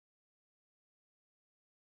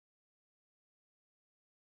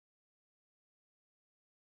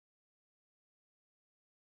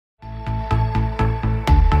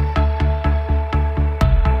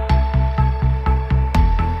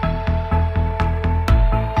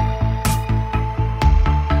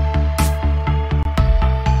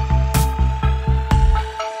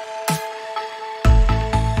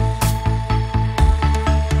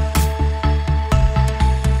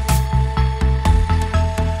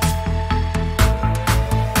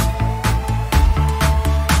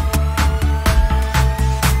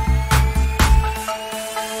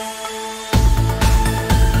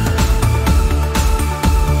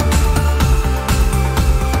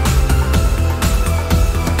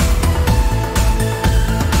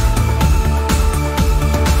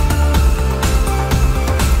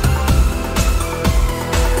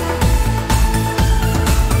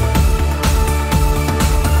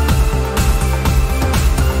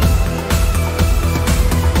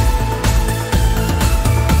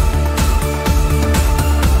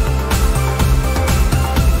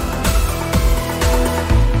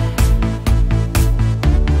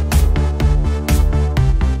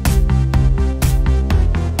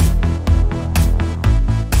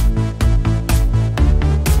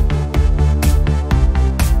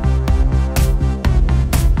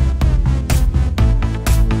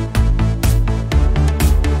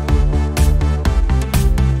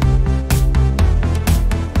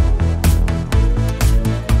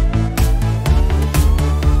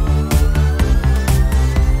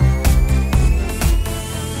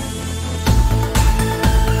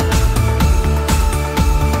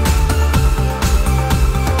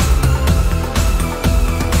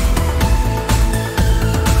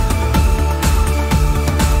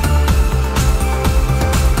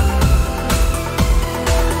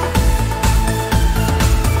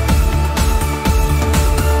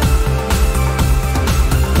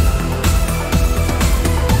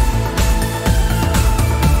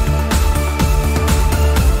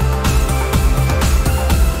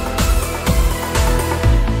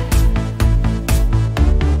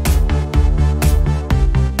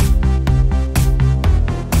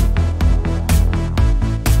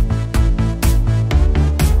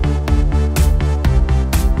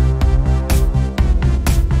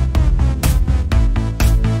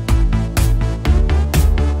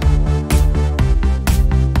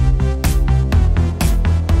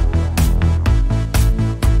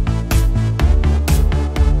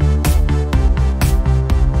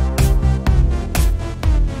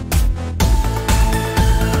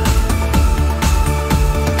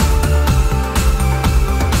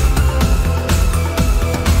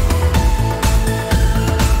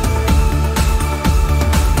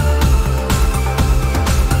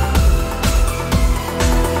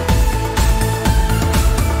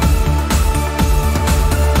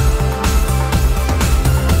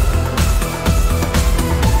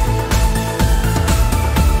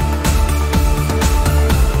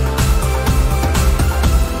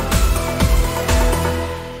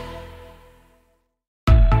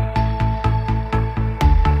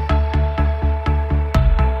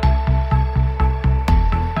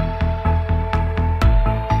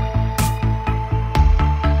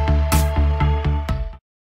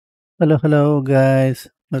Hello, guys.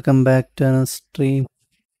 Welcome back to another stream.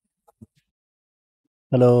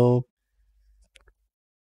 Hello.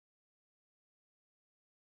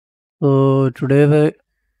 So today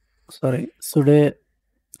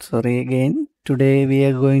sorry again. Today we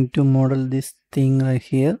are going to model this thing right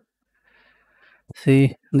here.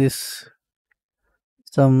 See this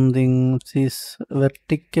something. This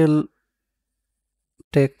vertical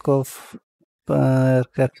takeoff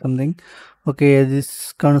aircraft something. Okay,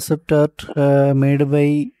 this concept art made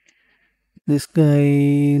by this guy.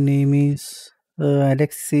 Name is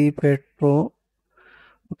Alexey Petro.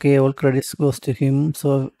 Okay, all credits goes to him.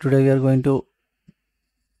 So today we are going to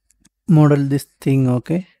model this thing.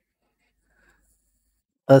 Okay,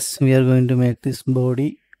 first we are going to make this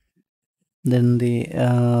body, then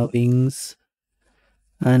the wings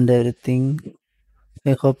and everything.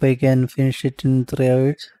 I hope I can finish it in 3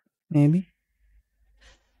 hours, maybe.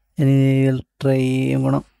 Anyway, I'll try. I'm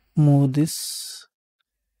gonna move this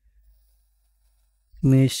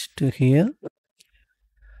image to here.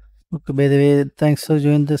 Okay, by the way, thanks for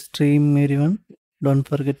joining the stream, everyone. Don't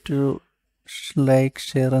forget to like,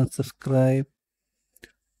 share, and subscribe.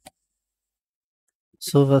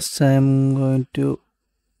 So first I'm going to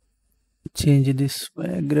change this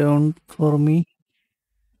background for me.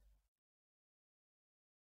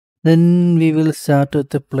 Then we will start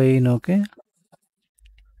with the plane. Okay,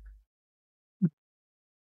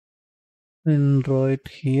 and draw it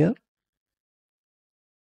here.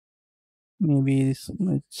 Maybe this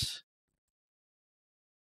much.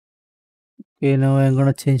 Okay, now I'm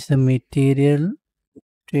gonna change the material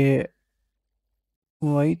to a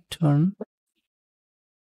white one.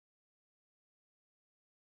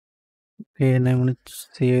 Okay, and I'm gonna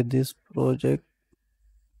save this project.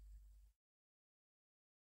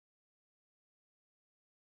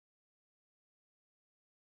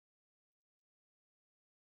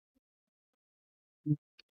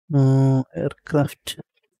 Aircraft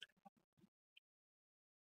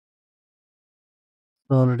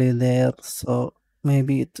already there, so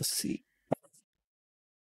maybe it's C.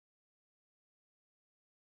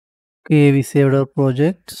 Okay, we saved our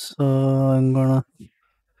project, so I'm gonna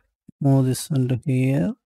move this under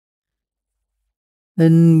here.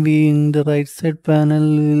 Then we in the right side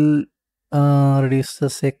panel will reduce the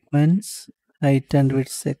segments, height and width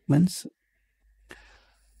segments.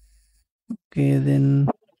 Okay, then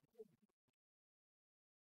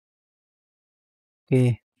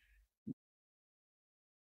okay.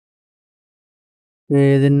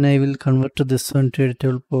 Okay, then I will convert to this one to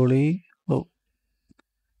editable poly. Oh,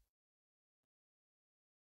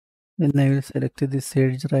 then I will select this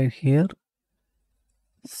edge right here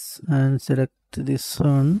and select this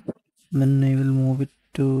one. Then I will move it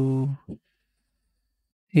to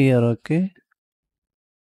here. Okay,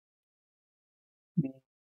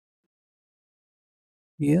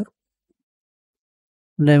 here,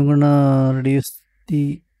 and I'm gonna reduce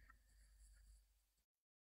the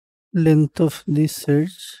length of this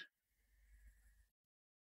edge.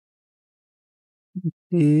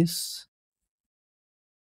 Is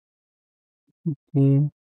okay.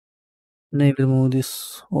 And I will move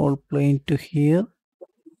this whole plane to here.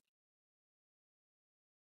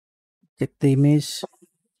 Check the image.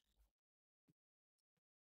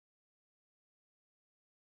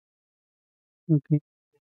 Okay.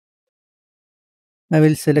 I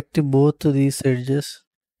will select both these edges,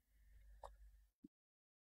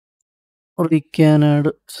 or we can add,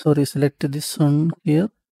 sorry, select this one here,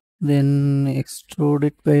 then extrude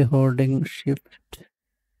it by holding shift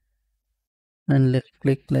and left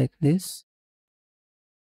click like this.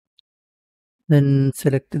 Then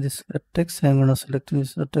select this vertex. I'm gonna select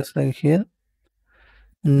this vertex right here,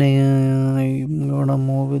 and I'm gonna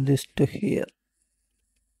move this to here.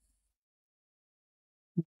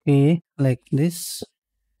 Okay, like this.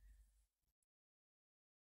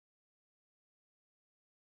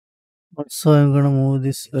 Also, I'm gonna move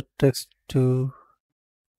this vertex to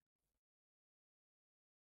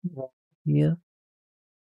here.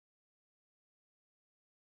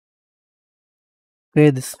 Okay,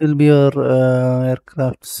 this will be your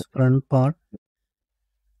aircraft's front part.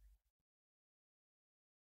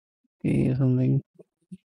 Okay, something.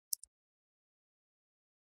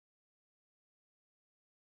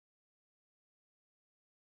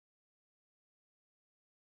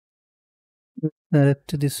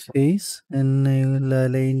 Direct this face, and I will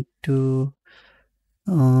align to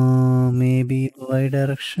maybe Y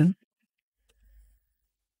direction.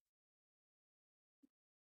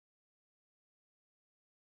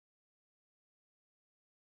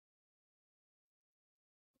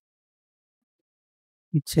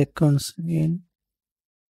 We check once again.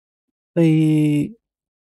 I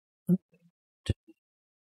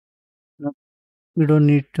We don't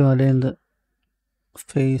need to align the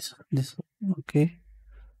face. This okay.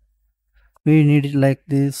 We need it like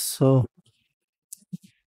this. So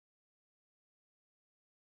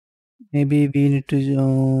maybe we need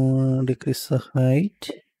to decrease the height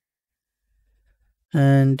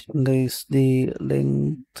and increase the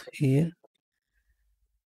length here.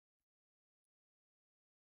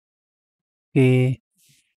 Okay.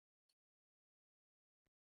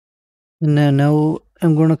 Now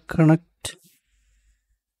I'm gonna connect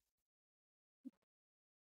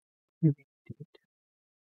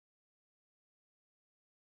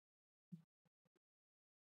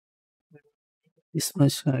this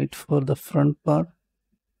much height for the front part.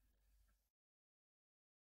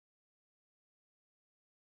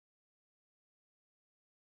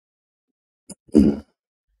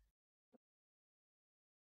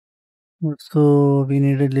 Also, we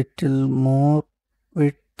need a little more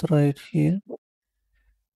width right here.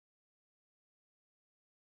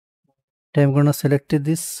 I'm gonna select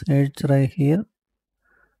this edge right here.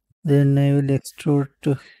 Then I will extrude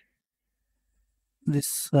to this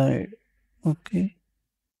side. Okay.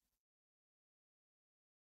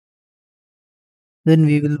 Then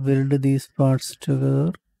we will build these parts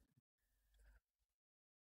together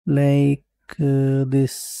like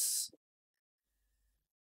this.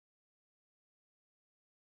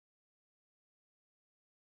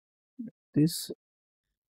 This.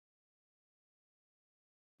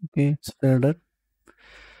 Okay, it's filled.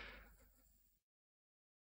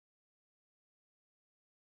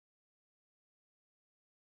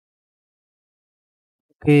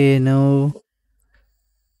 Okay, now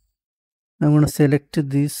I'm gonna select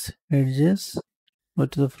these edges. Go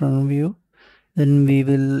to the front view. Then we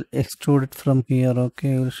will extrude it from here.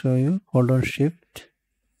 Okay, I will show you. Hold on shift.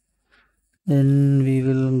 Then we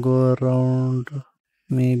will go around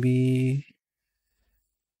maybe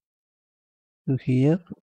to here.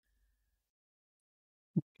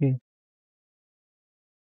 Okay.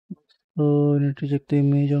 So I need to check the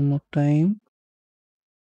image one more time.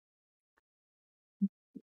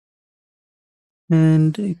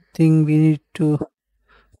 And I think we need to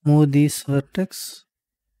move this vertex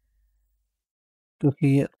to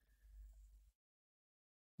here.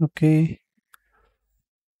 Okay.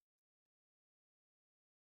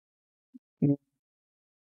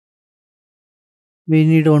 We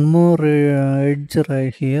need one more edge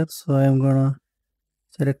right here. So I'm gonna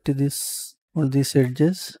select this all these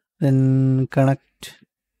edges, then connect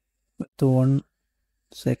to one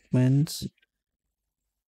segments.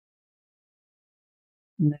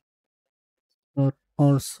 Or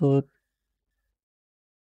also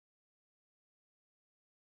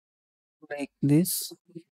like this.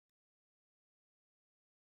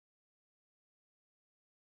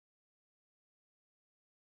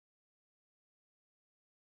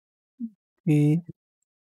 Okay.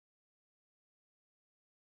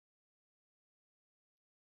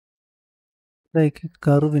 Like a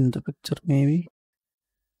curve in the picture maybe.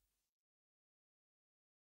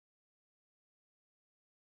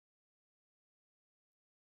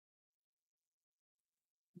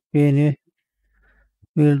 Okay, anyway,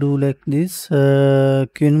 we'll do like this.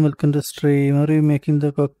 Queen, welcome to stream. Are you making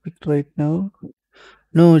the cockpit right now?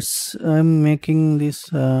 No, it's I'm making this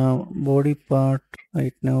body part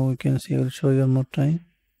right now. You can see. I'll show you one more time.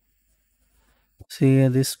 See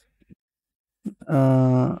this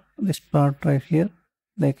part right here,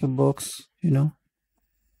 like a box.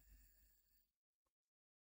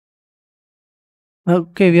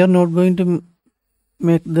 Okay, we are not going to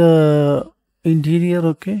make the interior.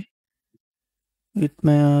 Okay,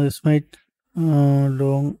 this might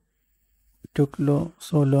long took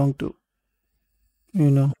so long to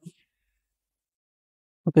you know.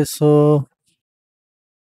 Okay, so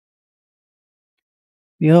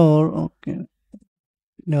yeah, okay,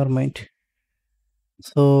 never mind.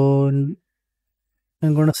 So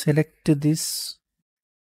I'm gonna select this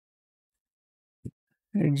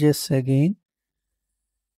edges again.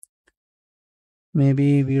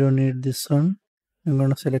 Maybe we don't need this one. I'm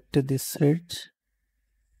gonna select this edge.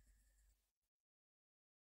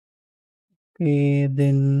 Okay,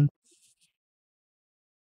 then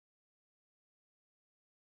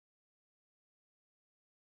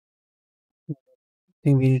I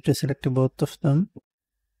think we need to select both of them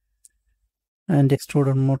and extrude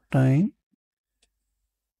one more time.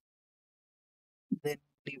 Then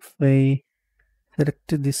if I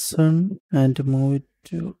select this one and move it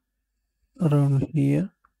to around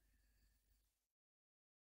here.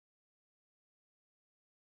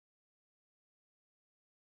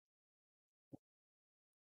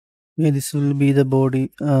 Yeah, this will be the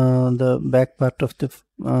body, the back part of the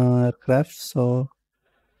aircraft. So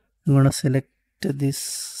I'm gonna select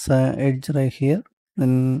this edge right here,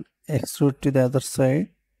 then extrude to the other side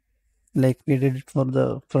like we did it for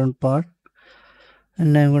the front part,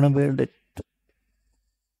 and I'm gonna build it.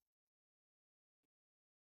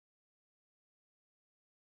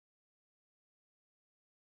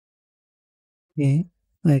 Okay,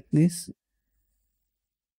 like this.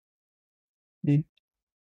 Okay.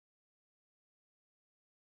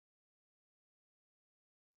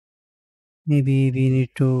 Maybe we need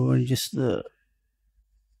to adjust the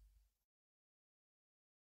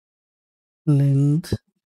length.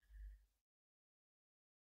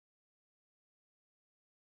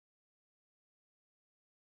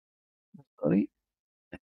 Sorry,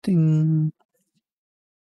 thing.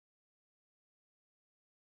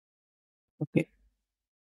 Okay,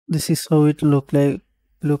 this is how it look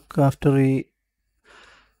after we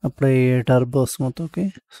apply turbo smooth.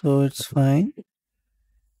 Okay, so it's fine.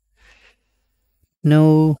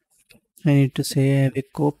 Now I need to say I have a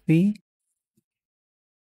copy.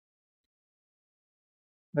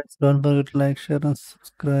 Guys, don't forget to like, share, and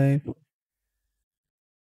subscribe.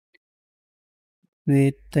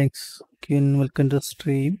 Great, thanks. Again, welcome to the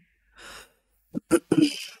stream.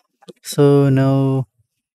 So now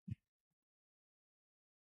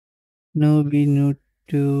we need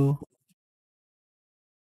to.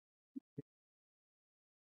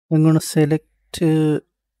 I'm gonna select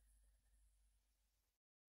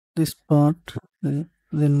this part, then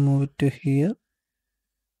move it to here.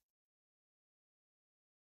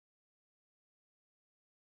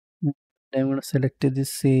 I'm gonna select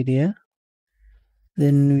this area.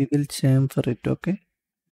 Then we will chamfer it. Okay,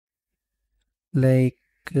 like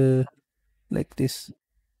uh, like this.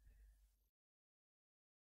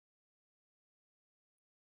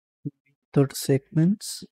 Third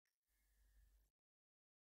segments,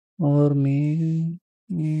 or maybe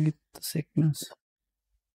with the segments.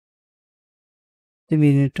 Then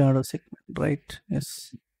we need to add a segment, right?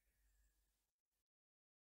 Yes.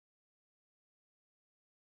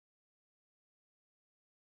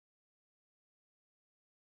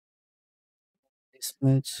 This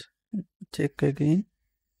much. Check again.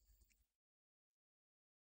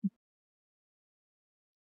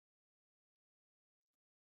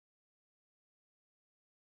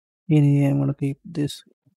 Anyway, I'm gonna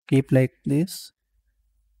keep like this.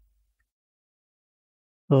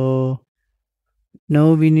 So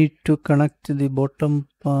now we need to connect the bottom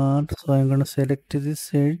part. So I'm gonna select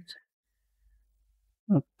this edge.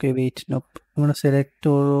 Okay, wait, nope. I'm gonna select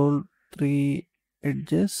all three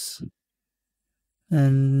edges,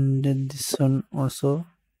 and then this one also.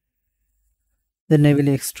 Then I will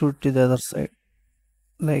extrude to the other side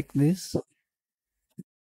like this.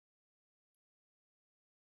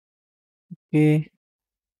 Okay.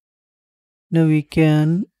 Now we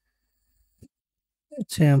can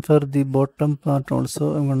chamfer the bottom part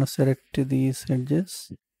also. I'm gonna select these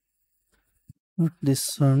edges, not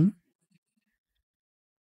this one.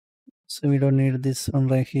 So we don't need this one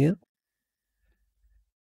right here.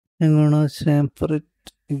 I'm gonna chamfer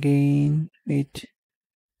it again. Wait.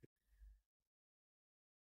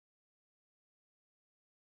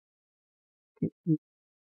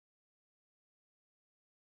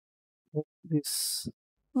 This.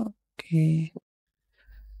 Okay.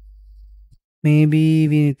 Maybe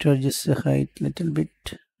we need to adjust the height a little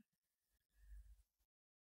bit.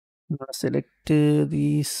 I'm gonna select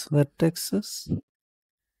these vertexes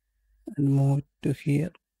and move it to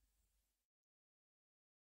here.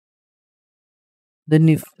 Then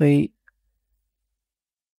if I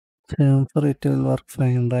chamfer it will work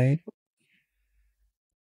fine, right?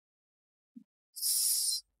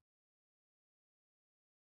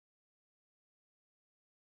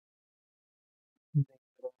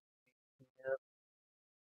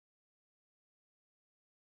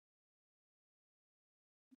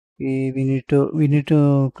 Okay, we need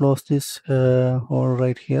to close this hole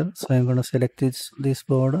right here. So I'm gonna select this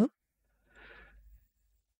border.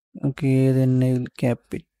 Okay, then I will cap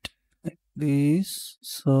it like this.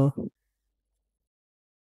 So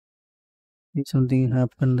if something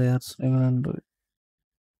happened there, so I'm gonna undo it.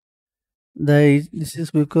 This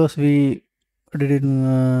is because we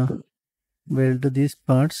didn't weld these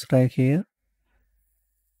parts right here.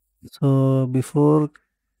 So before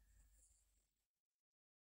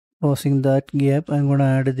closing that gap, I'm gonna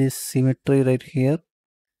add this symmetry right here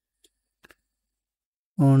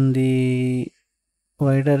on the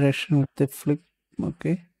y direction with the flip.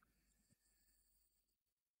 Okay.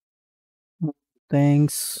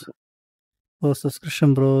 Thanks for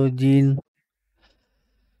subscription, bro. Jean.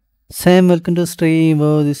 Sam, welcome to stream.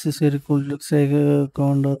 Oh, this is very cool. Looks like a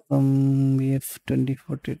condor from VF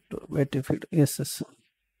 2042 battlefield. Yes, yes.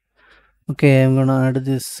 Okay, I'm gonna add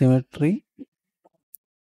this symmetry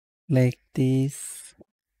like this.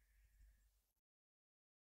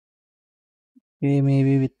 Okay,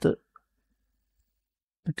 maybe with a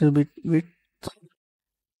little bit width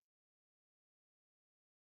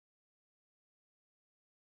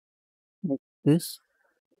like this.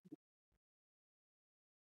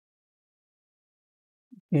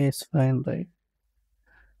 Okay, it's fine, right?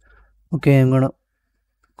 Okay, I'm gonna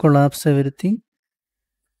collapse everything.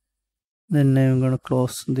 Then I'm gonna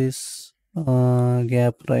close this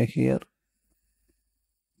gap right here.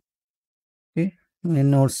 Okay,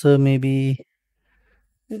 and also maybe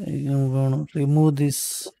I'm gonna remove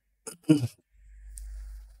this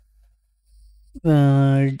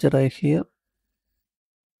edge right here.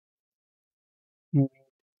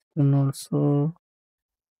 And also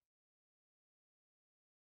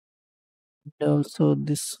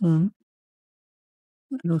this one,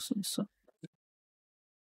 and also this one.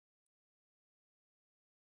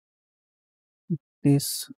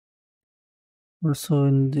 This also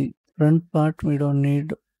in the front part, we don't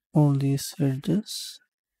need all these edges.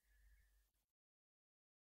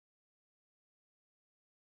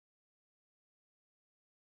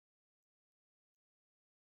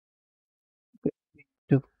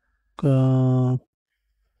 To close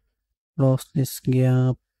this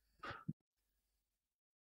gap.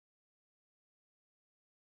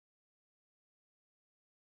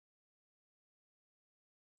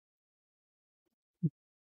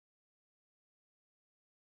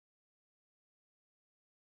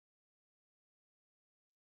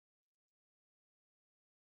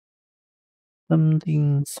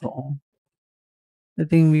 Something so. I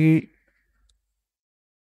think we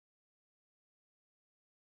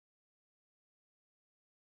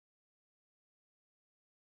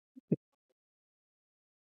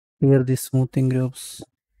clear the smoothing groups.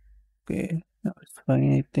 Okay, now it's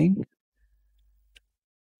fine. I think.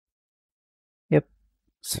 Yep,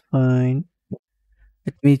 it's fine.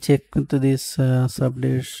 Let me check into this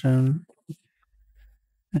subdivision.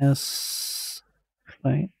 Yes,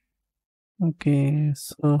 fine. Okay,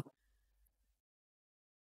 so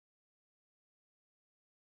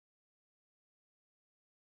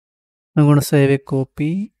I'm gonna save a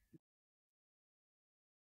copy.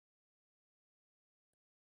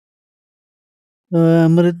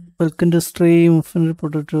 Amrit, welcome to stream. Friend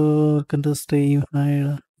potato, welcome to stream.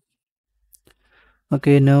 Hi.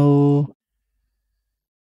 Okay, now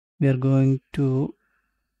we are going to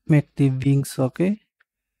make the wings. Okay,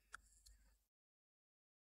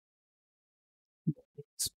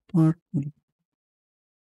 part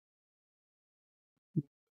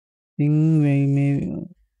thing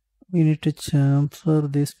we need to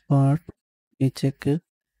chamfer this part. We check it.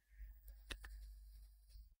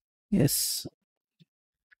 Yes,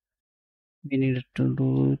 we needed to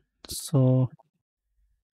do it. So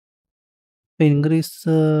increase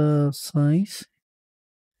the size.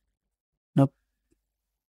 Nope.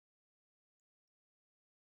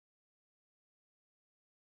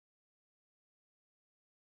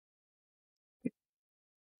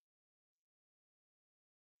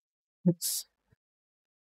 It's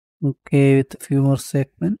okay with a few more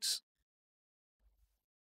segments.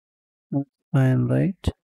 That's fine, right?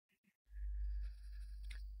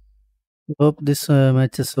 Hope this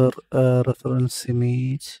matches our reference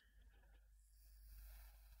image.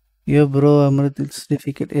 Yeah, bro, Amrit, it's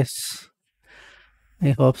difficult. Yes,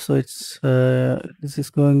 I hope so. This is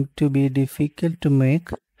going to be difficult to make.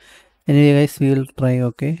 Anyway, guys, we will try.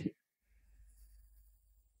 Okay.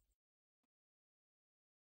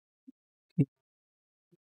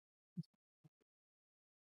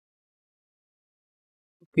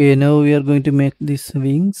 Okay, now we are going to make these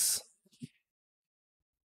wings.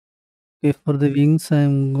 Okay, for the wings,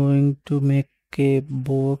 I'm going to make a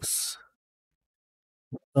box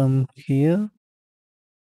from here.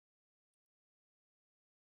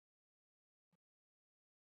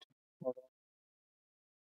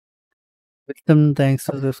 Welcome, thanks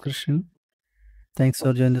for the subscription. Thanks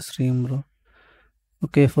for joining the stream, bro.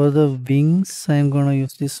 Okay, for the wings, I'm gonna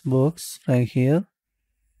use this box right here.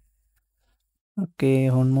 Okay,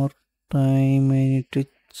 one more time, I need to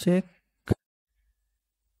check.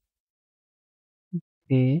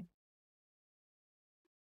 Okay,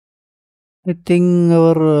 I think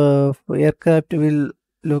our aircraft will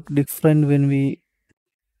look different when we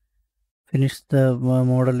finish the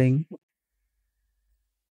modeling.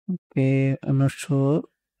 Okay, I'm not sure.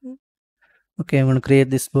 Okay, I'm gonna create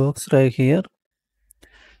this box right here.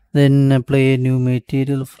 Then apply a new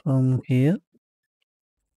material from here.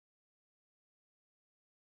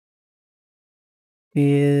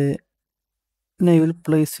 Okay, and I will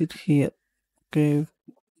place it here. Okay,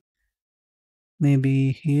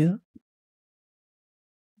 maybe here.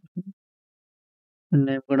 And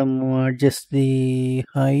I'm gonna adjust the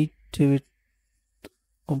of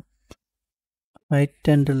height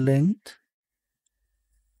and the length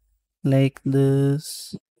like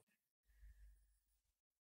this.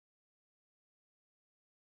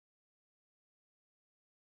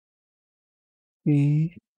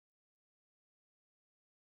 Okay.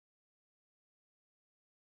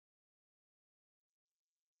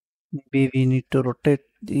 Maybe we need to rotate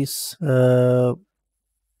these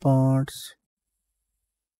parts.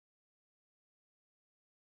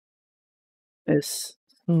 Yes.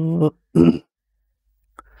 So,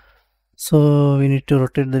 so we need to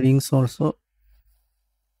rotate the wings also.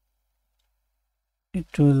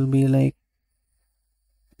 It will be like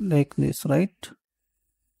this, right?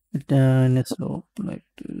 So like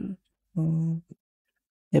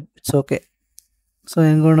yep, it's okay. So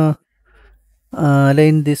I'm gonna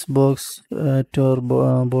align this box to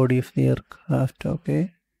our body of the aircraft.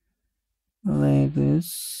 Okay, like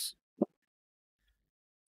this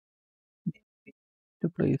to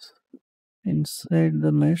place inside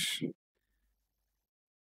the mesh.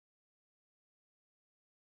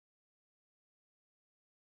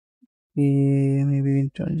 Maybe we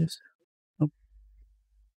can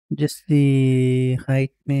just the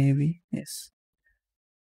height, maybe. Yes,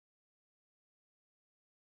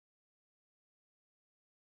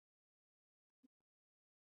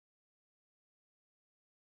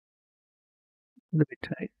 a bit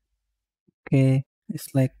height. Okay,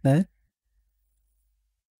 it's like that.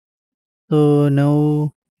 So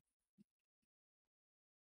now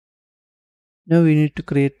we need to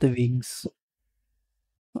create the wings.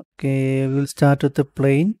 Okay, we'll start with the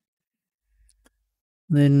plane.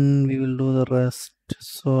 Then we will do the rest.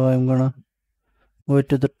 So I'm gonna go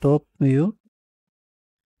to the top view,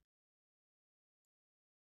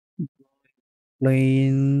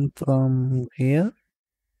 plane from here,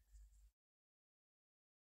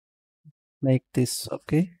 like this.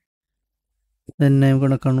 Okay. Then I'm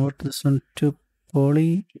gonna convert this one to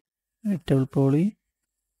poly, table poly.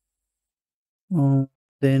 Uh,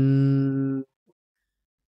 then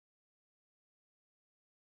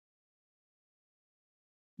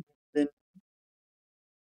then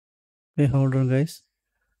okay, hold on, guys.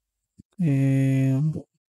 Um,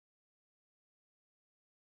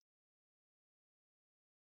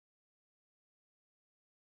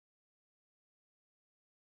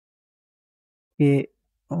 okay,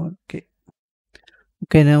 okay,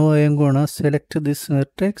 okay. Now I am gonna select this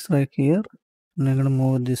vertex right here, and I'm gonna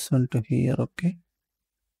move this one to here. Okay.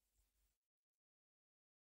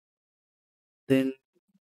 Then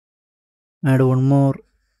add one more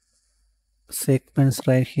segments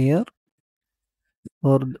right here,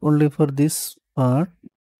 for only for this part.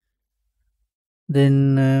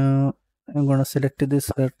 Then I'm gonna select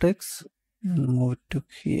this vertex and move it to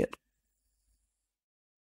here,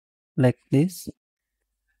 like this.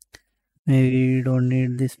 Maybe we don't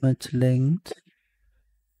need this much length.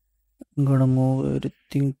 I'm gonna move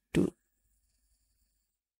everything to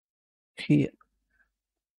here.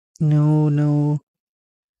 No.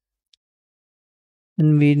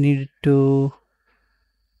 And we need to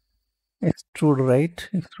extrude, right?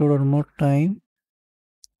 Extrude one more time.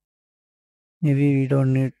 Maybe we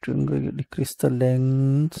don't need to decrease the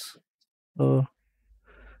length. So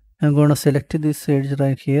I'm gonna select this edge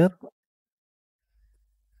right here.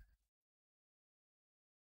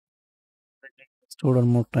 Extrude one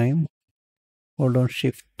more time. Hold on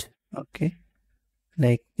shift. Okay.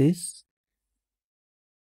 Like this.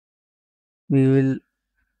 We will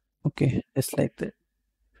okay, just like that.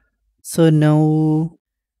 So now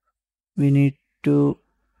we need to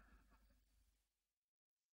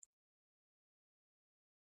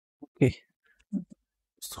okay,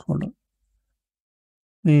 so hold on.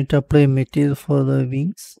 We need to apply material for the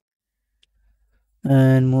wings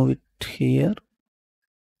and move it here.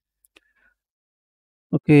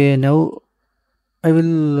 Okay, now I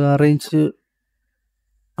will arrange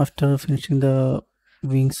after finishing the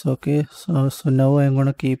wings. Okay, so now I'm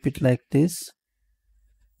gonna keep it like this.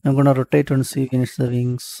 I'm gonna rotate once we finish the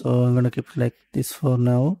wings. So I'm gonna keep it like this for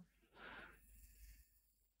now.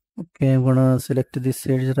 Okay, I'm gonna select this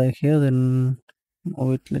edge right here, then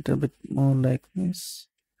move it little bit more like this.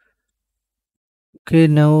 Okay,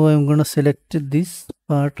 now I'm gonna select this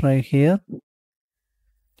part right here.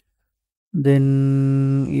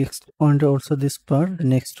 Then expand also this part,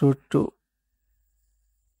 then extrude to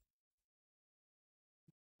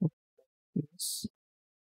this.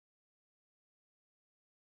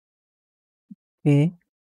 Okay,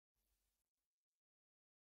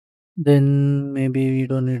 then maybe we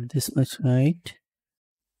don't need this much height.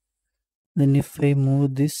 Then if I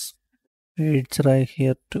move this edge right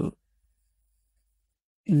here to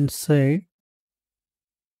inside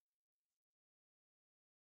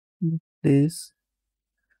this,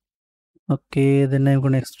 okay, then I'm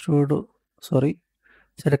gonna extrude, sorry,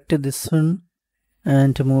 select this one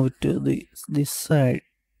and move it to this side.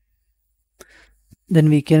 Then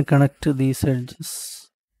we can connect these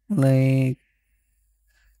edges like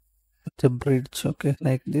the bridge, okay,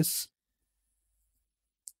 like this.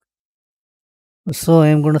 So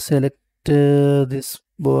I'm gonna select this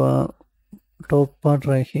top part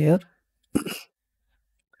right here,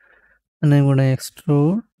 and I'm gonna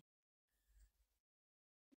extrude.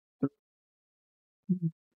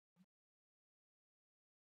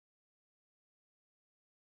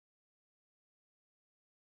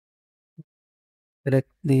 Select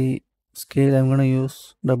the scale. I'm gonna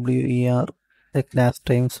use WER like last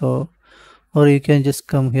time. So, or you can just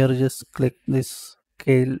come here, just click this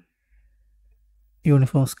scale,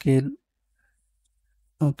 uniform scale.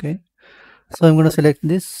 Okay. So I'm gonna select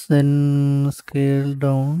this, then scale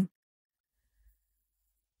down.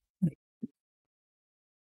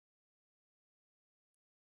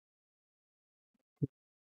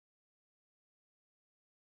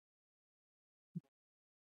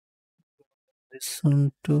 This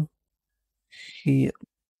one to here.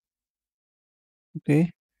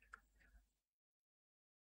 Okay.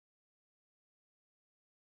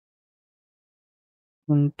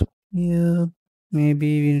 And here,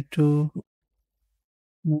 maybe we need to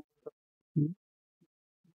move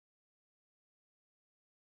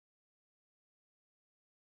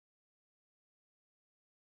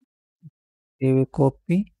save a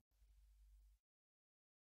copy.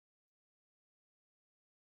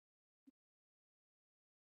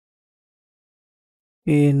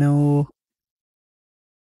 Okay, now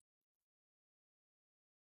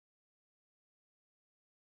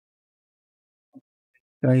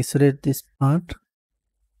isolate this part.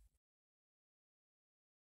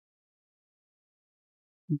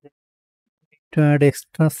 To add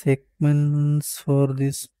extra segments for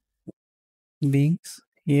these beings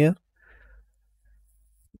here,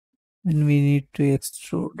 and we need to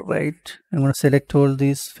extrude, right? I'm going to select all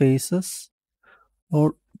these faces,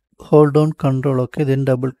 or hold down control, okay, then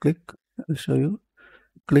double click. I'll show you.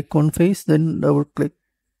 Click on face, then double click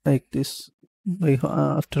like this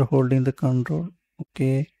after holding the control.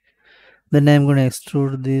 Okay, then I'm going to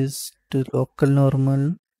extrude this to local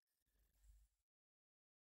normal.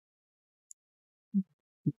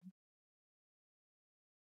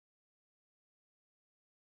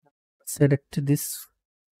 Select this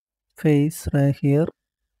face right here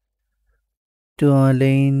to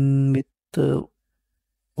align with the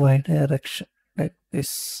y direction like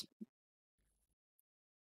this.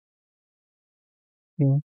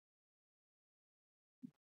 Okay.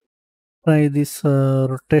 Try this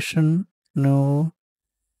rotation. No,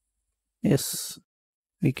 yes,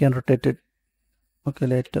 we can rotate it. Okay,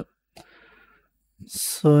 later.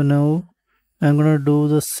 So now I'm gonna do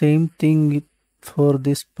the same thing for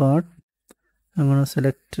this part. I'm gonna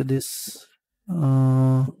select this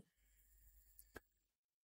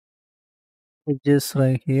edges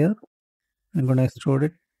right here. I'm gonna extrude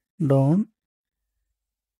it down.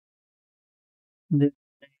 Then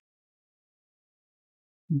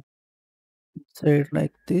side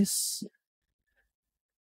like this.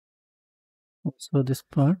 Also this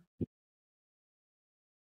part.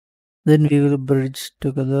 Then we will bridge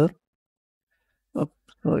together. Up,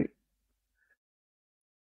 sorry,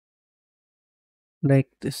 like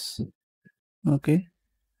this. Okay.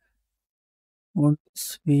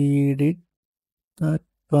 Once we did that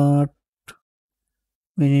part,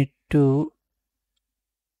 we need to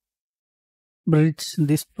bridge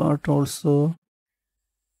this part also,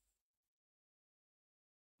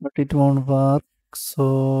 but it won't work.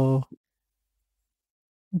 So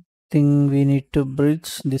think we need to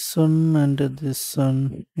bridge this one and this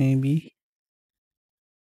one maybe.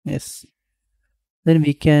 Yes. Then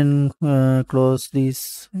we can close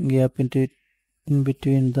this gap into it in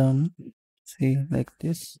between them. See, like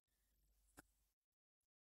this.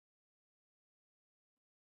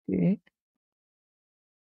 Okay.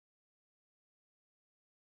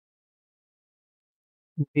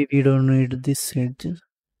 Maybe we don't need this edge.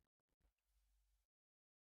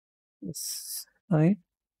 Yes. Right.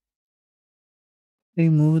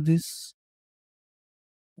 Remove this.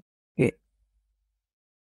 Okay.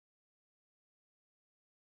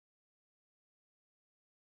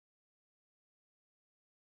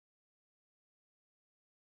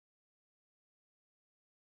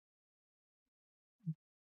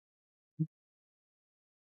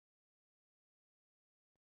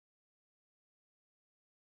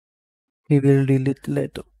 we will delete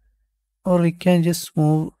later, or we can just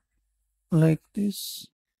move like this.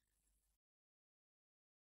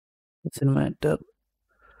 Doesn't matter.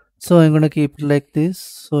 So I'm gonna keep it like this.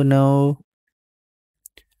 So now,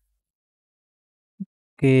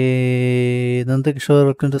 okay, Nanda Kishore,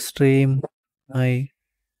 welcome to stream. Hi.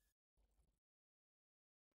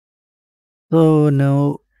 So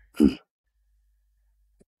now, I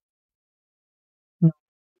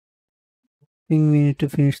think we need to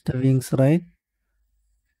finish the wings, right?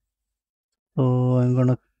 So I'm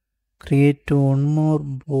gonna create one more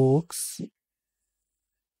box.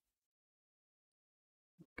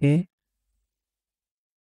 Okay,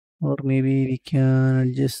 or maybe we can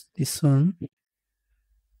adjust this one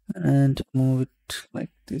and move it like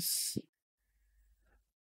this.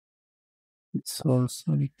 This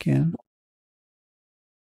also we can.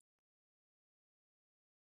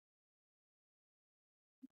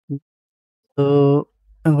 So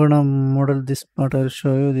I'm gonna model this part. I'll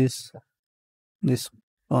show you this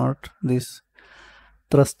part, this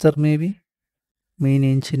thruster maybe main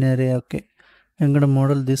engine area. Okay, I'm gonna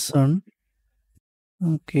model this one.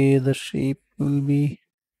 Okay, the shape will be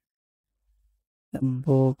a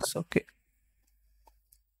box. Okay,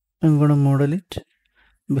 I'm gonna model it.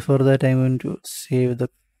 Before that, I'm going to save the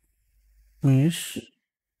mesh.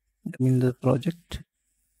 I mean the project.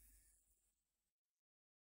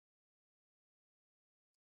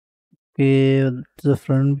 Okay, the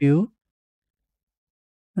front view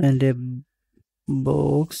and a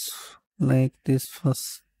box like this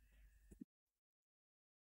first.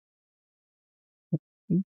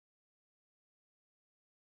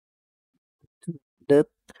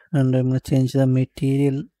 Depth, and I'm gonna change the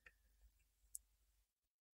material.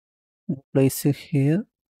 Place it here.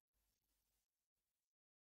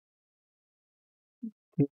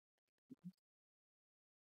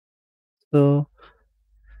 So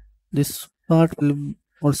this part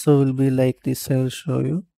will be like this. I will show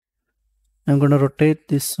you. I'm gonna rotate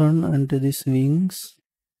this one and these wings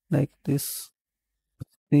like this.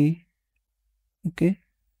 See, okay.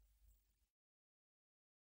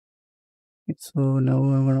 So now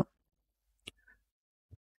I'm gonna.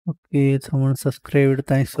 Okay, someone subscribed.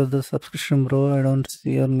 Thanks for the subscription, bro. I don't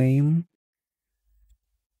see your name.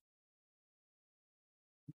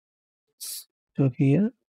 So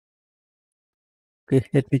here, okay.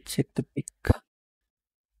 Let me check the pic.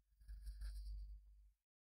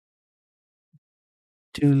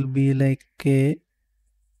 It will be like a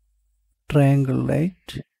triangle,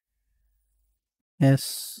 right?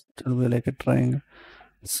 Yes, it will be like a triangle.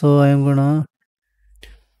 So I'm gonna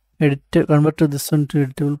convert to this one to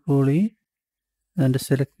editable poly and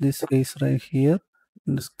select this face right here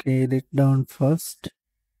and scale it down first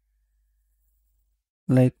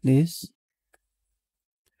like this.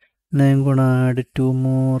 Now I'm gonna add two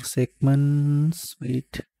more segments.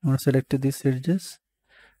 Wait, I'm gonna select these edges,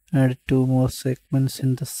 add two more segments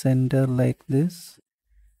in the center like this.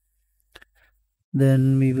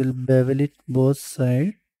 Then we will bevel it both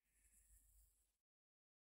sides.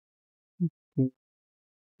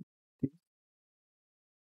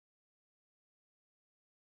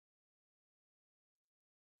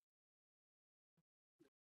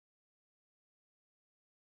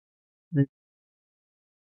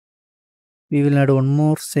 We will add one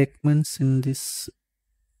more segments in this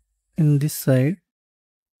side.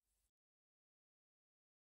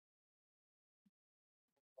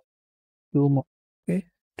 Two more. Okay,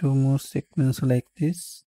 two more segments like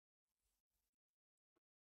this.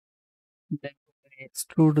 Then we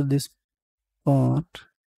extrude this part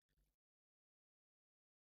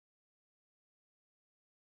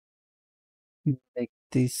like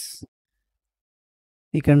this.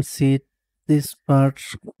 You can see this part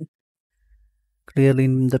clearly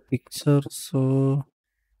in the picture. So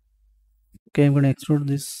okay, I'm gonna extrude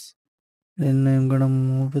this. Then I'm gonna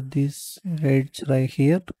move this edge right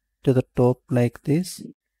here to the top like this.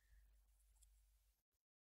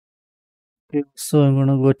 Okay, so I'm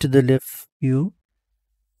gonna go to the left view.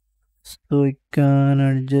 So I can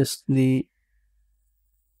adjust the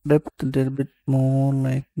depth a little bit more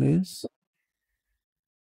like this.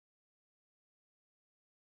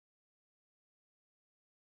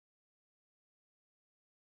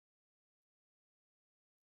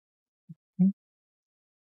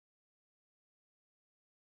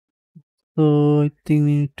 So I think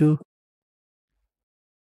we need to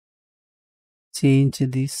change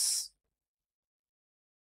this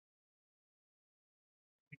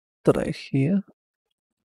right here.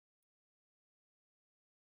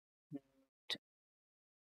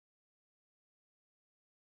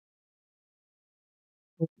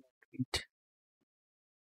 Wait,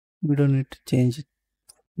 we don't need to change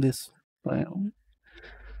this. Well,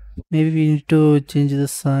 maybe we need to change the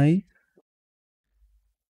size.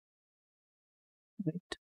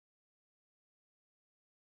 Right.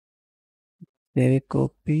 Save a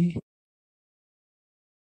copy.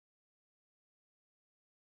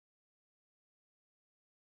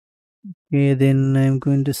 Okay, then I'm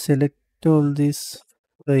going to select all these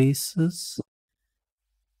faces.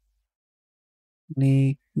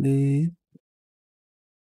 Make the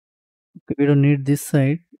okay, we don't need this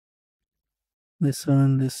side. This one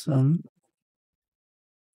and this one.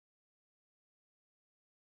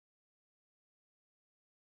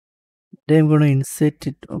 Then I'm gonna insert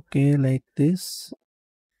it, okay, like this.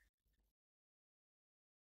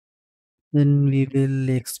 Then we will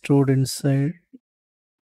extrude inside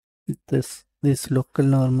with this local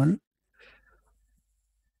normal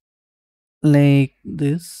like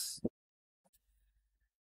this.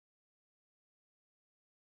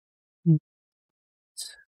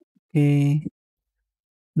 Okay,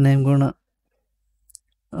 and I'm gonna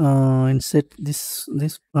insert this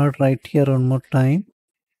part right here one more time.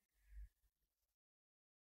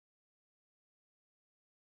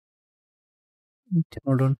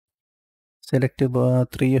 Hold on, select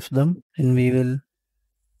three of them, and we will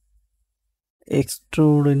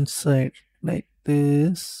extrude inside like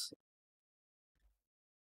this.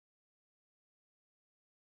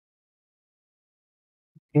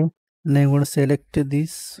 Okay, and I'm gonna select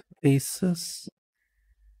these faces.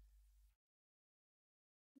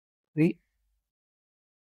 Three,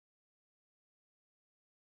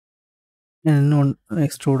 and on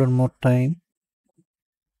extrude one more time.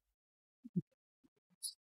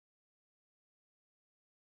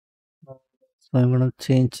 So I'm gonna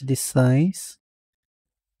change the size,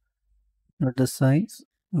 not the size.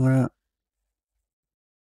 I'm gonna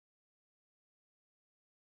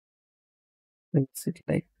place it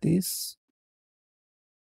like this,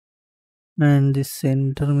 and the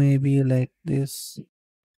center may be like this.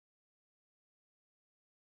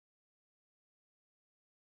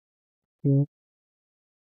 Okay.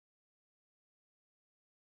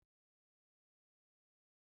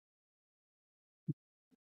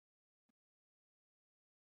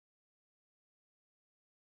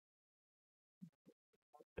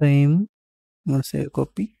 Time. I'm gonna say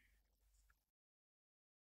copy.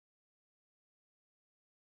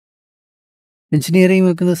 Engineering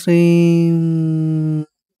വെക്കുന്ന same.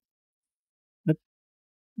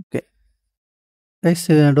 Okay. Guys,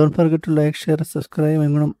 don't forget to like, share, subscribe.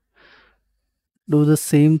 I'm gonna do the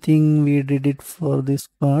same thing we did it for this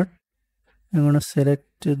part. I'm gonna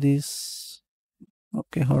select this.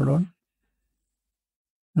 Okay, hold on.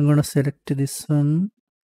 I'm gonna select this one,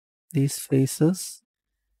 these faces.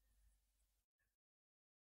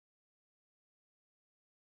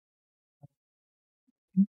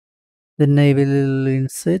 Then I will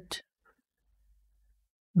insert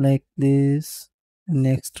like this and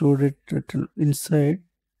extrude it little inside.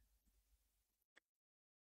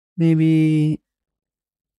 Maybe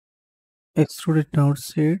extrude it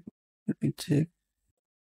outside. Let me check.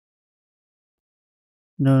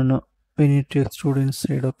 No, no, we need to extrude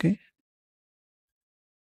inside. Okay.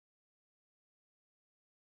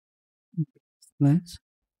 Nice.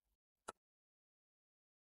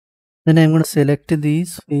 Then I'm going to select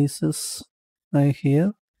these faces right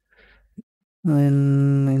here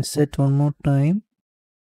and insert one more time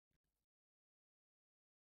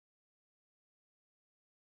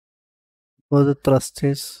for the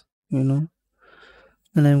thrusters, you know.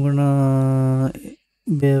 And I'm gonna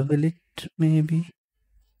bevel it maybe.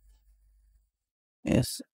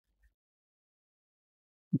 Yes,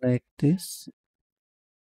 like this.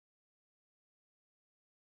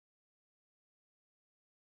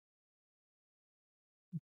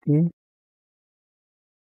 Okay.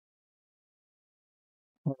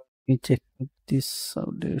 Let me check with this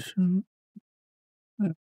foundation.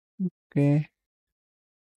 Okay.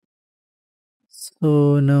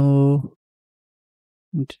 So now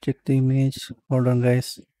need to check the image. Hold on,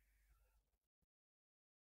 guys.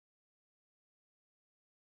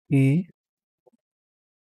 Okay.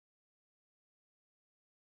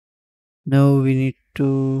 Now we need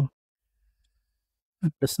to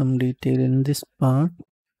add some detail in this part.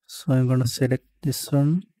 So I'm gonna select this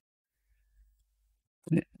one,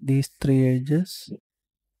 these three edges.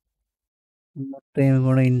 One more time I'm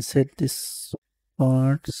gonna insert this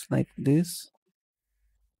parts like this.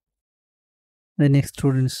 Then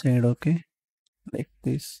extrude inside, okay, like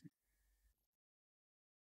this.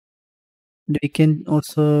 We can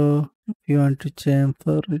also, if you want to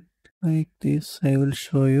chamfer it like this, I will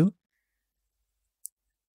show you.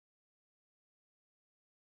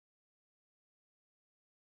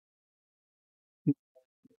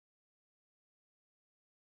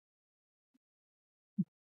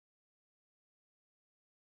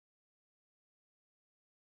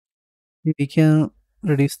 We can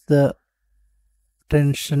reduce the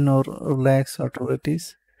tension or relax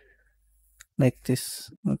authorities like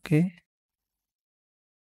this. Okay.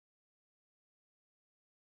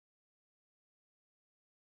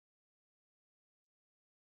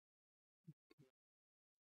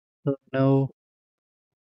 So now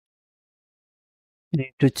we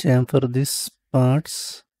need to chamfer these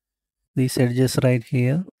parts, these edges right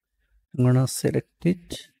here. I'm gonna select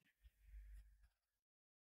it.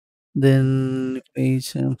 Then we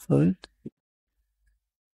chamfer it.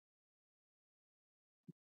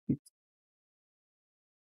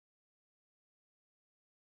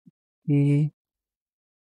 We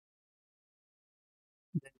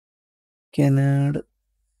can add,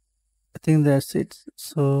 I think that's it.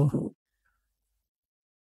 So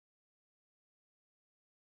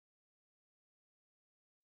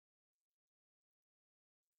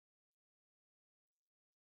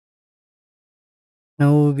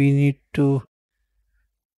now we need to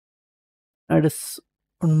add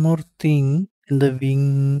one more thing in the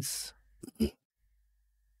wings.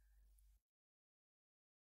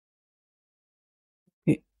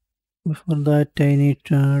 Okay, before that, I need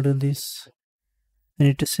to add this. I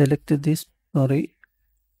need to select this. Sorry,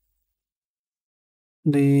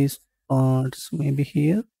 these parts maybe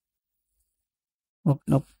here. Oh,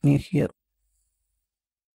 nope, near here.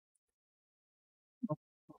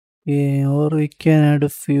 Okay, or we can add a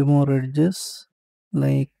few more edges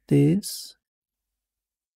like this.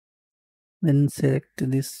 Then select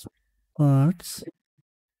these parts,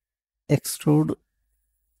 extrude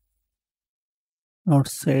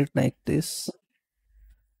outside like this.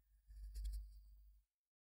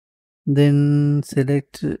 Then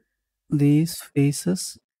select these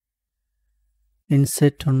faces,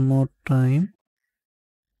 insert one more time.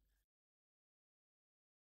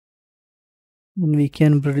 And we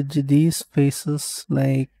can bridge these faces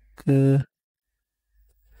like this.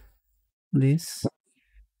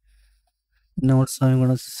 Now also I'm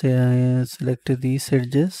gonna say select these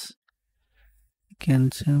edges. You can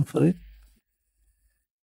chamfer it.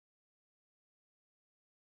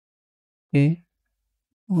 Okay.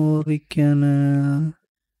 Or we can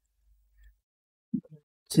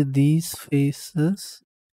these faces.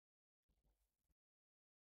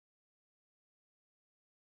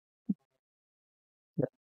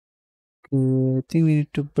 Okay, I think we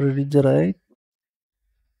need to bridge, right?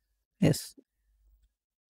 Yes.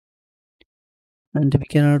 And we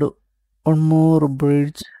can add one more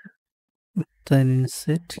bridge with an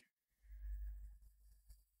inset.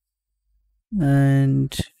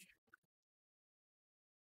 And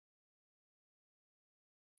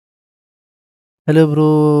hello,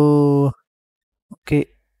 bro. Okay.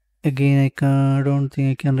 Again, I don't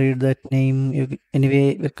think I can read that name.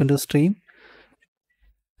 Anyway, welcome to stream.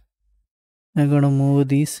 I'm gonna move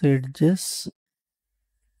these edges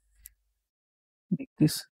like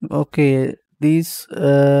this. Okay, these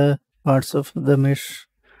parts of the mesh,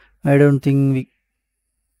 I don't think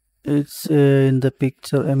it's in the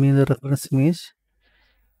picture. I mean the reference image.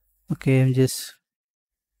 Okay, I'm just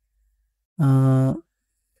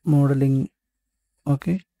modeling.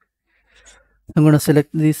 Okay, I'm gonna select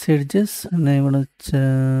these edges and I'm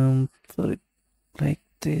gonna for it like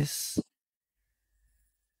this.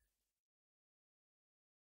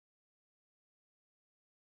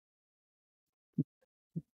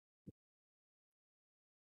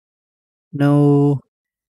 Now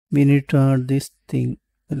we need to add this thing.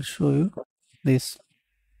 I'll show you this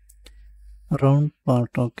round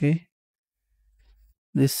part. Okay,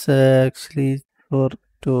 this actually for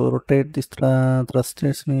to rotate this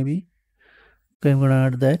thrusters maybe. Okay, I'm gonna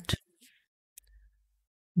add that.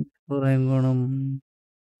 Or I'm gonna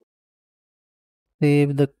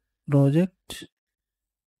save the project.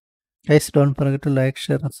 Guys, don't forget to like,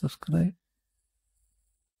 share, and subscribe.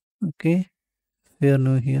 Okay, we are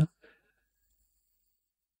new here.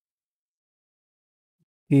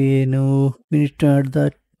 Okay, now we need to add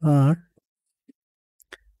that part.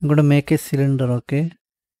 I'm gonna make a cylinder. Okay,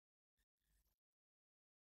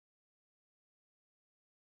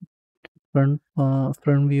 front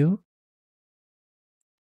view.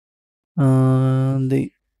 I'm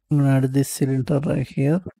gonna add this cylinder right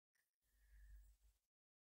here.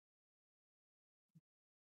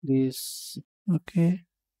 This okay.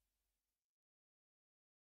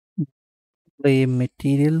 Play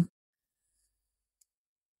material.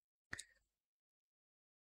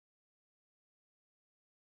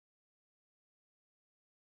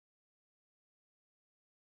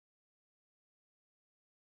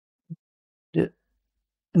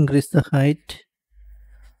 Increase the height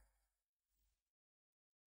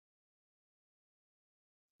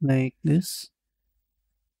like this.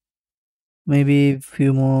 Maybe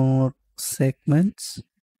few more segments.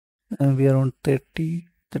 We are on 30,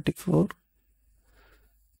 34.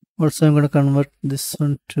 Also, I'm going to convert this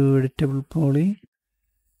one to editable poly.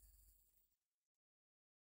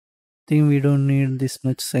 Think we don't need this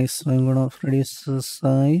much size, so I'm going to reduce the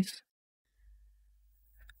size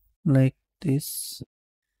like this.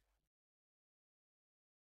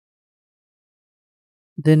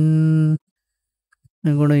 Then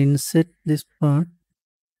I'm going to insert this part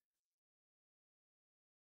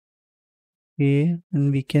here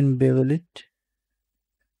and we can bevel it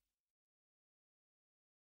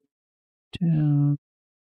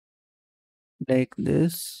like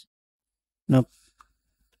this. Nope.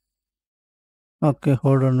 Okay,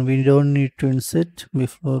 hold on. We don't need to insert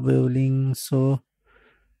before beveling, so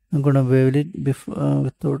I'm gonna bevel it before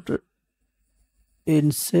without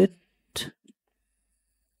insert.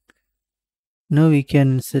 Now we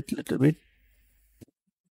can insert a little bit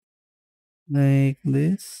like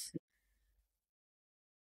this.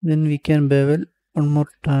 Then we can bevel one more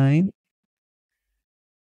time.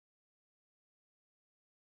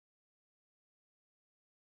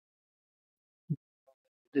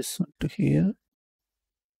 This one to here.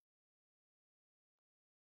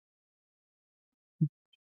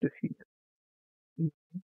 To here.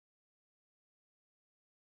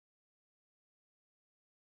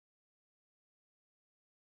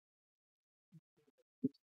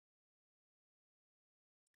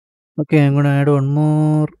 Okay, I'm gonna add one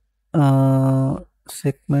more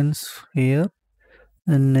segments here,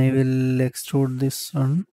 and I will extrude this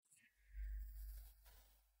one.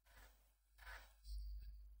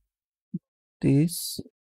 This.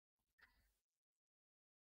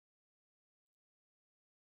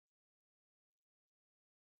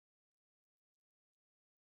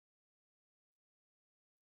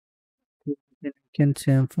 Then we can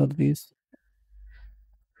chamfer this.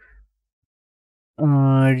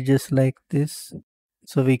 Just like this,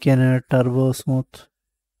 so we can add turbo smooth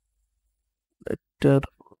better.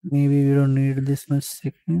 Maybe we don't need this much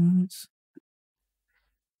segments.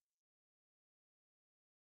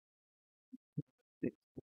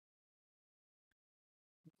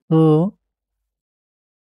 So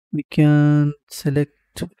we can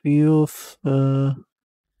select view of I'm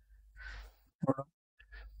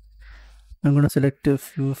gonna select a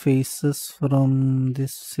few faces from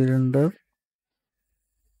this cylinder.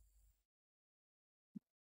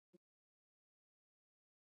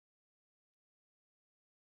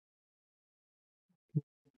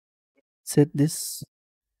 Set this.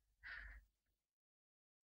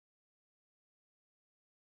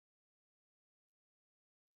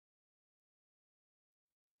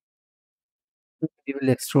 We will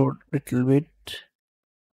extrude a little bit.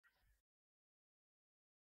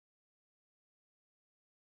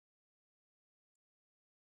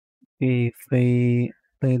 Okay, if I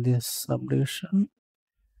play this subdivision,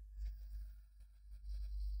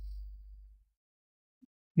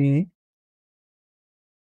 okay,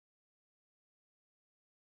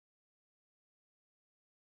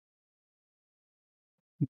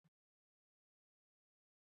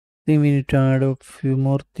 think we need to add a few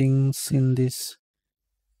more things in this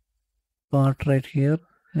part right here.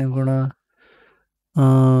 I'm gonna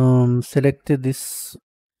select this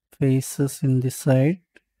faces in this side,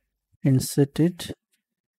 insert it.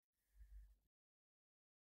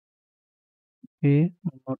 Okay,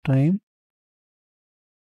 one more time,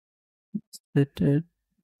 set it,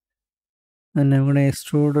 and I'm gonna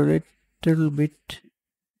extrude a little bit.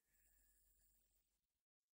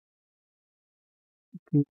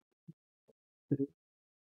 Okay,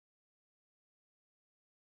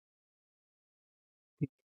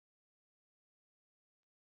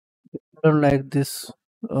 I don't like this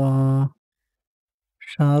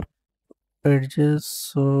sharp edges,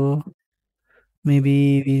 so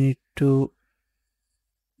maybe we need to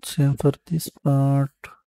chamfer this part.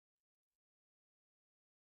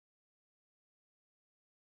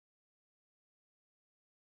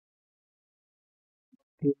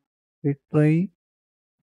 Okay, retry.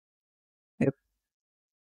 Yep.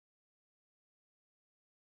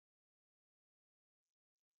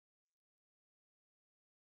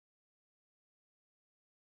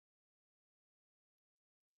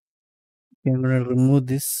 Okay, I'm gonna remove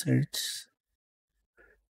this edge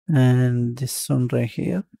and this one right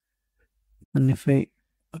here. And if I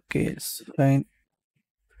okay, it's fine.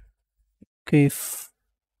 Okay, if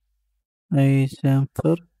I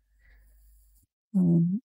chamfer.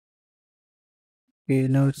 Okay,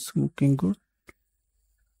 now it's looking good.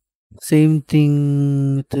 Same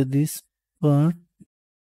thing with this part.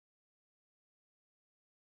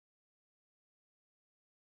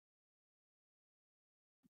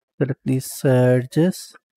 select these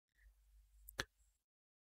edges.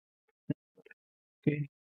 Okay.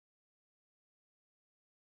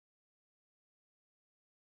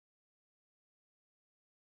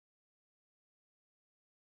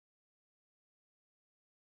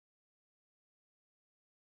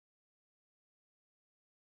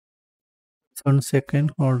 One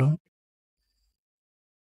second, hold on.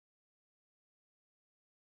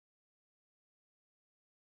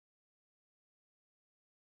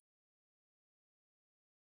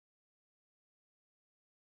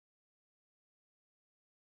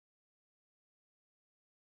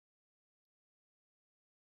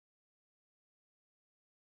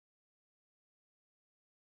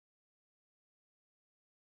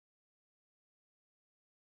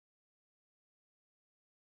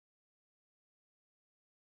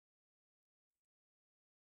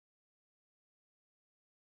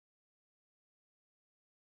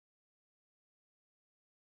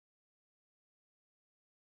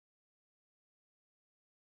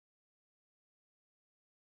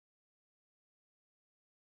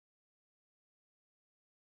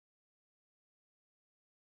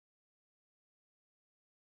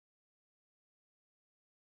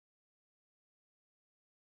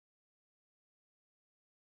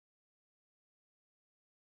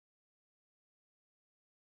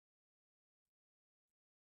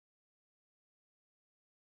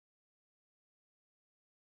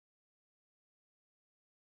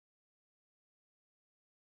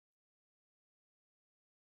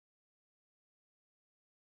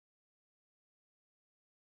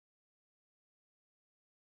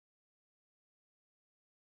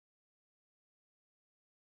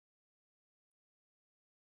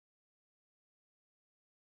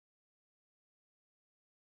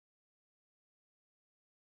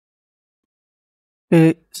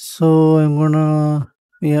 Okay, so I'm gonna,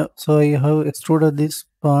 yeah, so I have extruded this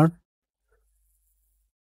part.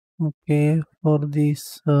 Okay, for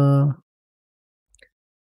these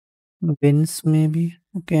bins maybe.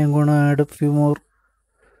 Okay, I'm gonna add a few more.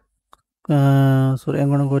 Sorry, I'm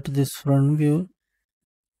gonna go to this front view.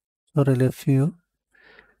 Sorry, left view.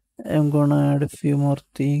 I'm gonna add a few more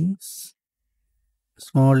things.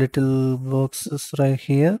 Small little boxes right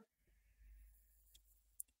here,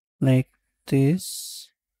 like this.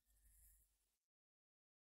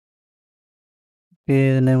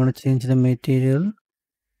 Okay, then I'm gonna change the material.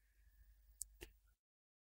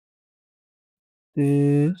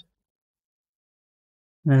 This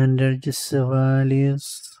and adjust the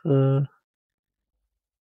values.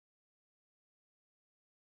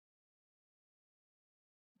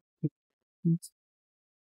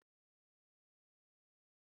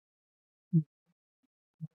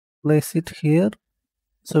 Place it here,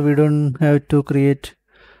 so we don't have to create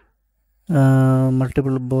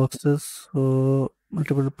multiple boxes or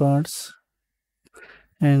multiple parts.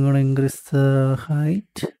 I'm gonna increase the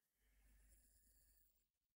height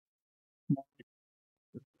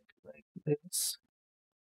like this.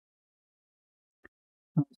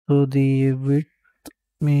 So the width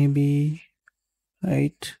maybe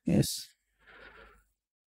height, yes.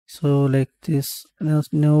 So like this.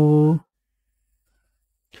 Now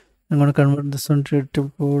I'm gonna convert this one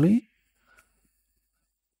to poly.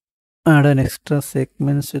 Add an extra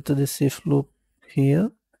segments with this if loop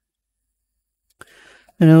here.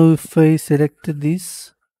 And now if I select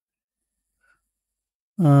this,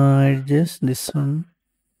 adjust this one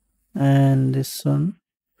and this one.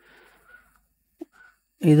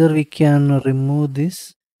 Either we can remove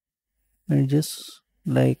this edges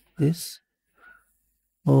like this,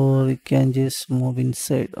 or we can just move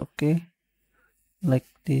inside. Okay, like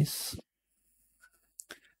this.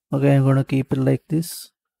 Okay, I'm gonna keep it like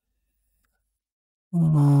this.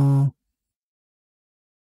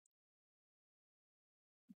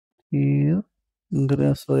 Here,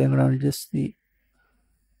 sorry, I'm gonna adjust the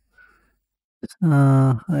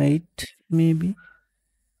height maybe.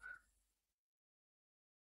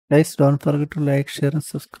 Guys, don't forget to like, share, and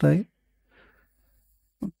subscribe.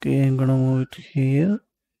 Okay, I'm gonna move it here.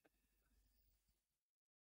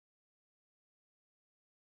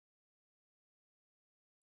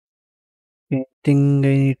 Okay, I think I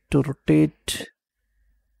need to rotate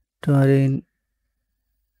to align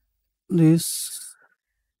this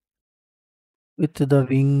with the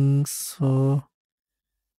wings. So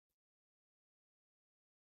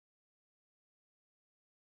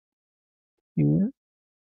here,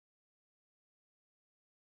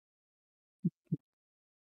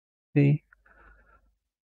 okay,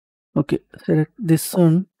 okay, select this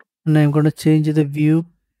one, and I'm gonna change the view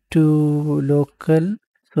to local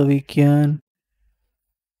so we can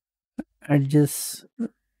adjust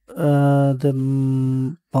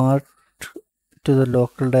the part to the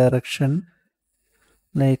local direction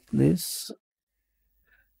like this.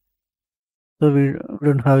 So we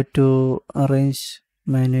don't have to arrange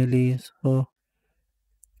manually. So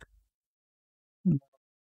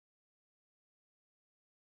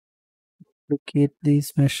duplicate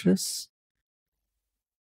these meshes,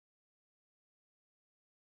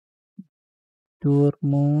 two or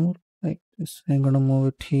more like this. I'm gonna move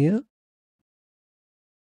it here,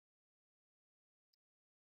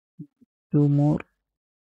 two more.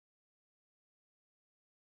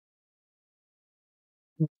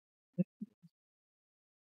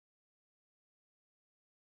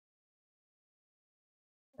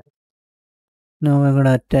 Now I'm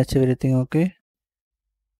gonna attach everything. Okay.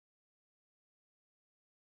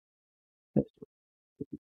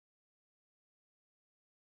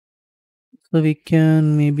 So we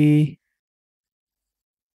can maybe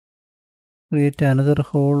create another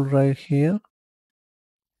hole right here.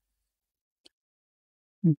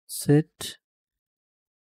 That's it.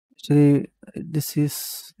 Actually,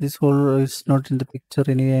 this hole is not in the picture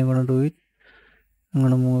anyway. I'm gonna do it. I'm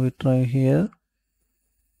gonna move it right here,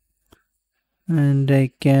 and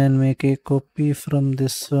I can make a copy from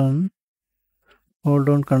this one. Hold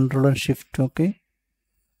on Control and Shift. Okay.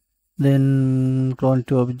 Then go on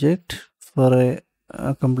to object for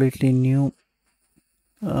a completely new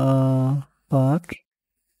part,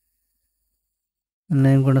 and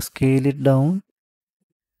I'm gonna scale it down.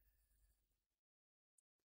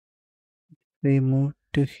 We move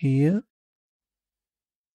to here.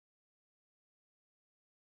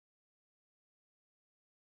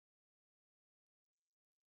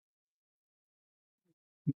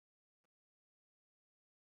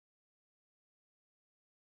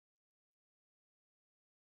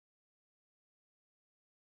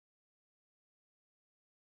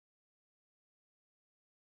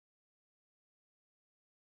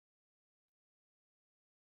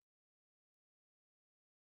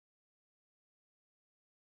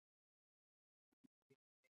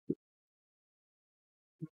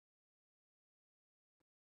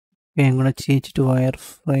 Okay, I'm gonna change to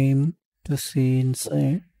wireframe to see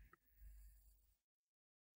inside.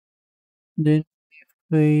 Then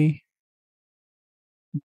we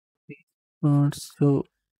parts go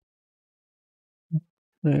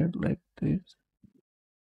there like this.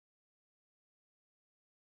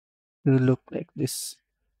 It will look like this.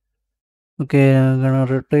 Okay, I'm gonna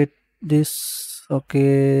rotate this.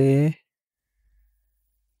 Okay,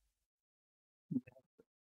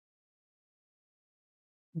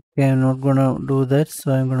 okay, I'm not gonna do that,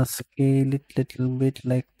 so I'm gonna scale it little bit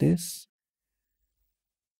like this.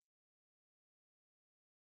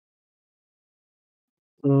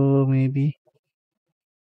 So maybe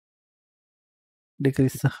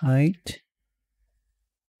decrease the height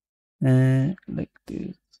and like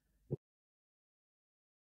this.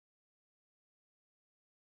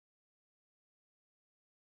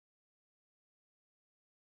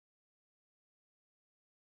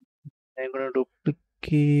 I'm gonna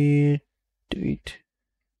duplicate it.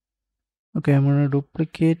 Okay, I'm gonna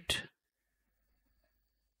duplicate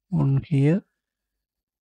on here.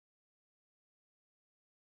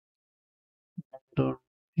 Down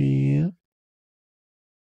here.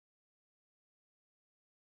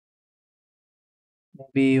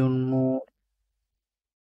 Maybe one more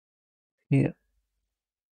here.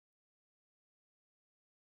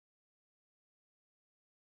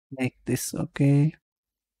 Like this. Okay.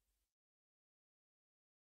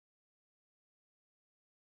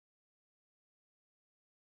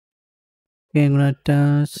 Okay, I'm gonna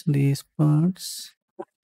attach these parts.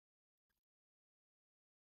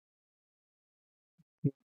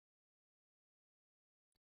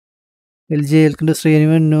 LG Elkindustry,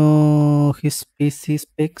 anyone know his PC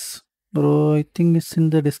specs? Bro, I think it's in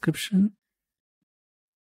the description.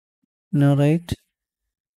 No, right?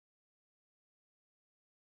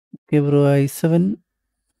 Okay, bro, i7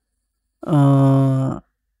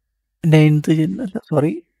 9th gen,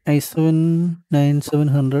 sorry, i7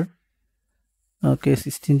 9700. Okay,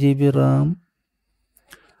 16 GB RAM.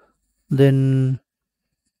 Then,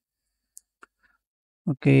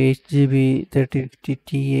 okay, 8 GB 3050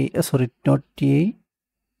 Ti. Sorry, not Ti.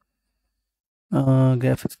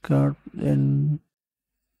 Graphics card. Then,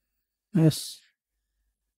 yes.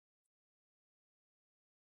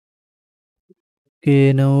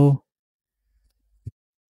 Okay, now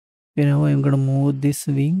I'm gonna move this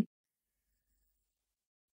wing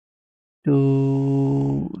to.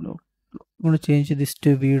 No, I'm gonna change this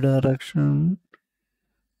to V direction.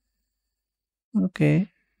 Okay,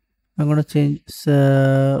 I'm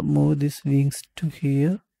gonna move these wings to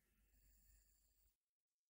here.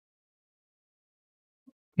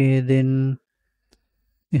 Okay, then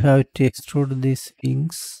we have to extrude these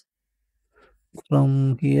wings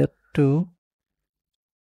from here to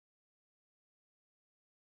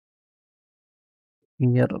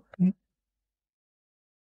here. Okay,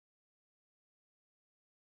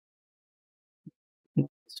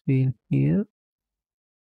 it's been here.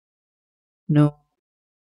 Now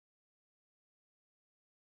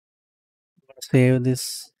save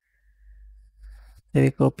this. Save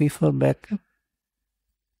a copy for backup.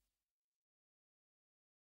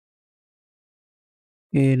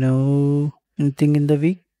 Okay, now anything in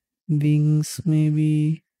the wings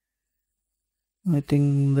maybe. I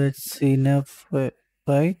think that's enough,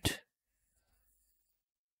 right?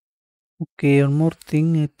 Okay, one more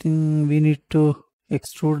thing. I think we need to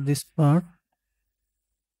extrude this part.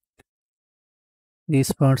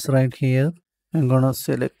 These parts right here. I'm gonna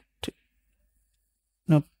select.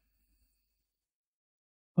 Nope.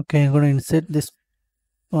 Okay, I'm gonna insert this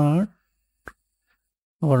part.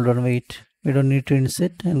 Hold on, wait. We don't need to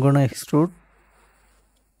insert. I'm gonna extrude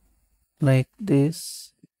like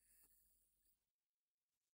this.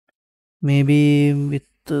 Maybe with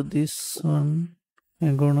this one,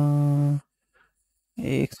 I'm gonna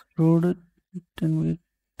extrude it. And with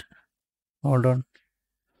hold on.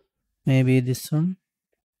 Maybe this one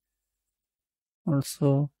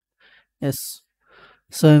also. Yes.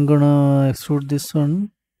 So I'm gonna extrude this one.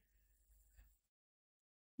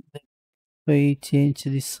 If I change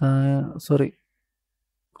this, sorry,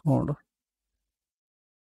 hold on.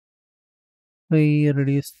 If I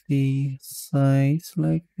reduce the size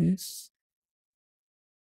like this.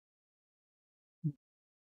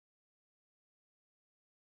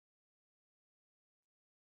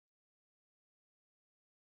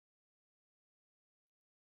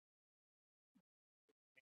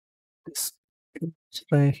 This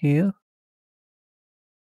right here.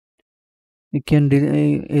 You can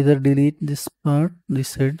either delete this part,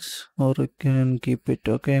 this edge, or you can keep it.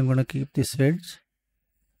 Okay, I'm gonna keep this edge.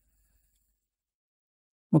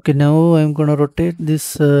 Okay, now I'm gonna rotate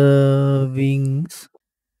this wings.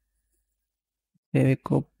 Okay,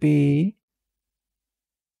 copy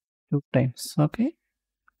 2 times. Okay,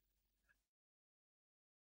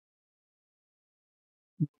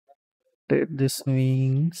 rotate this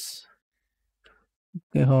wings.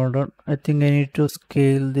 Okay, hold on. I think I need to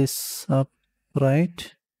scale this up,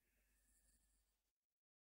 right?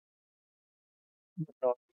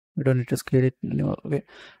 No, we don't need to scale it anymore. Okay,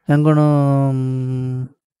 I'm gonna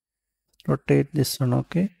rotate this one.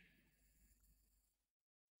 Okay,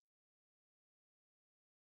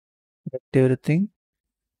 select everything.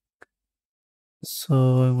 So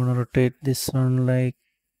I'm gonna rotate this one like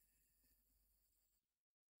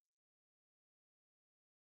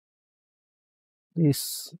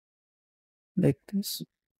this, like this.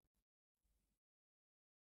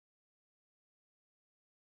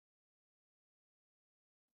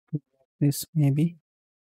 This maybe.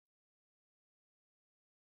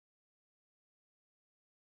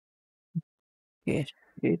 Okay,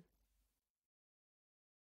 it,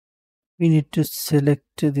 we need to select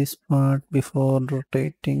this part before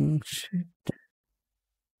rotating. Shit.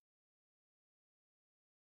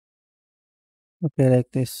 Okay,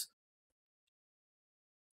 like this.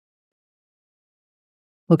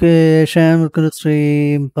 Okay, Sham, welcome to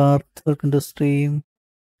stream. Parth, welcome to stream.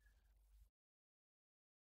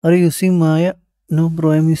 Are you using Maya? No,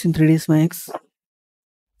 bro, I'm using 3ds Max.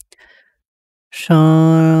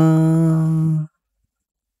 Sean,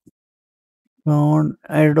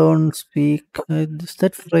 I don't speak. Is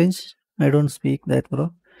that French? I don't speak that,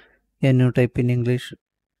 bro. Can you type in English?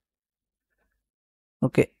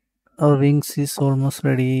 Okay, our wings is almost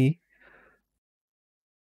ready.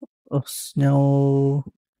 Oh, now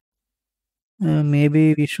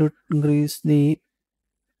maybe we should increase the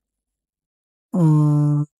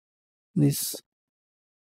uh, this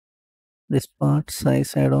this part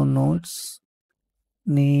size. I don't know its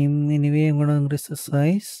name. Anyway, I'm gonna increase the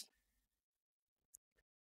size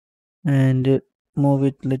and move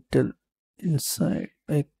it little inside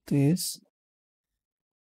like this.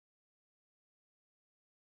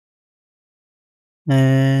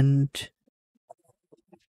 And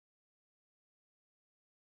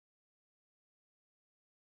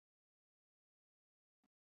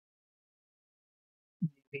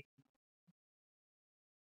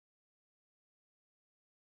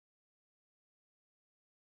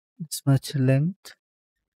it's much length.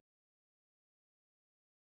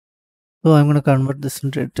 So I'm gonna convert this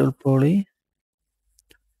into radial poly.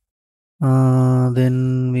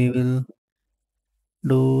 Then we will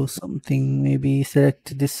do something. Maybe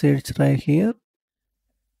select this edge right here.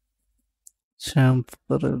 Chamfer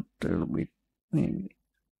a little bit, maybe.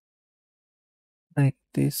 like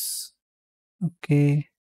this. Okay,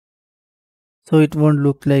 so it won't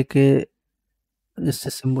look like a just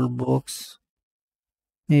a simple box.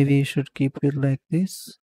 Maybe you should keep it like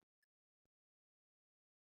this.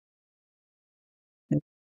 Yep,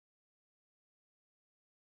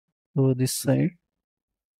 so this side,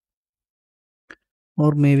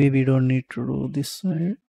 or maybe we don't need to do this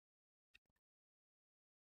side.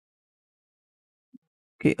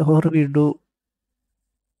 Okay, or we do.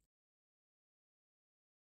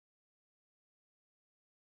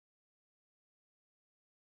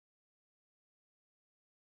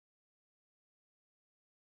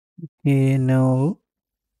 Okay, now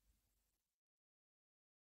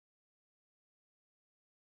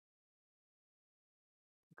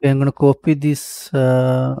okay, I'm gonna copy these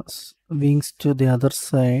wings to the other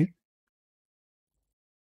side.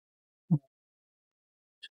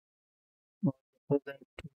 For that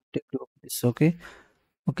to take a look at this. Okay,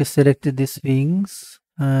 okay, select these wings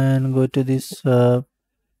and go to this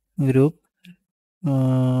group.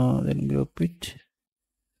 Then group it.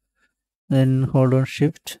 Then hold on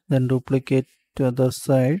shift. Then duplicate to other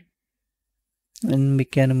side, and we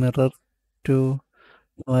can mirror to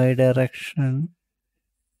y direction.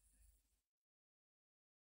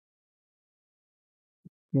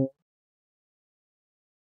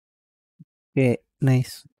 Okay,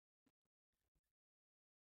 nice.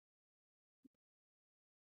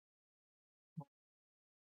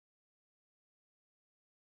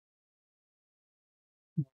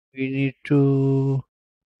 We need to.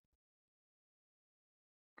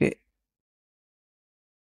 Okay,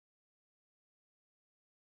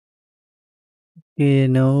 okay,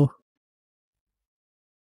 now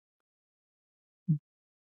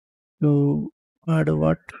to add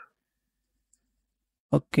what?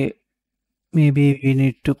 Okay, maybe we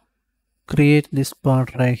need to create this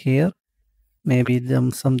part right here. Maybe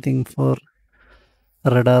them something for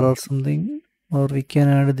radar or something, or we can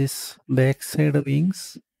add this backside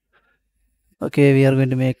wings. Okay, we are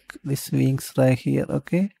going to make these wings right here.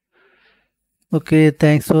 Okay,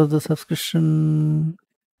 thanks for the subscription.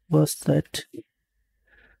 Was that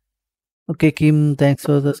okay, Kim? Thanks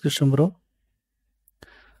for the subscription, bro.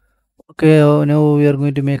 Okay, now we are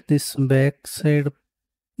going to make this backside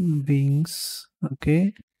wings.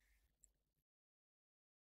 Okay,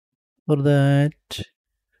 for that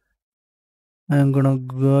I'm gonna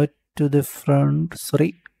go to the front.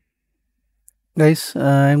 Sorry, guys,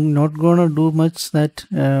 I'm not gonna do much that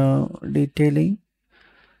detailing.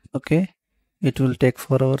 Okay, it will take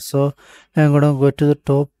forever, so I'm gonna go to the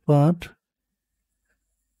top part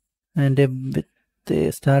and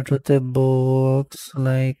they start with a box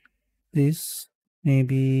like this,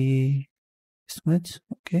 maybe this much.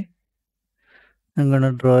 Okay, I'm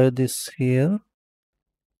gonna draw this here.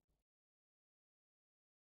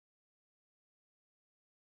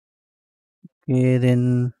 Okay,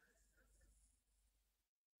 then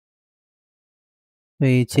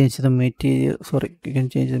we change the material. Sorry, you can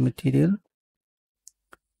change the material.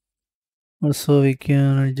 Also, we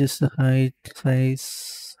can adjust the height,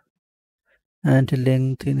 size, and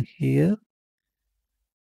length in here.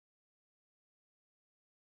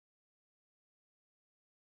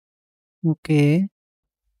 Okay,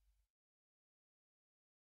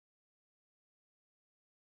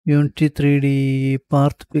 Unity 3D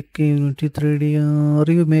path picking, Unity 3D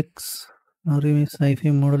remix, remix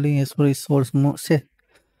sci-fi modeling as well is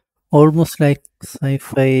almost like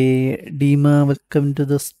sci-fi. Dima, welcome to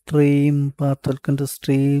the stream. Path, welcome to the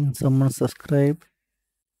stream. Someone subscribe.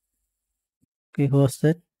 Okay, who was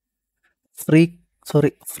that? Freak,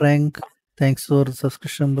 sorry, Frank. Thanks for the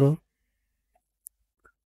subscription, bro.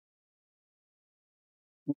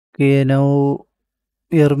 Okay, now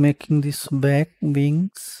we are making this back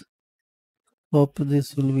wings. Hope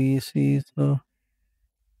this will be easy. So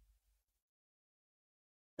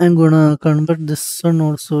I'm gonna convert this one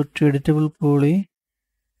also to editable poly.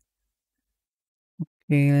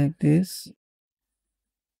 Okay, like this.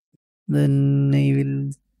 Then I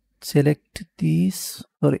will select these.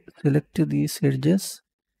 Sorry, select these edges.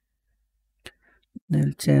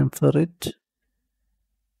 I'll chamfer it.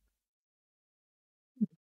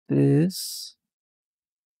 This.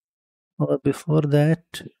 Or before that,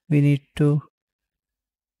 we need to.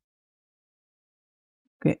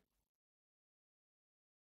 Okay.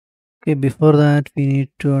 Okay. Before that, we need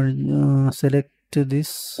to select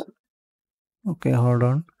this. Okay, hold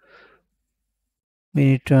on. We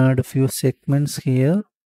need to add a few segments here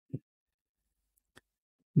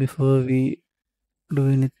before we do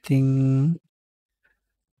anything,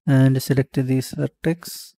 and select this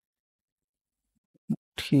vertex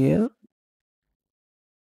here.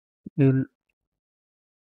 We'll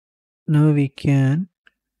Now we can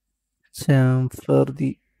chamfer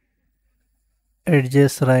the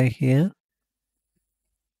edges right here.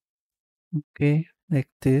 Okay, like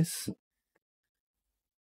this.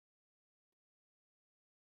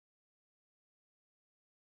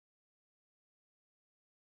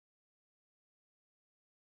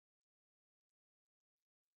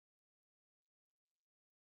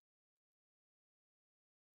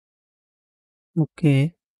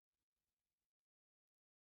 Okay,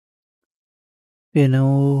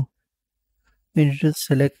 now we need to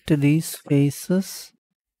select these faces.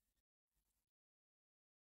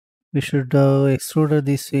 We should extrude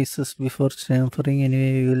these faces before chamfering.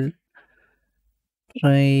 Anyway, we will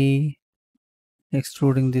try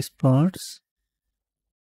extruding these parts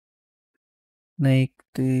like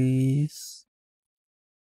this.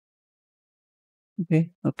 Okay,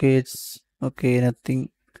 it's okay, nothing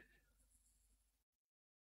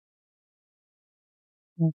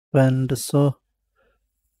happened. So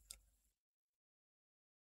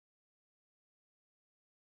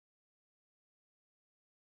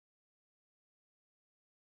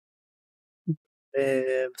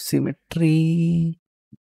symmetry.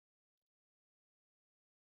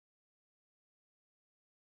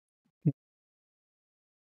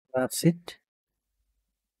 That's it.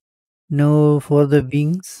 Now for the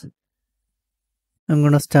wings, I'm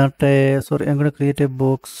gonna start a sorry, I'm gonna create a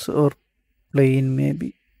box or plane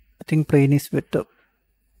maybe. I think plane is better.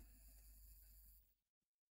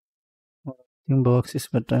 I think box is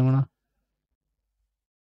better. I'm gonna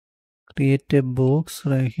create a box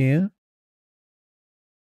right here.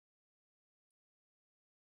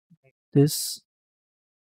 This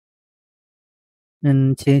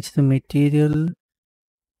and change the material.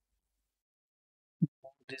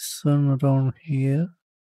 This one around here.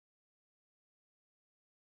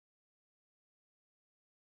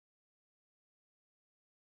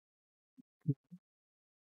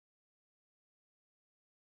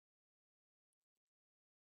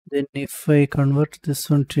 Then if I convert this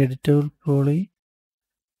one to editable poly,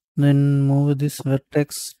 then move this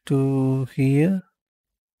vertex to here.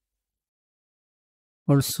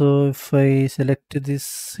 Also, if I select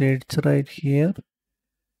this edge right here,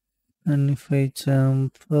 and if I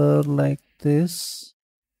chamfer like this,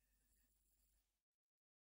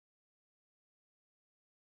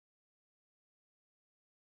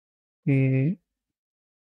 okay,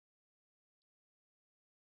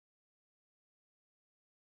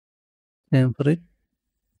 chamfer it.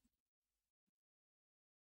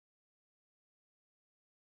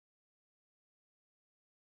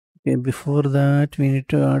 Okay, before that, we need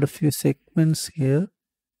to add a few segments here.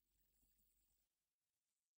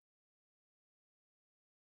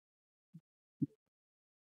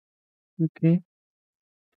 Okay,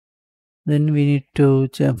 then we need to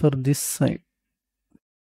chamfer this side.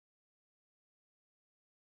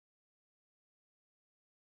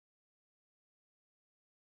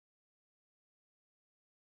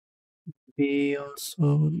 We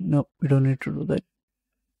also, no, we don't need to do that.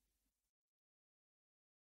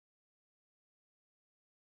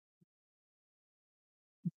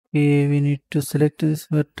 Okay, we need to select this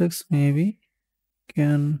vertex, maybe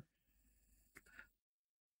can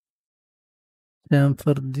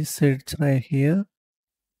chamfer this edge right here.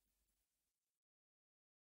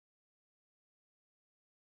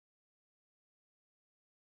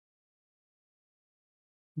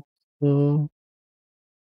 So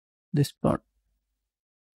this part.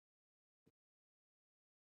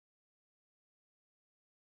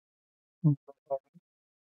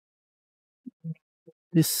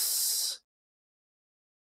 This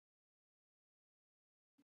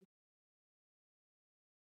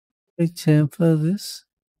I chamfer this.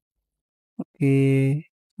 Okay,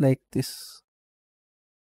 like this.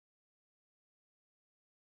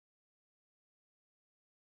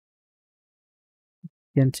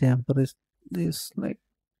 Can chamfer this like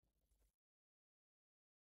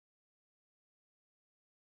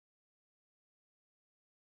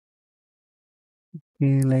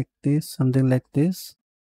okay, like this, something like this.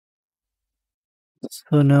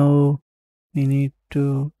 So now we need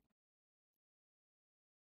to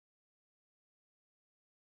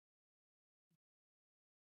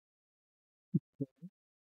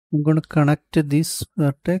I'm going to connect this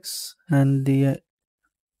vertex and the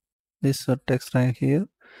this vertex right here.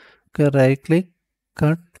 Okay, right click,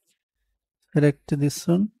 cut, select this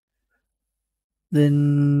one,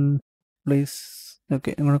 then place.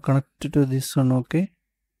 Okay, I'm going to connect it to this one. Okay,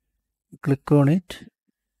 click on it.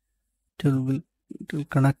 It will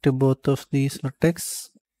connect to both of these vertex.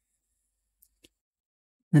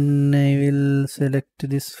 Then I will select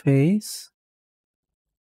this face.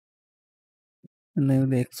 and I will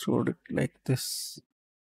extrude it like this.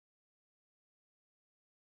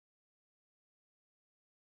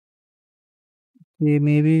 Okay,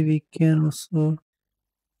 maybe we can also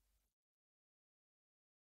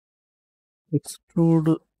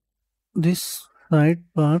extrude this side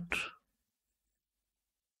part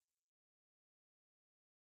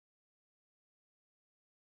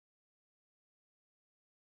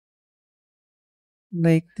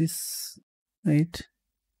like this, right?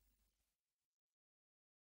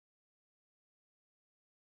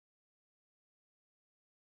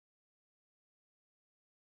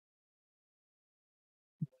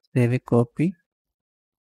 Save a copy.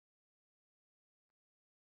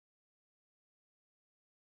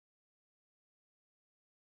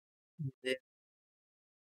 Then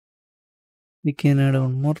we can add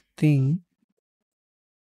one more thing,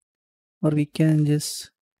 or we can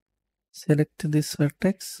just select this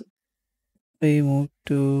vertex. We move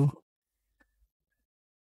to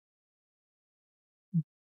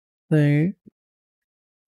side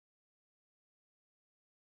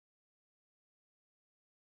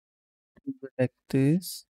like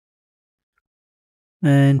this,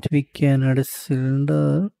 and we can add a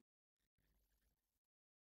cylinder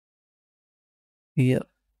here.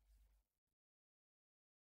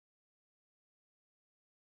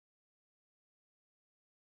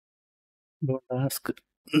 Don't ask.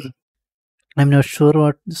 I'm not sure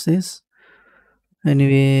what this is.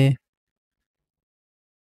 Anyway,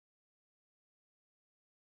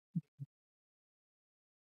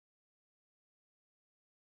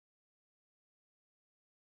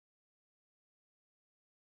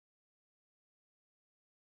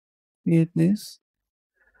 create this.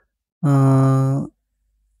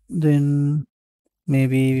 Then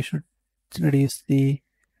maybe we should reduce the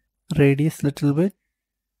radius little bit.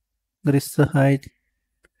 Increase the height.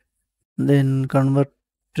 Then convert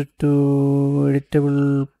it to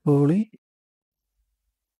editable poly.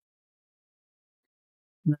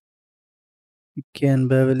 We can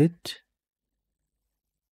bevel it.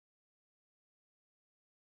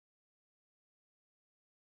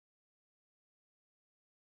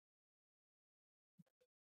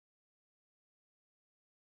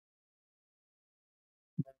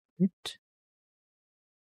 It.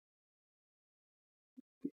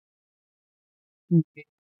 Okay.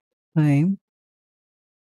 Time.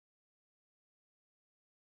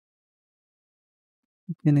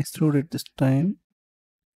 We can extrude it this time.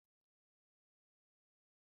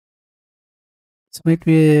 This might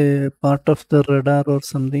be a part of the radar or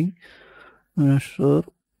something. I'm not sure.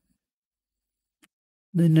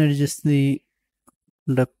 Then adjust the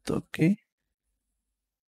depth. Okay.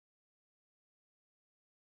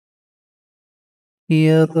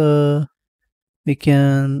 Here we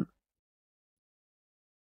can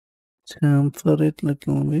chamfer it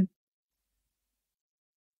little bit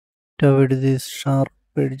to avoid these sharp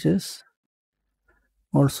edges.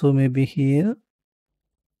 Also maybe here.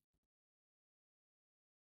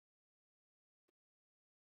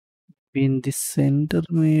 In this center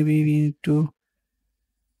maybe we need to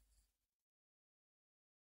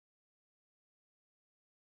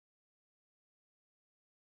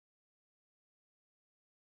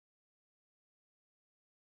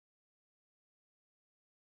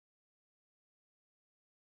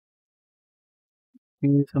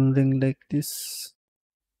do something like this.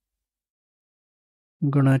 I'm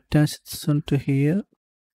gonna attach this one to here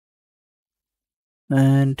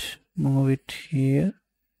and move it here.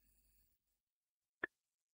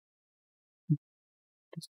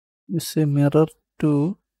 Use a mirror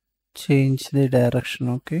to change the direction.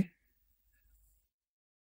 Okay,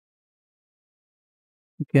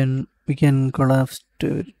 we can collapse to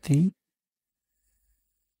everything.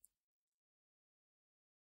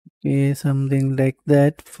 Okay, something like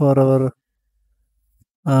that for our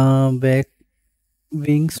back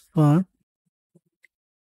wings part.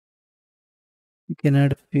 We can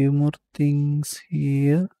add a few more things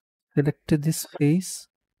here. Select this face.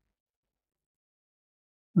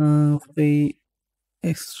 We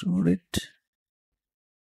extrude it.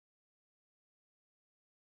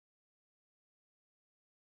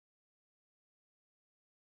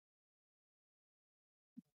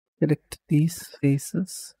 Select these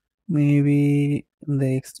faces. Maybe in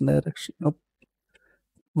the X direction. Up.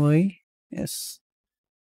 Y. Yes.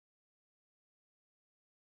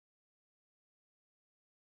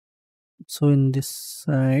 So in this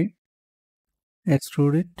side,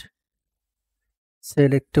 extrude it.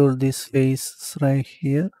 Select all these faces right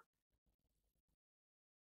here.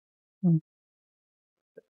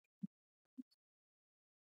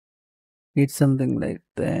 It's something like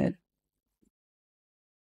that.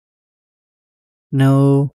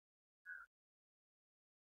 Now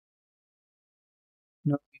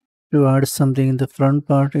to add something in the front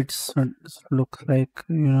part. It's look like,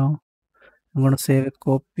 I'm gonna save a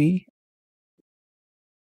copy.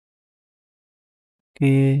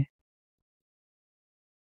 Okay,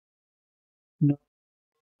 no,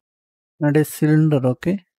 add a cylinder.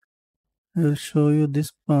 Okay, I will show you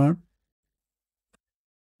this part.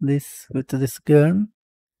 This with this gun.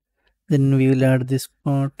 Then we will add this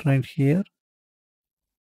part right here.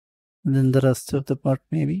 And then the rest of the part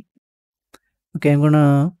maybe. Okay, I'm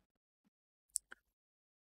gonna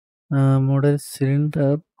model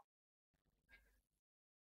cylinder.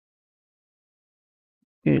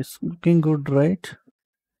 Okay, it's looking good, right?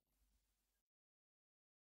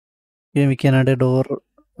 Okay, we can add a door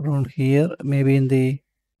around here, maybe in the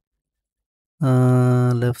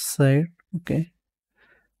left side. Okay,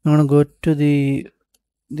 I'm gonna go to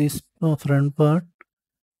this front part,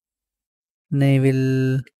 and I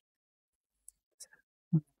will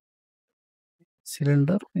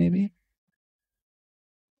cylinder maybe.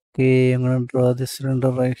 Okay, I'm gonna draw the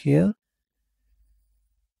cylinder right here.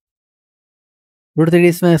 ഇവിടുത്തെ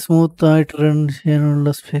ഡീസ് smooth ആയിട്ട് run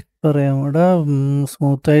ചെയ്യാനുള്ള spec പറയാം. ഇവിടെ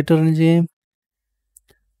smooth ആയിട്ട് run ചെയ്യാം.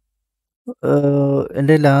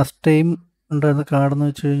 എൻ്റെ last time ഉണ്ടായിരുന്ന കാർഡെന്ന്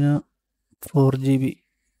വെച്ച് കഴിഞ്ഞാൽ 4 GB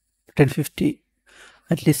 1050.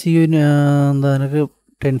 അറ്റ്ലീസ്റ്റ് എന്താ എനിക്ക്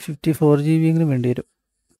 1050 4 GB എങ്കിലും വേണ്ടി വരും.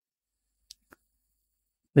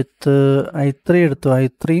 വിത്ത് i3 എടുത്തു.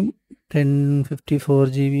 i3യും 1050 4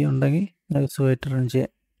 GB ഉണ്ടെങ്കിൽ എനിക്ക് സുഖമായിട്ട് റൺ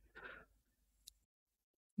ചെയ്യാം.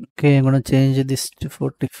 Okay, I'm gonna change this to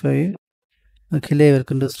 45. അഖിലേ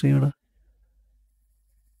welcome to stream. ഇവിടെ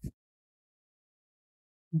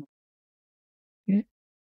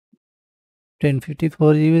 1050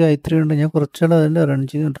 4 GB i3 ഉണ്ട്. ഞാൻ കുറച്ചാൾ അതിൻ്റെ റൺ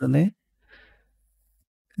ചെയ്തുകൊണ്ടിരുന്നേ.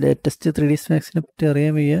 ലേറ്റസ്റ്റ് 3D സ്മാക്സിനെ പറ്റി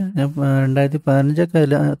അറിയാൻ വയ്യ. ഞാൻ 2015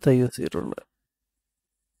 അതിനകത്ത് യൂസ് ചെയ്തിട്ടുള്ളത്.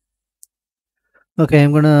 Okay,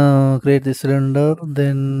 I'm gonna create this cylinder.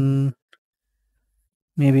 Then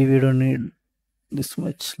maybe we don't need this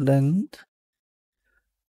much length.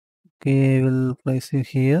 Okay, we'll place it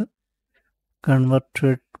here. Convert to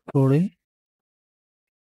it poly.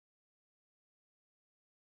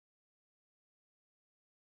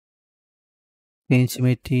 Change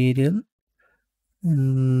material.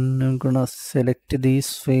 And I'm gonna select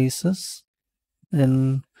these faces. Then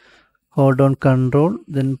hold on Control.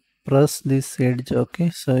 Then press this edge. Okay,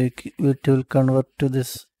 so it will convert to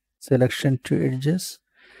this selection to edges.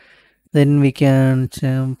 Then we can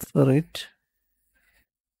chamfer it.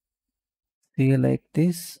 See, like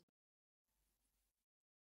this.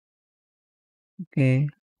 Okay,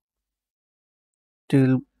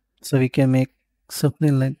 so we can make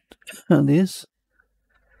something like this.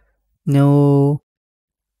 Now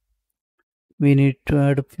we need to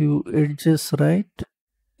add a few edges, right?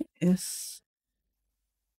 Yes.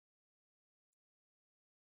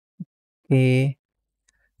 Okay,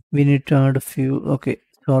 we need to add a few. Okay,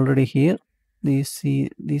 so already here, see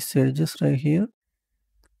these edges right here.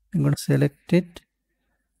 I'm going to select it,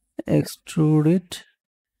 extrude it,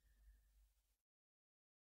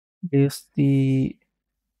 use the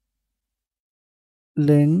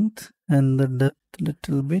length and the depth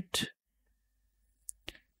little bit.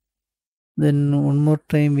 Then one more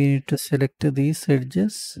time we need to select these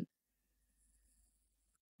edges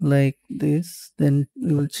like this. Then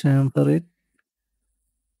we will chamfer it,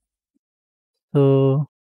 so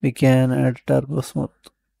we can add turbo smooth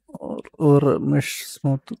or mesh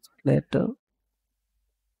smooth later.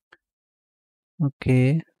 Okay,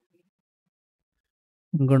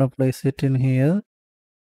 I'm gonna place it in here.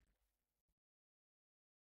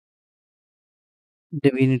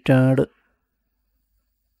 Then we need to add.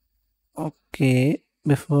 Okay,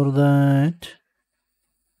 before that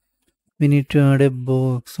we need to add a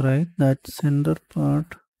box, right? That center part.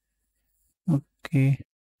 Okay,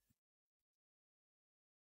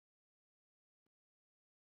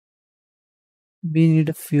 we need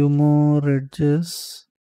a few more edges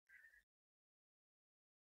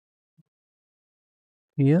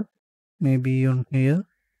here, maybe on here.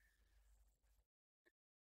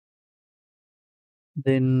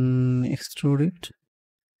 Then extrude it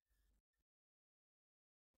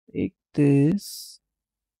like this.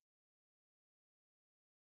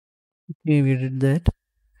 Okay, we did that.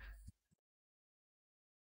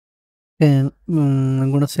 And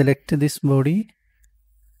I'm gonna select this body.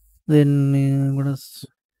 Then I'm gonna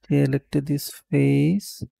select this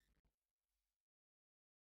face.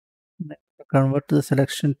 Convert the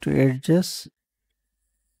selection to edges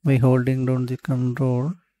by holding down the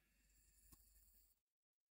Control.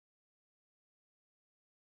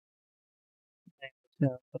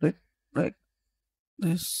 Right, like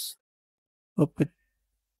this. Hope it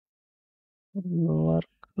will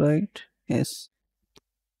work. right? Yes.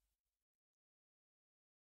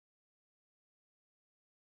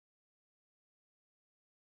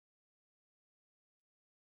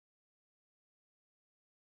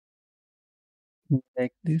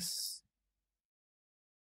 Like this.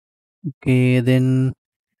 Okay, then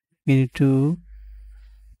we need to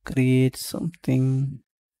create something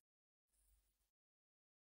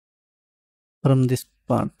from this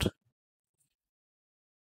part.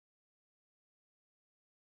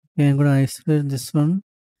 Okay, I'm gonna isolate this one.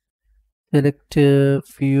 Select a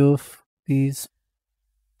few of these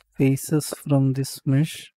faces from this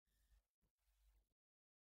mesh.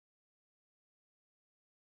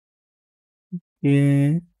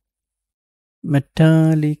 A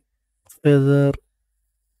metallic feather,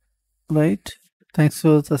 right? Thanks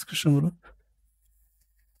for the subscription, bro.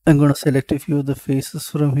 I'm gonna select a few of the faces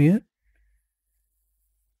from here.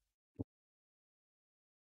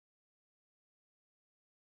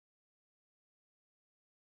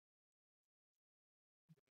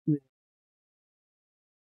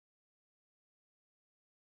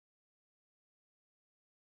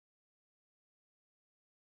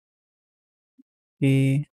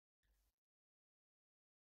 Okay,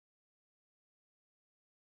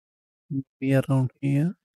 be around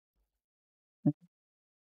here.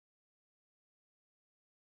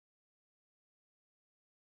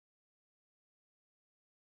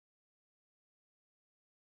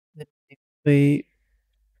 Then if I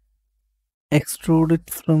extrude it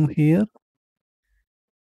from here,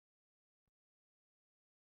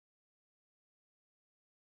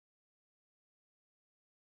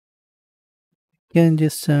 can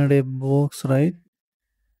just add a box, right?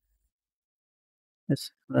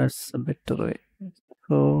 Yes, that's a better way.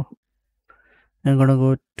 So I'm gonna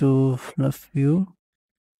go to fluff view,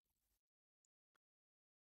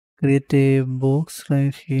 create a box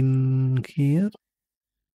right in here,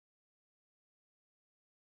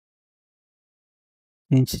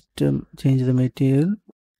 change the material.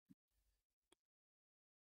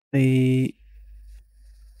 I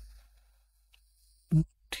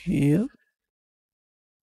here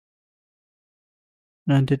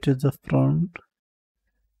and it to the front.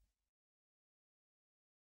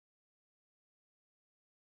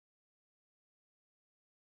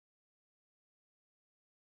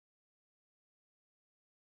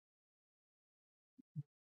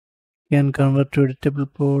 Can convert to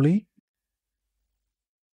editable poly.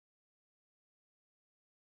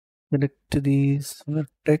 Select these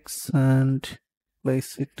vertex and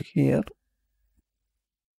place it here.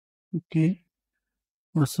 Okay.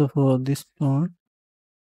 Also for this part,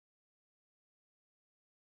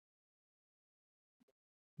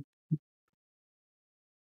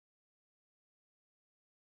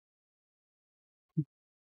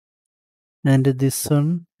 and this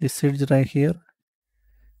one, this edge right here,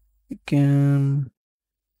 you can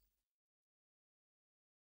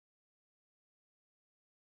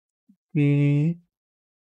we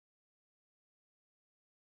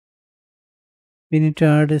we need to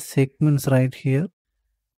add a segments right here.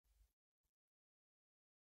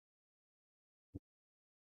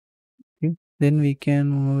 Okay. Then we can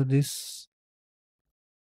move this.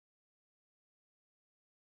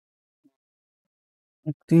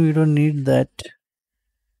 I think we don't need that.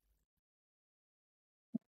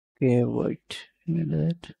 Okay, wait. Need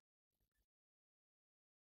that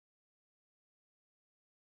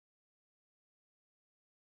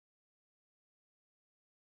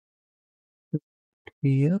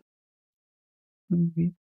here.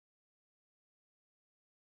 Maybe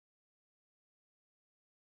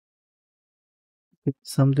it's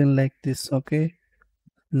something like this. Okay.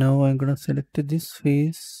 Now I'm gonna select this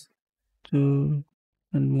face to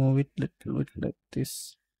and move it little bit like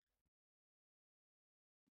this.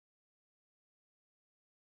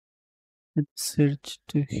 Let's search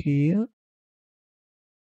to here.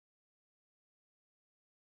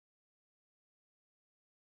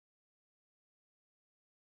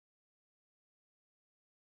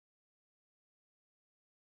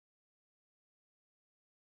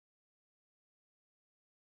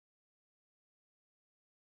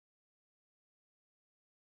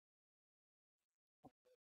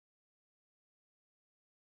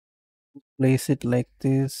 Place it like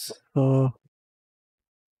this. So I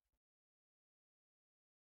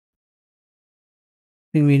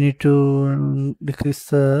think we need to decrease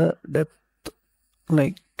the depth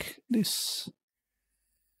like this.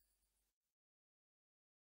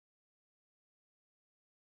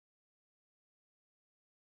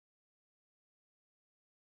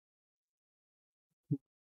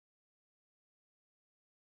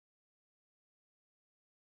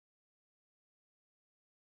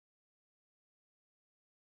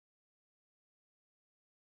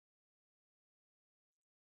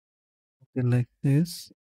 like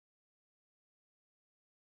this.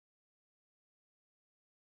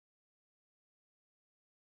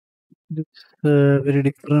 It's very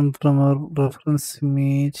different from our reference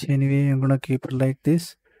image. Anyway, I'm gonna keep it like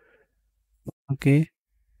this. Okay.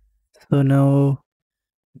 So now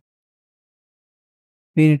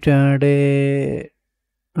we need to add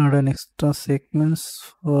an extra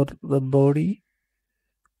segments for the body.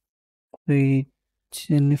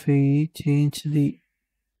 If we change the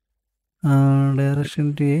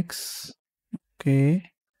direction to X. Okay.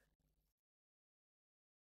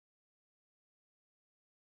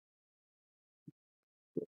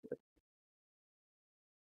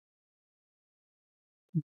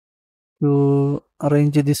 To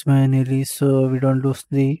arrange this manually so we don't lose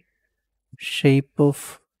the shape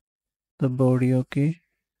of the body. Okay.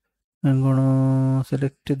 I'm gonna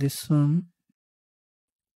select this one.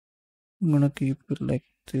 I'm gonna keep it like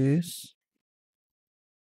this.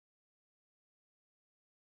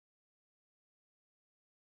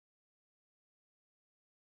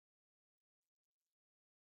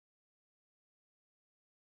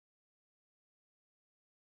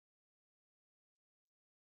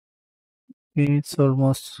 Okay, it's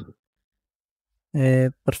almost a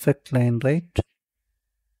perfect line, right?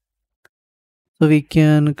 So we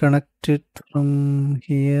can connect it from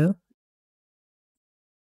here,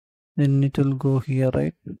 then it will go here,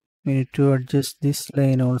 right? We need to adjust this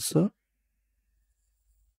line also.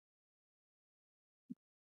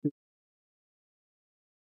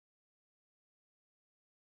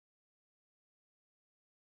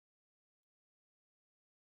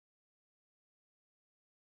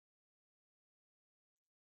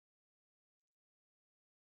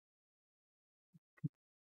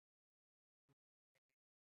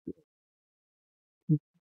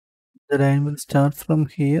 The line will start from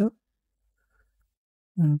here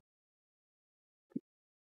and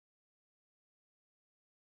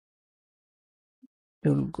it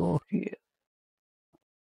will go here.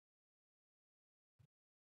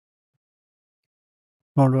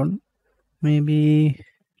 Hold on. Maybe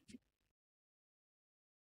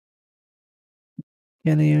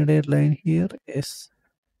can I add a line here? Yes.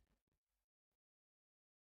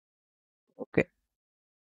 Okay.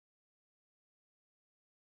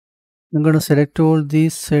 I'm gonna select all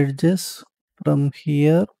these edges from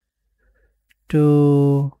here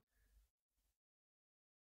to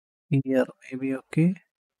here. Maybe okay.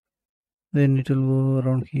 Then it will go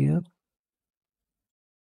around here.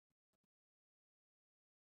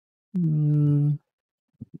 Mm,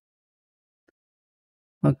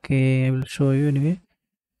 okay, I will show you anyway.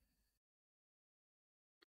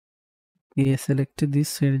 Okay, select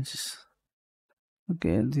these edges.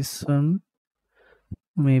 Okay, this one.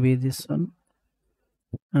 Maybe this one.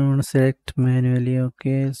 I'm gonna select manually.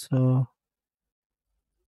 Okay, so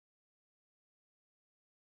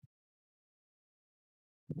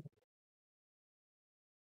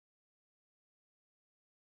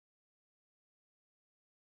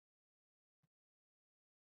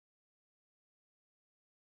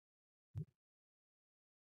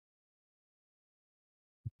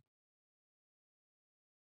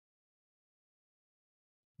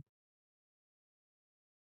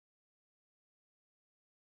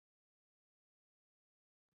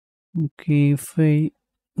okay, if I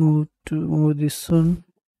move this one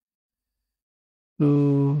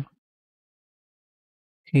to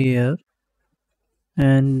here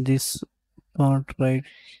and this part right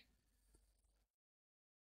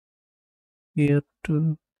here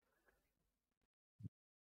to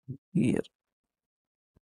here.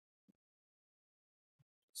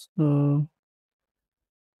 So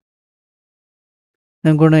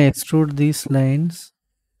I'm gonna extrude these lines.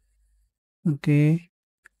 Okay.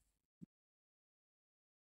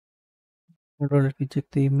 Hold on, let me check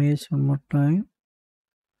the image one more time.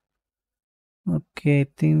 Okay, I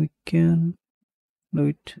think we can do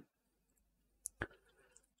it.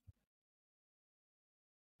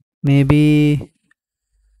 Maybe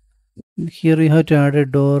here we have to add a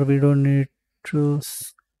door. We don't need to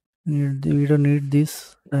we don't need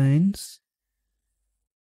these lines.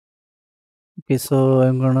 Okay, so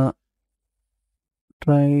I'm gonna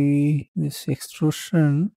try this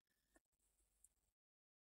extrusion.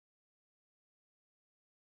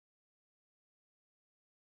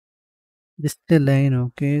 Just a line,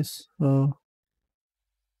 okay. So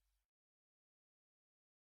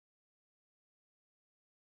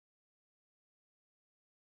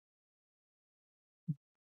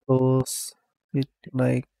close it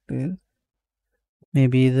like this.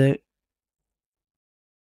 Maybe the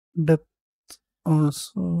depth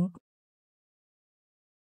also.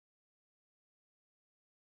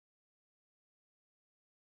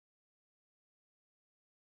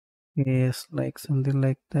 Yes, like something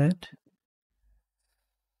like that.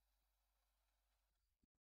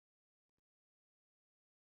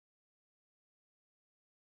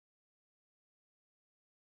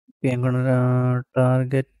 Okay, I'm gonna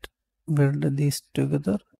target build these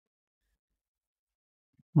together.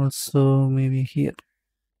 Also, maybe here.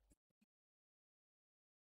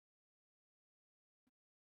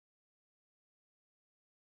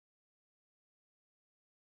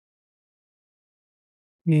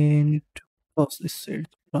 We need to pause this side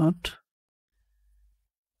part.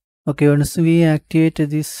 Okay, once we activate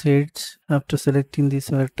this edge after selecting this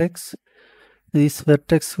vertex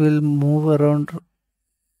will move around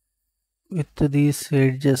with these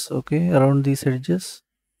edges. Okay, around these edges,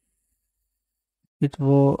 it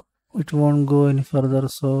wo it won't go any further.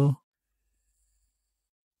 So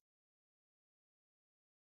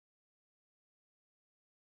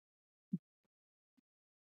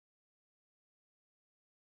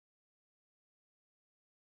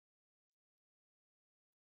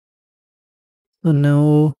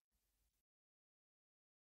now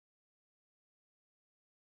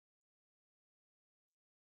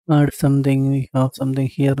add something. We have something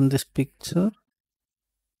here in this picture.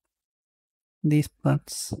 These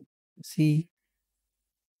parts. See,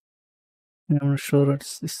 I'm not sure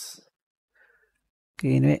it's this.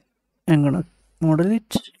 Okay, anyway, I'm gonna model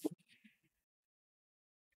it.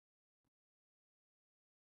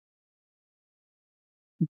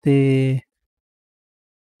 The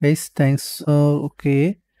guys, thanks. So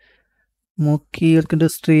okay, Mookie, welcome to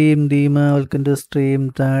stream. Dima, welcome to stream.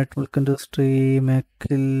 That, welcome to stream.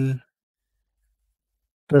 Akil,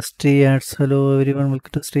 Trusty adds hello everyone.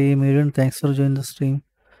 Welcome to stream. Everyone, thanks for joining the stream.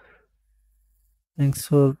 Thanks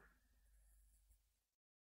for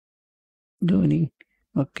joining.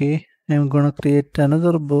 Okay, I'm gonna create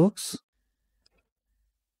another box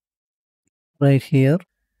right here.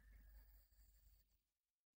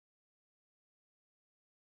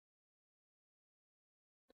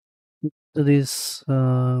 This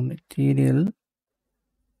material,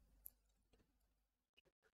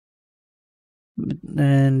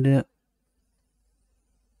 and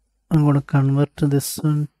I'm going to convert this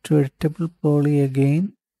one to editable poly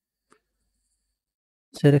again.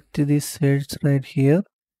 Select these heads right here.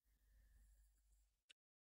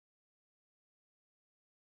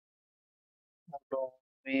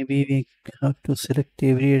 Maybe we have to select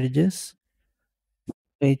every edges.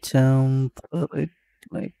 I jump for it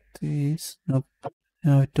like this. Nope. I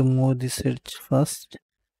have to move this edge first.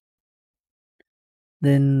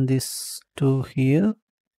 Then this to here.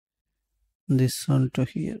 This one to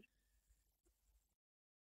here.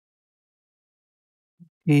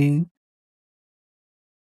 Okay.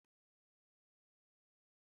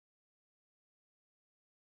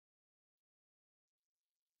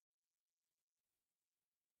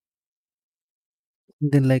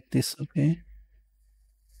 Then like this. Okay.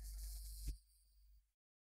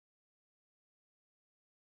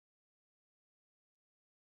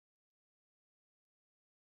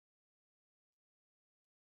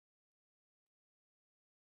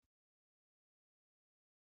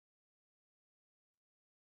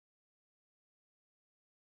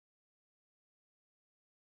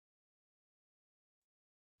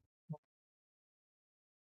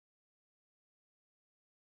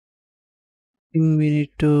 I think we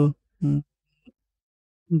need to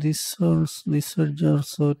this edge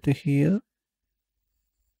also to here.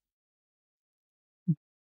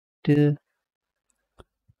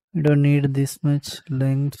 We don't need this much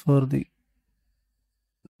length for the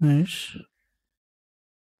mesh.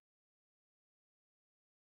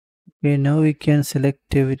 Okay, now we can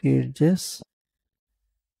select every edges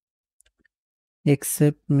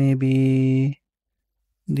except maybe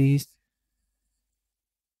these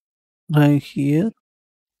right here.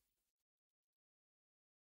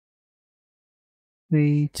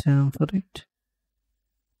 We chamfer it.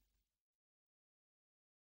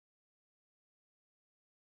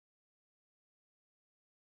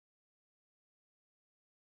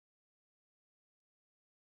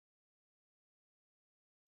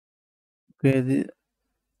 Okay,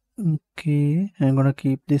 okay, I'm gonna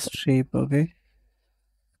keep this shape. Okay,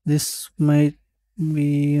 this might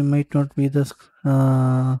not be the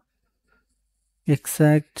uh,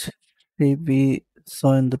 exact shape we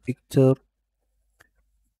saw in the picture.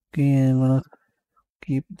 Okay, I'm gonna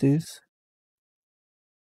keep this.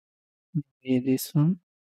 Maybe this one.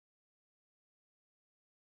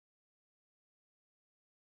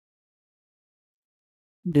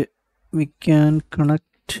 We can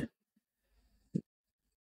connect,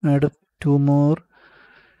 add up two more.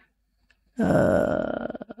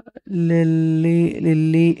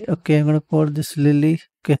 Lily. Okay, I'm gonna call this Lily.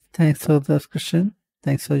 Okay, thanks for the discussion.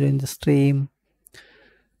 Thanks for joining the stream.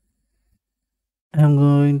 I'm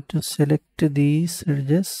going to select these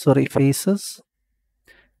edges, sorry, faces,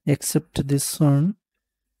 except this one,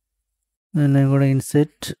 and I'm going to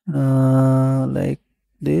insert like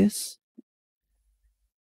this.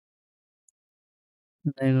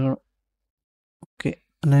 And okay,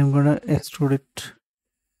 and I'm going to extrude it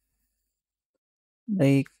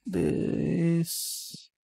like this.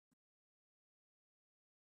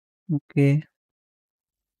 Okay,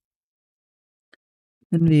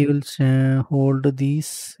 and we will hold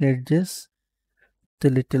these edges the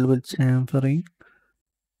little bit chamfering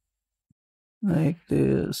like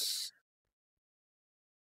this.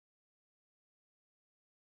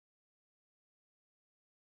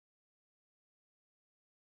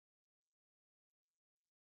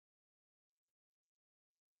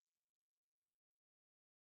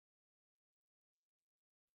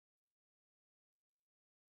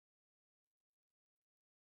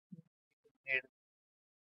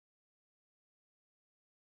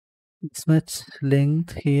 This much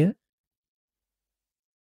length here,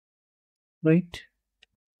 right?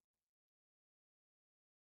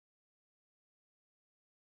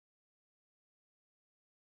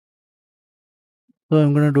 So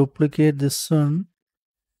I'm gonna duplicate this one.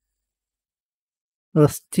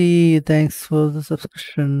 Rusty, thanks for the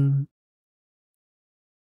subscription.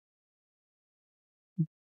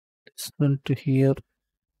 This one to here.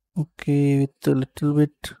 Okay, with a little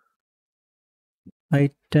bit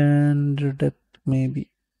height and depth, maybe.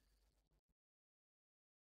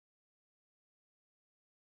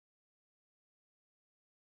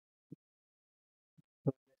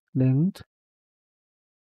 Length.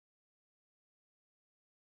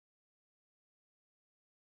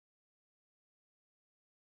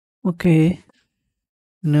 Okay.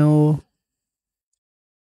 Now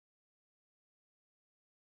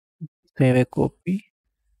save a copy.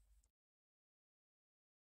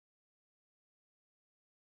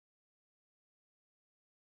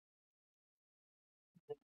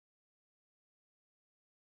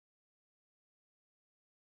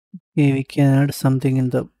 Okay, we can add something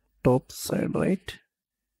in the top side, right?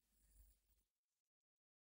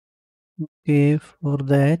 Okay, for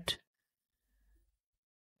that,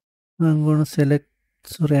 I'm gonna select.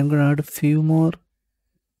 Sorry, I'm gonna add a few more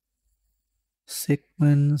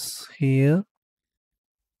segments here.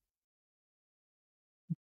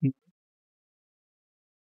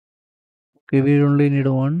 Okay, we only need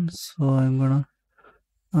one, so I'm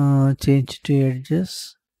gonna change to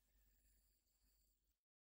edges.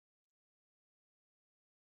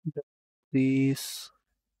 These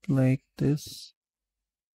like this.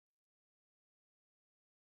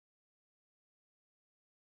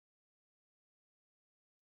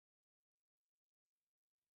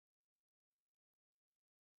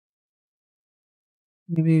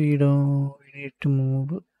 Maybe we need to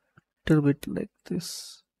move a little bit like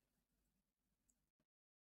this.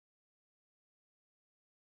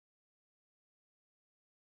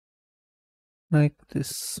 Like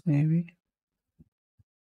this, maybe.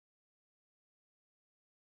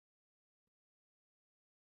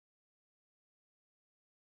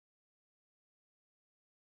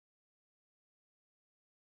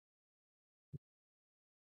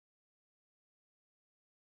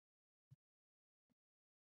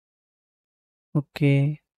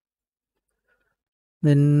 Okay.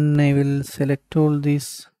 Then I will select all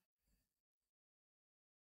these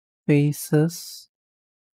faces.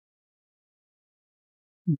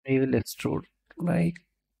 I will extrude like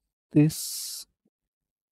this.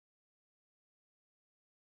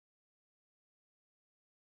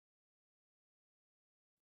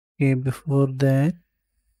 Okay, before that,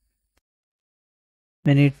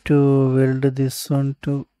 I need to weld this one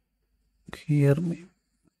to here.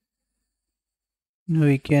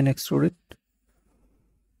 We can extrude it.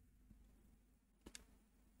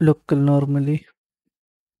 Local normally.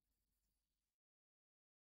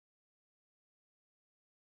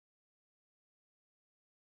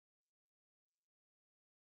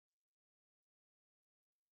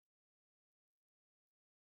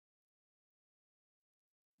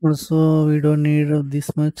 Also, we don't need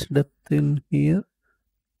this much depth in here.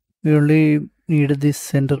 We only need this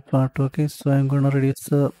center part. Okay, so I'm gonna reduce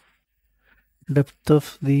the depth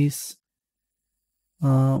of these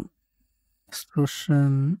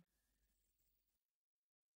extrusion.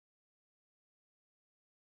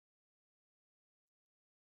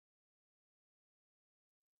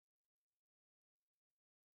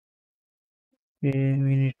 Okay,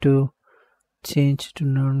 we need to change to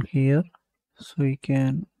none here, so we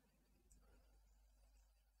can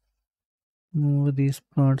move these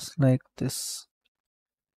parts like this.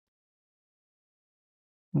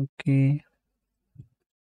 Okay,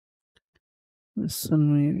 this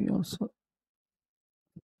one maybe also.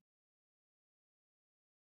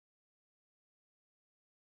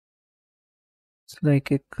 It's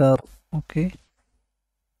like a car. Okay,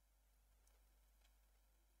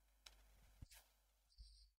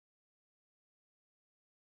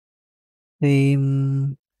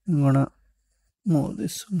 same. I'm gonna move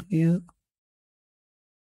this one here.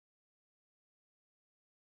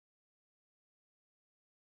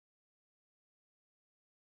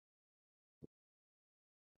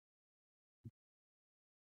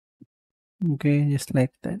 Okay, just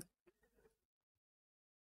like that.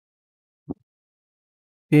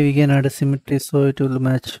 Okay, we can add a symmetry so it will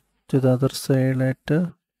match to the other side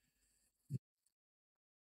later.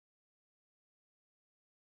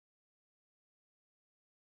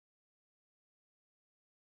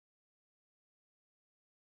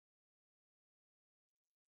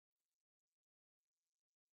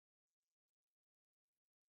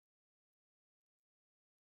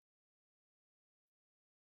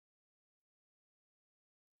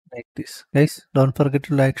 Like this. Guys, don't forget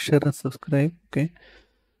to like, share, and subscribe. Okay,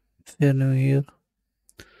 if you're new here.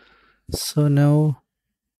 So now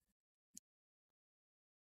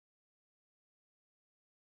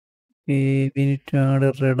we need to add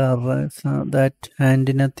a radar, right? So that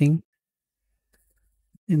antenna thing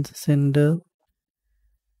in the center.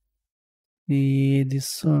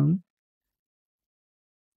 This one,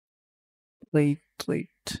 right, right.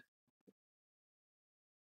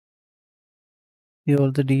 See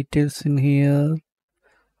all the details in here.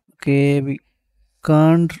 Okay, we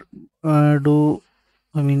can't do.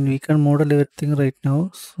 I mean, we can model everything right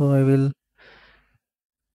now. So I will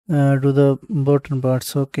do the important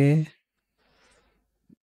parts. Okay,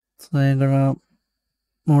 so I'm gonna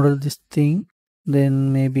model this thing.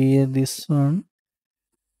 Then maybe this one.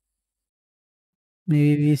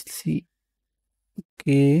 Maybe we see.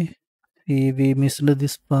 Okay, we missed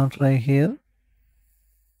this part right here.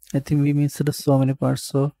 I think we missed so many parts.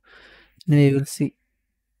 So we will see.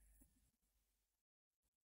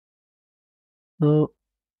 So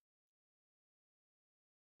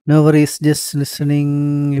no worries, just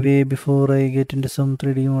listening away before I get into some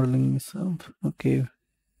 3D modeling. So, okay,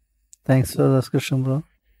 thanks for the discussion, bro.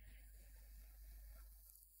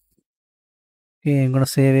 Okay, I'm gonna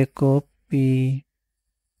save a copy.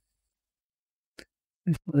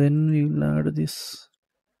 Then we will add this.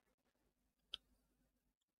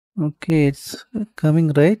 Okay, it's coming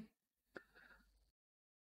right.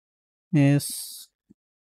 Yes.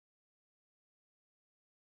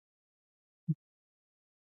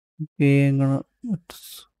 Okay,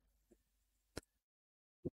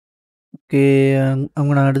 okay. I'm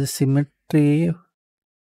gonna add the symmetry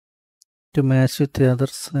to match with the other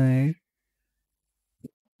side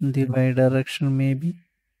in the y direction, maybe.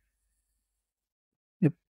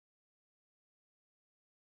 Yep.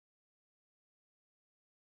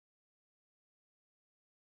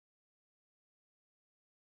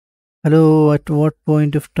 Hello, at what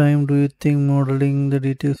point of time do you think modeling the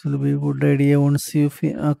details will be a good idea once you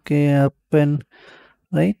feel okay up and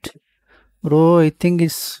right? Bro, I think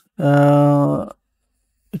it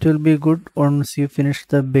will be good once you finish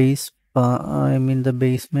the base I mean the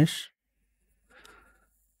base mesh.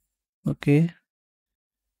 Okay.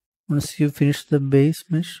 Once you finish the base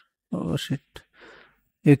mesh, oh shit.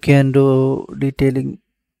 You can do detailing,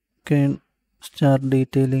 can start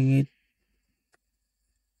detailing it.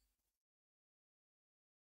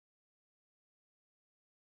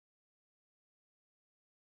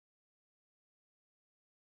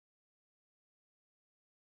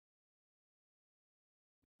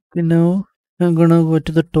 Okay, now I'm gonna go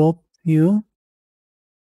to the top view.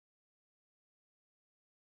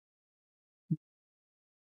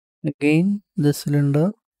 Again the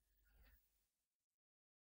cylinder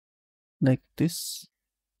like this.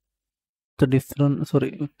 The different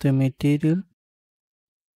sorry the material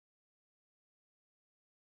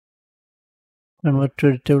convert to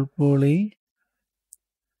editable poly.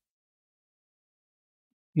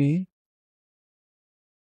 Okay.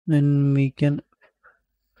 Then we can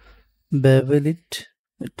bevel it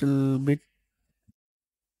little bit.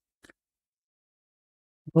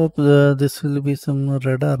 Hope this will be some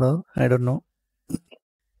radar or I don't know.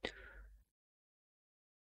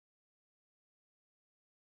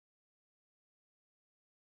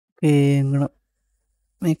 Okay, I'm gonna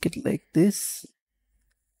make it like this.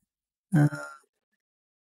 Uh,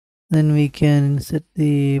 then we can insert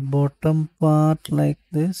the bottom part like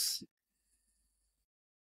this.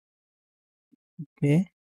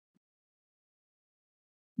 Okay.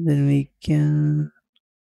 Then we can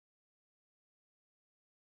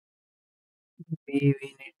maybe we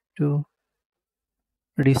need to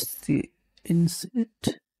reduce the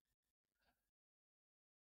insert.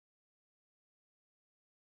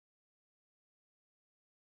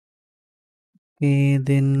 Okay,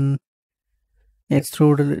 then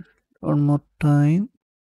extrude it one more time.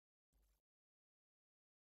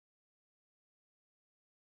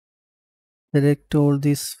 Select all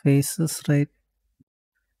these faces right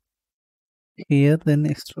here, then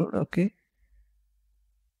extrude. Okay.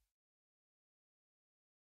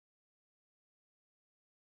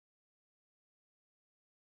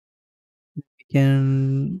 We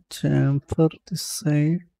can chamfer this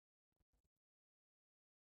side.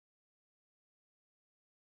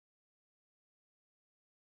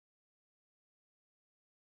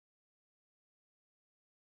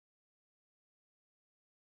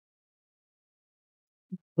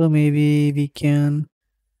 So maybe we can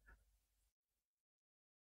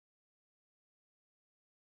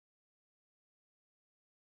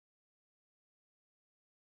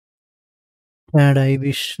add. I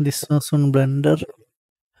wish this was on Blender.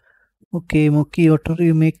 Okay, Moki, what are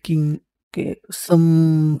you making? Okay,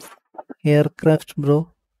 some aircraft,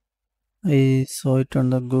 bro. I saw it on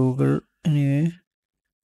the Google. Anyway,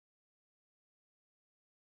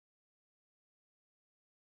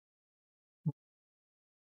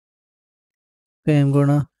 okay, I'm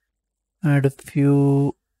gonna add a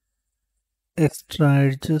few extra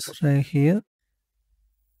edges right here,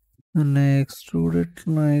 and I extrude it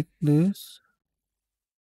like this.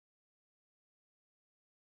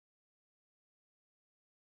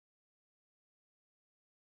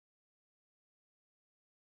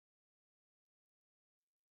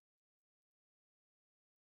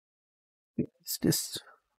 It's this.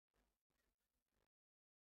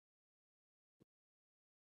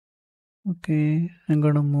 Okay, I'm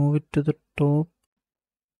gonna move it to the top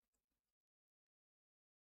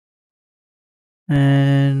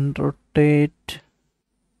and rotate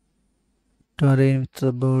to align with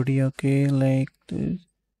the body. Okay, like this.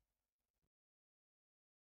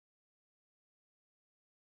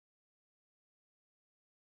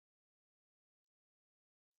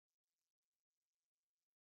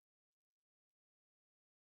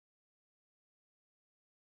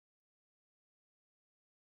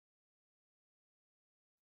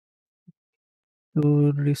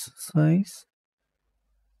 To resize,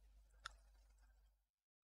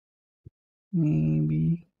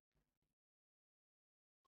 maybe.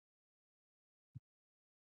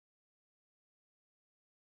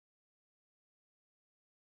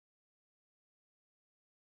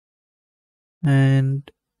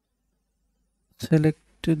 And select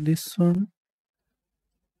this one,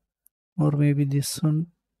 or maybe this one,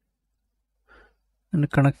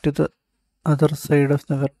 and connect to the other side of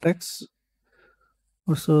the vertex.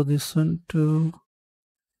 Also this one to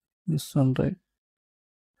this one, right?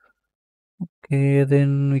 Okay,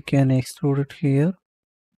 then we can extrude it here.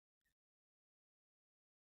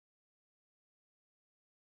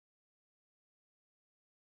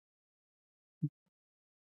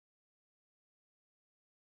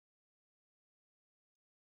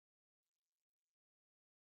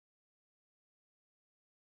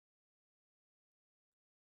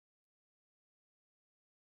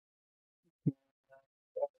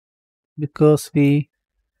 Because we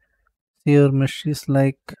see our mesh is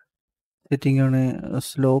like sitting on a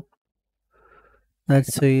slope.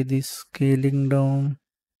 That's why this scaling down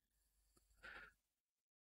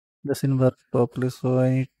doesn't work properly. So I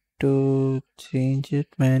need to change it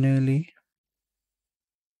manually.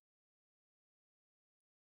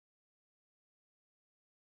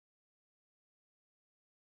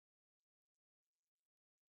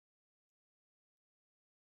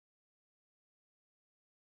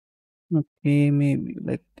 Okay, maybe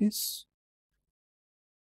like this.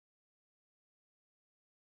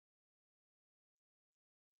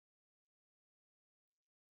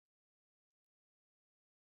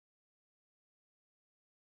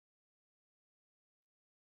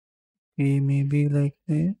 Okay, maybe like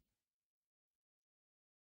that.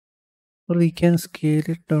 Or we can scale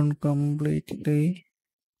it down completely.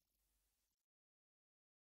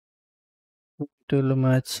 It will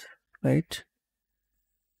match, right?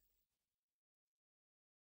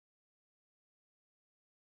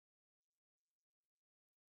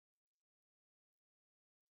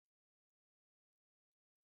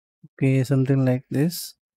 Okay, something like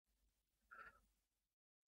this.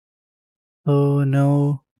 So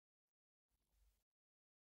now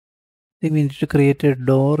I think we need to create a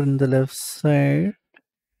door in the left side,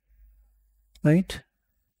 right?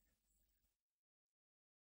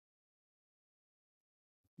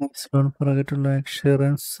 Next, don't forget to like, share,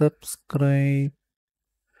 and subscribe.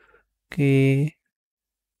 Okay.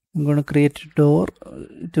 I'm gonna create a door.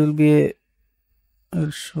 It will be a.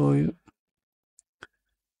 I'll show you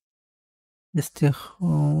just a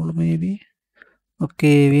hole maybe.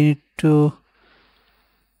 Okay, we need to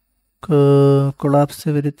collapse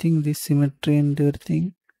everything, this symmetry and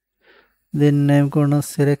everything. Then I'm gonna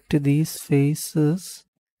select these faces.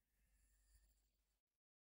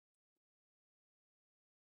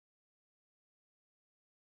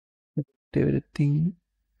 Everything.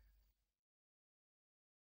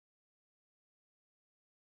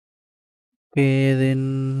 Okay,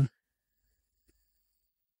 then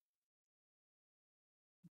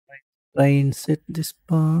try and set this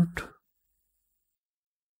part.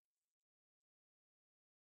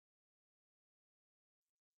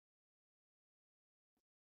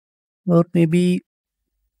 Or maybe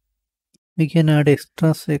we can add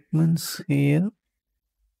extra segments here.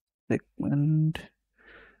 Segment.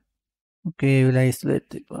 Okay, we'll isolate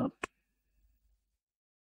the part.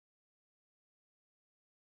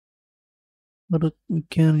 Or we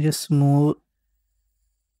can just move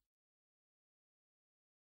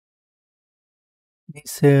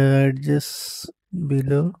these edges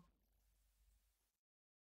below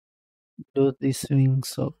these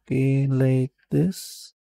wings. Okay, like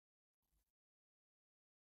this.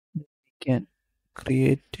 We can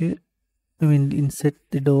create it. I mean, insert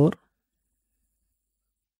the door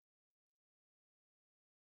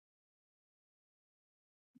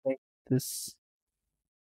like this.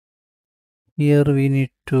 Here we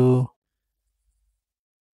need to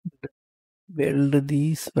weld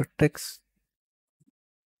these vertex.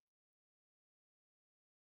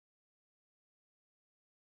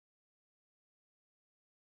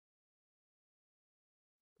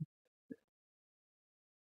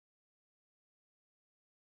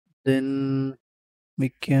 Then we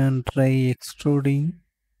can try extruding.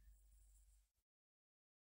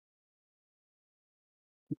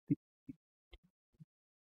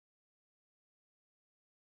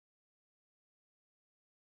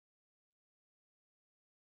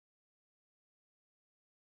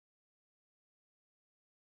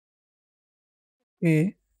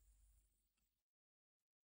 Okay,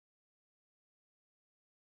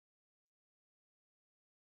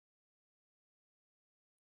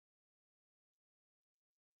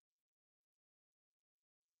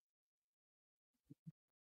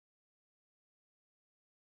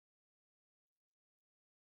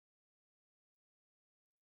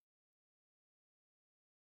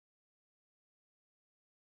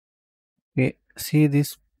 okay. See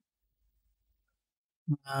this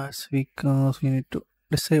as we need to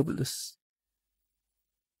disable this.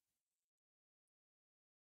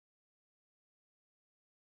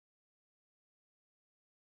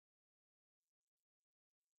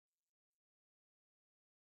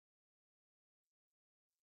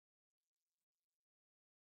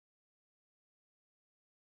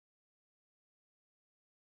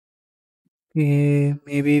 Okay,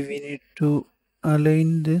 maybe we need to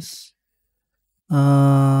align this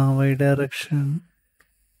y direction,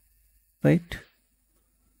 right?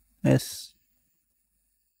 Yes.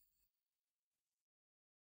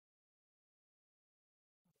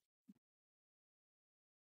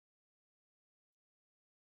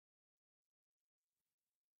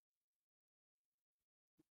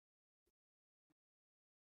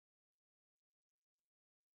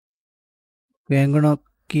 Okay, I'm gonna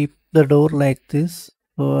keep the door like this,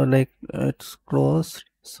 so like it's closed,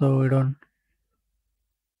 so we don't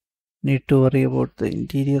need to worry about the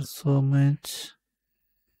interior so much.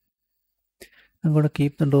 I'm gonna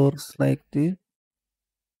keep the doors like this.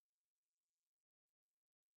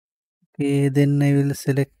 Okay, then I will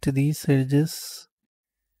select these edges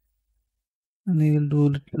and I will do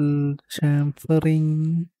little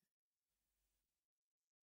chamfering.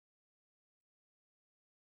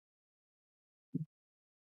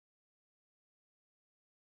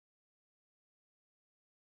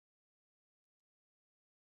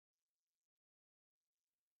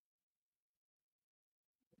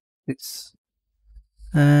 This,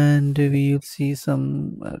 and we will see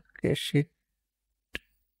some cache.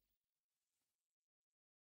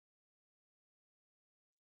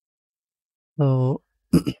 So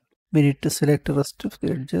we need to select the rest of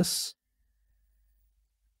the edges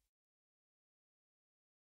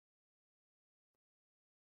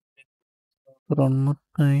for one more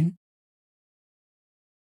time.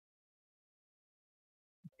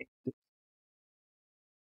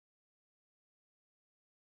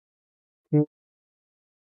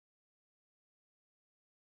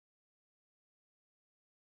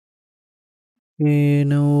 Okay,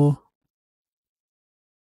 now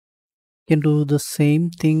can do the same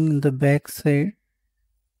thing in the back side.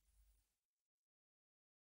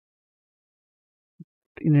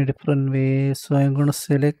 in a different way. So I'm going to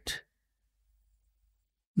select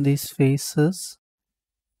these faces,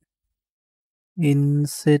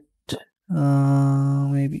 inset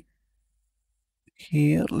maybe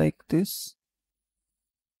here like this.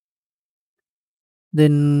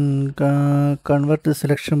 Then convert the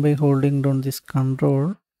selection by holding down this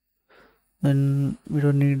control. Then we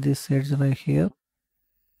don't need this edge right here.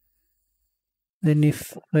 Then if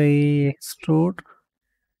I extrude,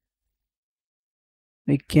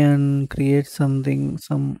 we can create something,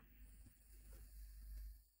 some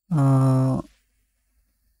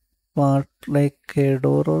part like a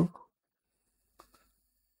door or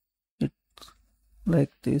it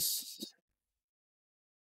like this.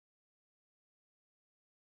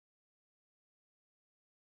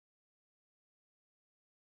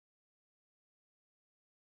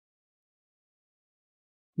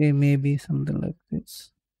 Okay, maybe something like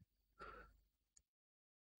this.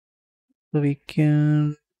 So we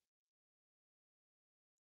can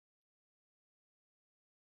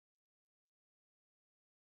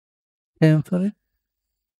temper it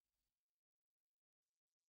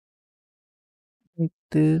like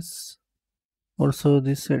this. Also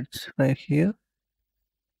this edge right here.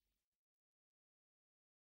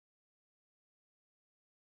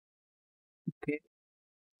 Okay,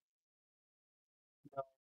 now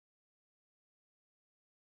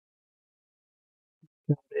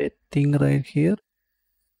a thing right here.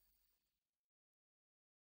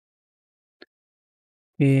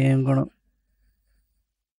 Okay, I'm gonna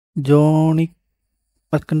Johnny,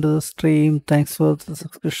 welcome to the stream. Thanks for the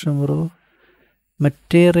subscription, bro.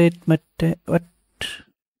 മറ്റേ rate മറ്റേ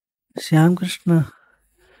ശ്യാം കൃഷ്ണ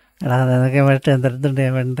എടാ അതൊക്കെ മറ്റേ എന്തെടുത്തുണ്ട്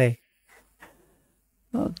ഞാൻ വേണ്ടേ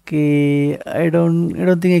okay I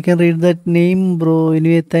don't think I can read that name, bro.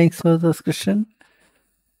 Anyway, thanks for the subscription.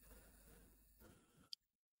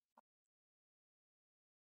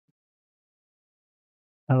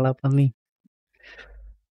 Allah Pani.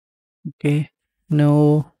 Okay, now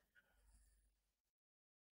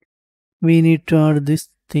we need to add this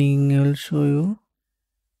thing. I will show you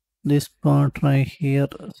this part right here.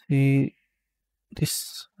 See this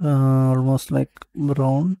almost like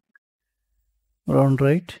brown,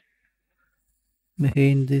 right?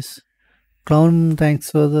 Behind this clown. Thanks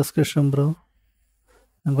for the subscription, bro.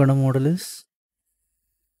 I'm gonna model this.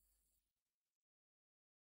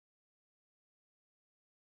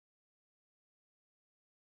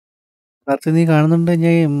 രാത്രി നീ കാണുന്നുണ്ട്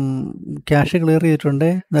ഞാൻ cash clear ചെയ്തിട്ടുണ്ട്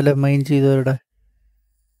നല്ല mind ചെയ്തവരുടെ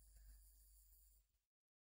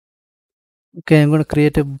Okay, I'm going to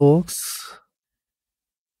create a box.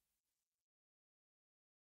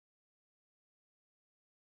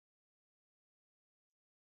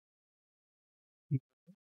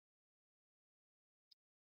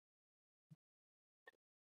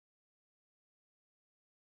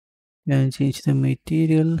 And change the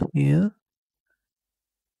material here.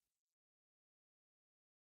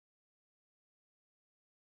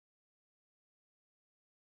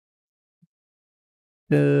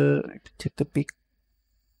 Check the peak.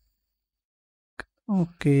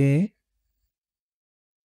 Okay.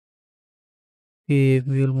 Okay,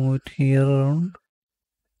 we'll move it here around.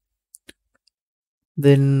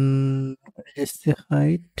 Then adjust the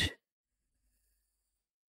height.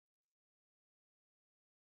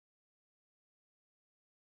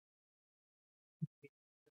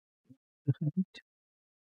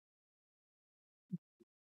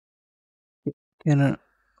 Can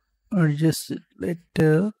adjust it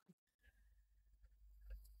later.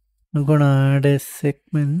 I'm gonna add a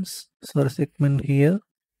segment here,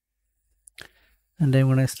 and I'm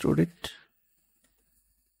gonna extrude it.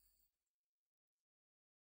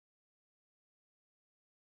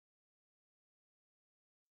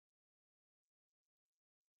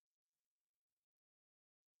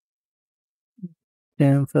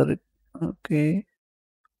 Chamfer it. Okay.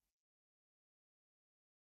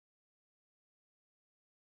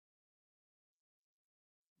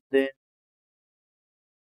 Then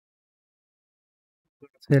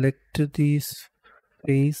select this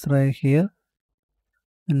face right here,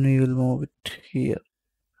 and we will move it here.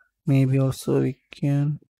 Maybe also we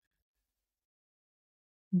can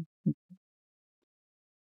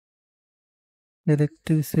select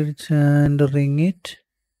this edge and ring it.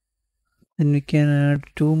 Then we can add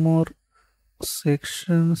two more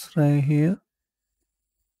sections right here.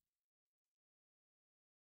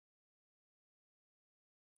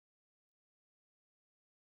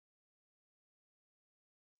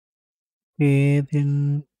 Okay, then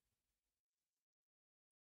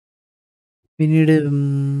we need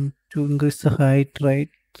to increase the height, right?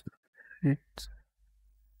 It's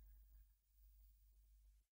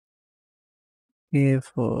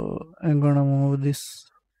if I'm gonna move this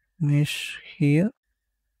mesh here,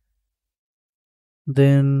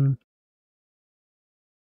 then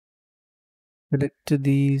select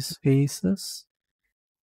these faces.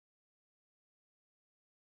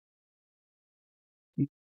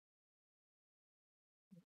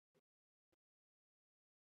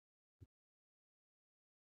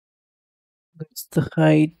 That's the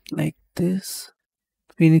height like this.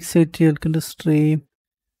 Phoenix ATL can stream.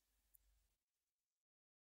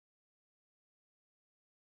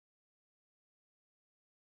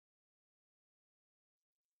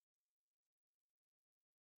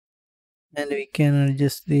 And we can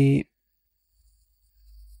adjust the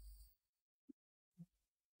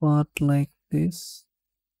part like this.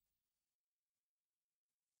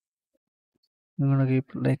 I'm gonna keep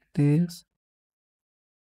it like this.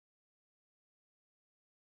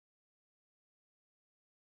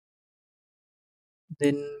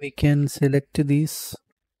 Then we can select these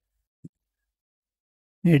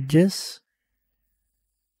edges.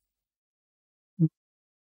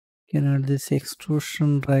 Can add this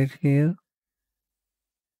extrusion right here.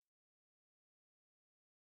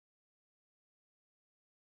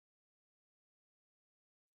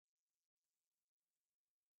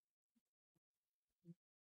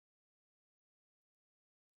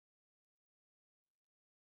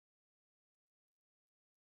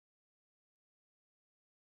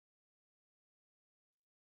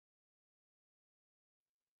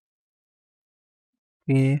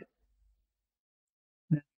 Okay.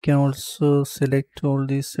 We can also select all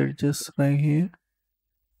these edges right here.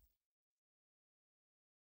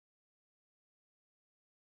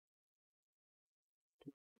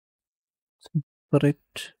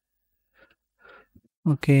 Correct.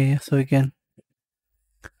 Okay, so we can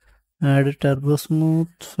add a turbo smooth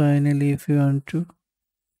finally if you want to.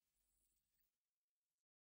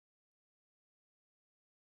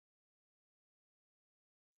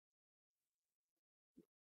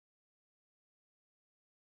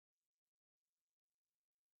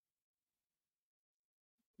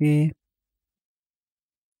 Okay,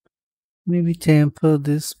 maybe chamfer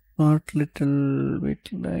this part little bit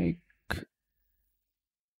like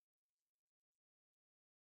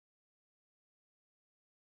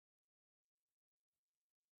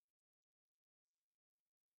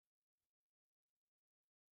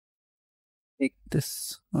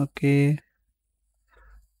this. Okay,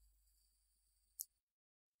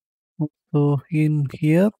 so in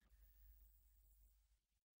here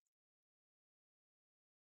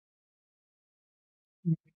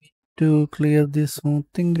to clear these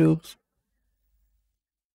smoothing groups.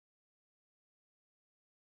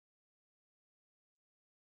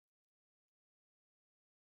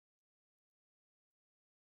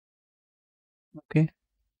 Okay,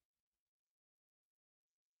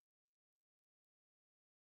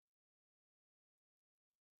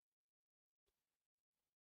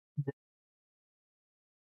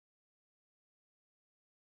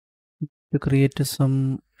 to create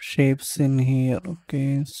some shapes in here.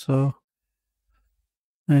 Okay, so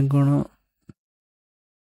I'm gonna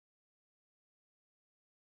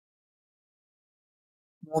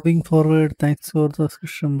moving forward. Thanks for the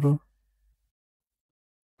session, bro.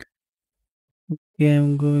 Okay,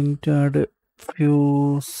 I'm going to add a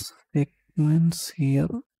few segments here.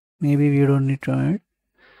 Maybe we don't need to add.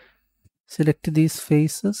 Select these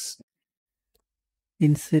faces,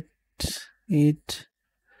 insert it,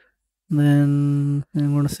 then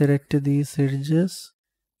I'm going to select these edges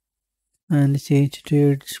and change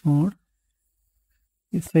to edge mode.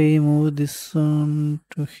 If I move this on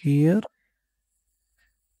to here,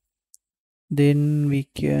 then we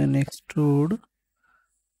can extrude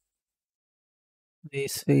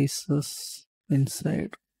these faces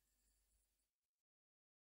inside.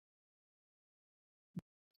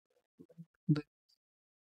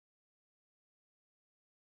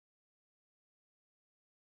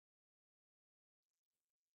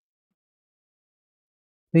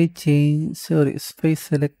 If I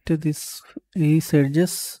select these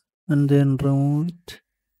edges and then remove it,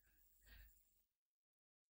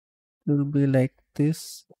 it will be like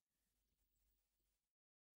this.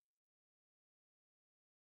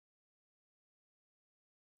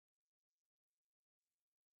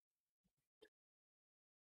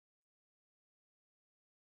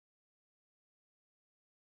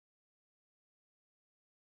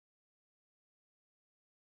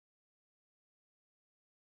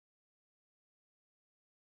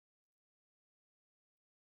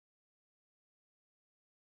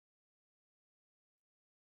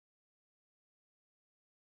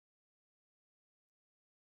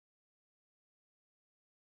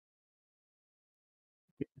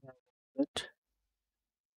 Right?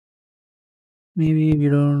 Maybe we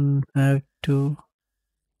don't have to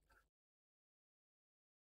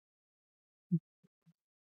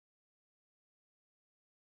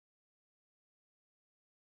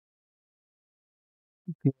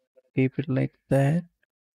keep it like that.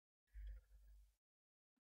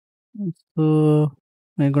 So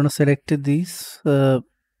I'm gonna select these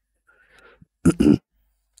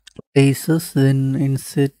faces, then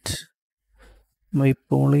insert my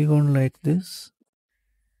polygon like this.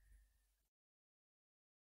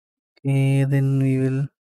 Okay, then we will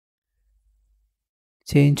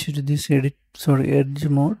change to this edge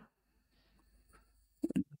mode.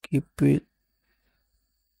 Keep it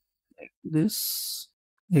this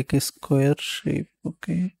like a square shape.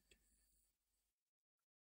 Okay.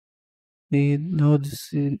 No,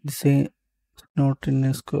 this is not in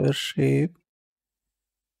a square shape.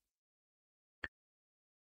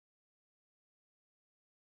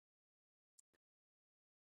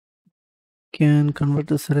 Can convert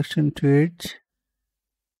the selection to edge.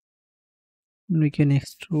 We can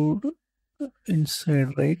extrude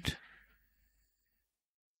inside, right?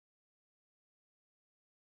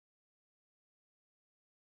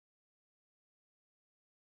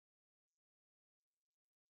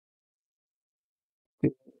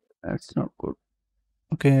 Okay, that's not good.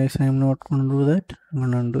 Okay, so I'm not gonna do that. I'm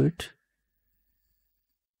gonna undo it.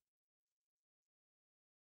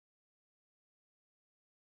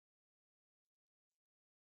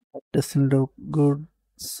 That doesn't look good.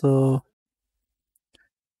 So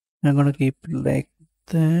I'm gonna keep it like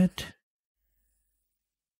that.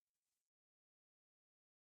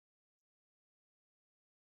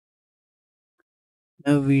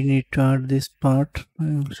 Now we need to add this part.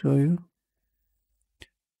 I'll show you.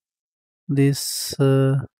 This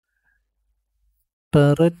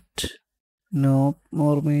turret. No,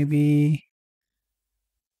 or maybe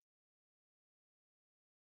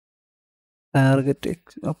target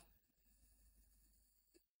of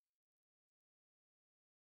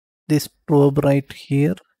this probe right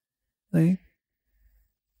here. Right?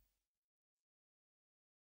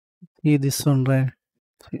 See this one, right?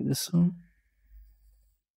 See this one.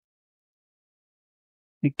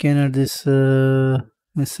 We can add this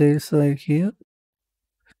missiles right here.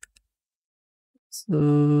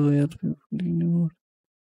 So we are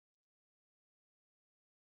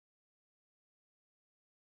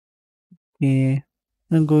okay.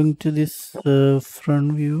 I'm going to this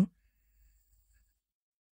front view.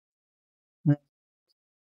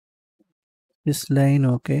 This line,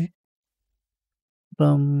 okay.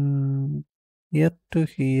 From here to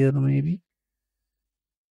here, maybe.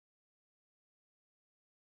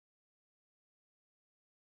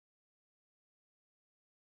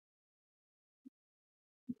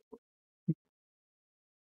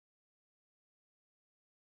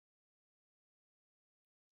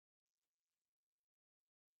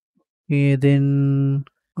 Okay, then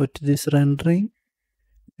go to this rendering,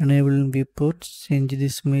 enable viewports, change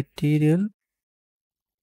this material.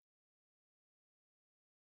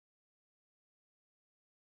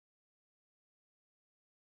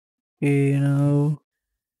 Okay, now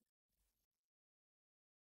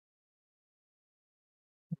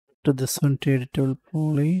to this one to editable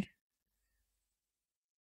poly.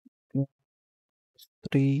 Okay,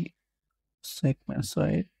 3 segments,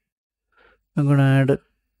 right? I'm gonna add a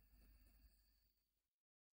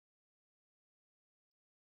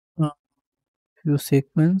few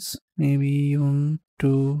segments, maybe 1,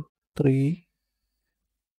 2, 3,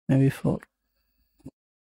 maybe 4.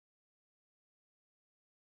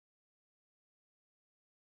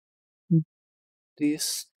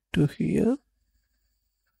 This to here.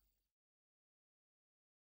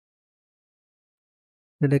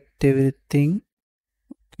 Select everything.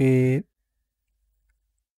 Okay,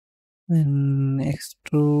 then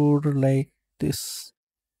extrude like this.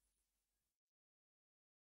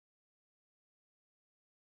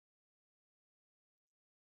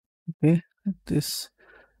 Okay, like this.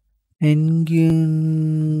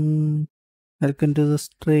 Engine. Welcome to the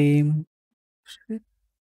stream.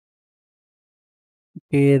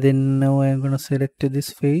 Okay, then now I'm gonna select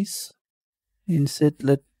this face. Insert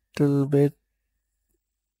little bit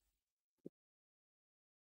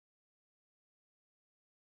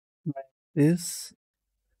like this.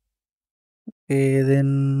 Okay,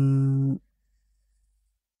 then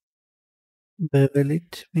bevel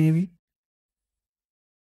it maybe.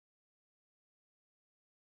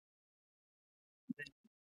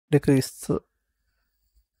 Decrease the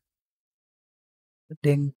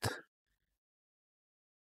length.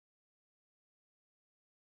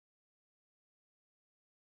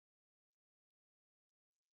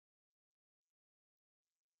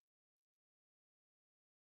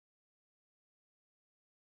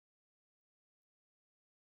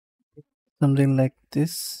 something like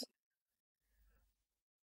this.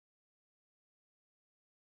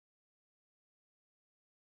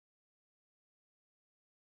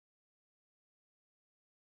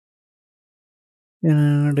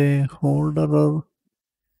 And a holder or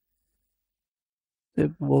a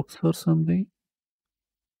box or something.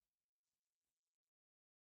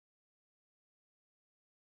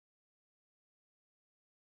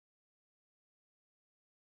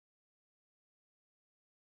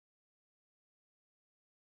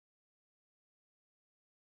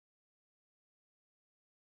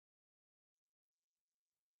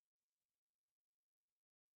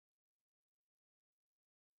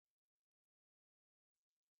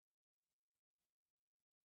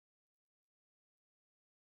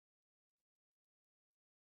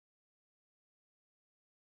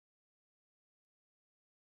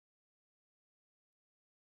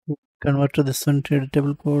 Convert to this one to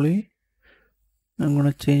editable poly. I'm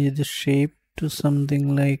gonna change the shape to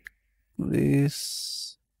something like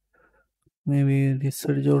this. Maybe this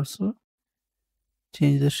edge also.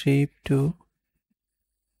 Change the shape to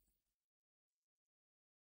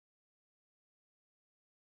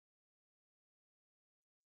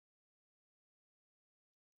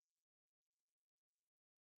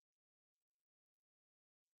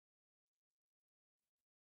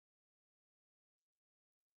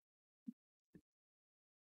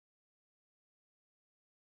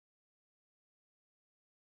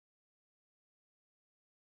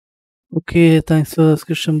okay. Thanks for the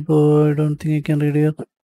discussion, bro. I don't think I can read your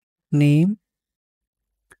name.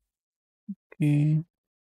 Okay,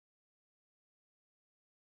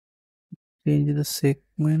 change the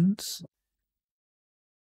segments.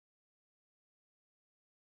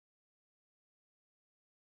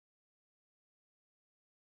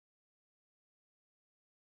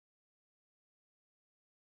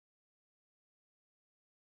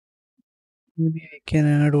 Maybe I can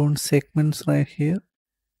add on segments right here.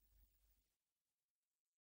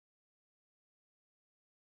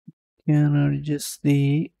 Can adjust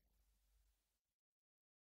the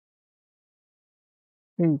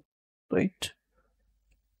right.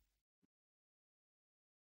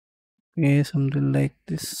 Okay, something like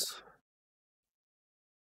this.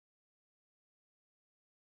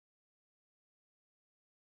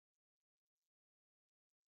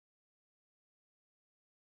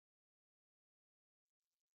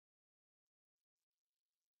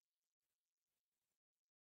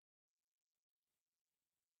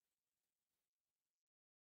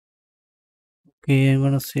 Okay, I'm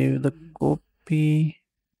gonna save the copy.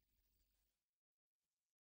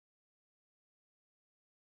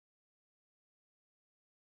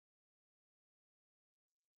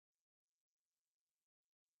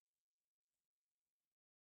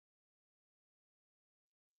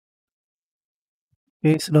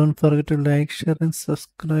 Please don't forget to like, share, and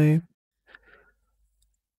subscribe.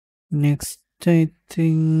 Next, I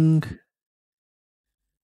think.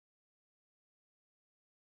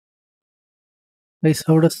 Guys,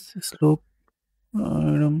 how does this look?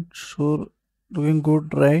 I'm sure. Doing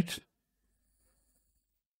good, right?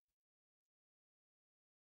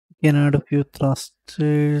 You can add a few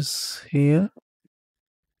thrusters here.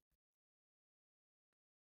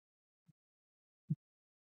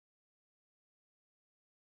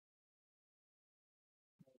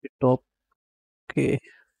 The top. Okay.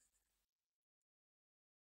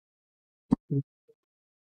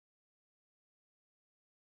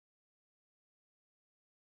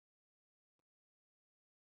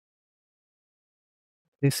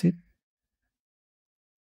 Is it?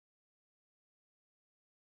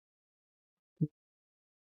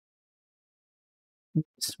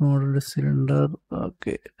 Small cylinder.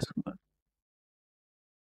 Okay.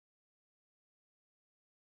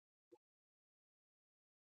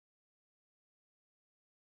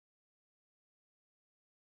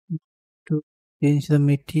 To change the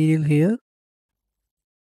material here.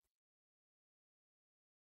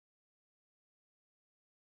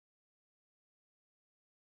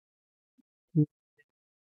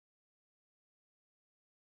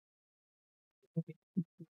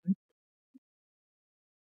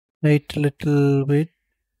 Right, a little bit.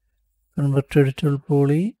 Convert to little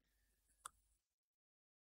poly.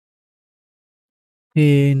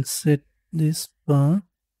 Insert this part.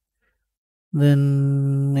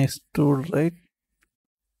 Then extrude, right?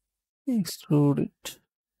 Extrude it.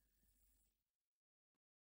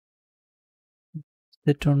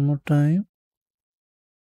 Set one more time.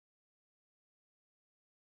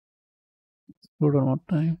 Extrude one more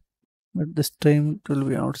time. But this time it will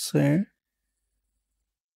be outside.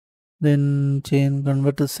 Then chain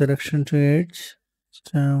convert the selection to edge.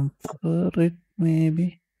 Chamfer it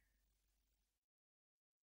maybe.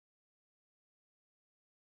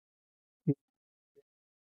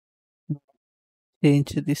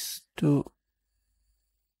 change this to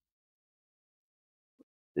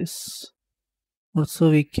this.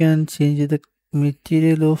 Also, we can change the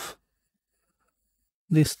material of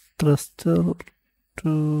this thruster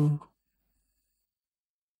to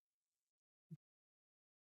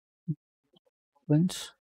orange.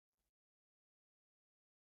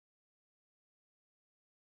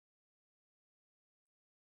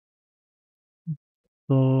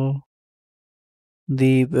 So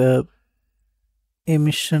the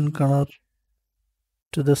emission color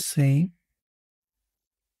to the same.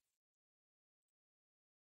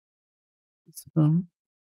 So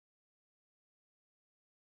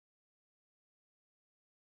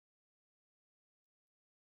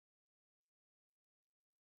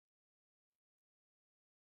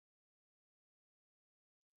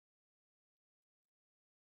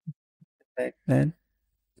like that.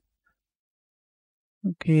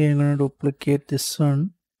 Okay, I'm gonna duplicate this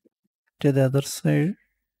one to the other side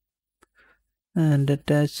and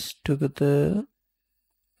attach together.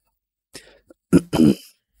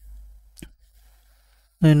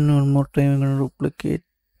 And one more time, I'm gonna duplicate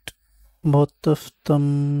both of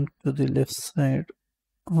them to the left side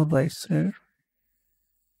or right side.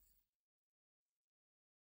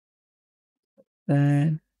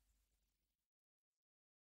 And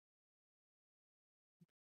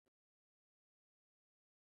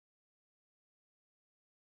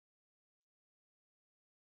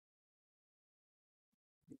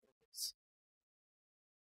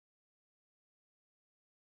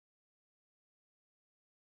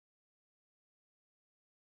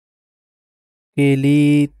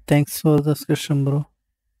Kaylee, thanks for the discussion, bro.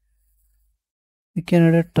 We can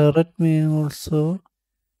add a turret me also.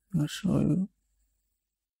 I'll show you.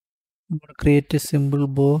 I'm gonna create a symbol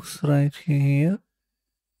box right here.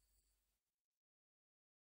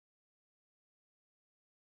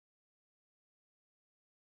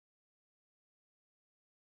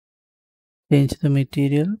 Change the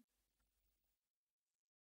material.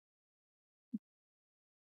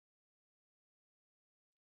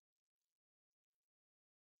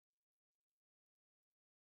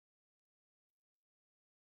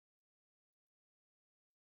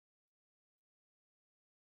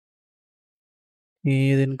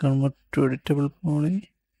 Okay, then convert to editable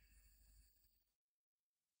poly.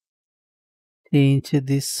 Change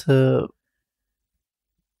this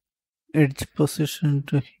edge position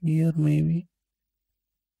to here maybe.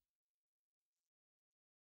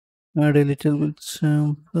 Add a little bit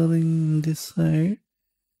chamfering this side.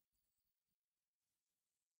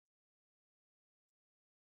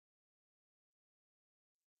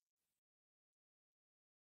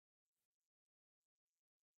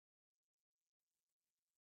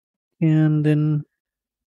 And then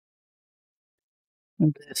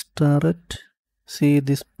this turret. See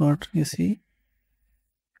this part, you see?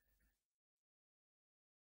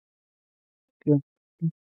 Yeah.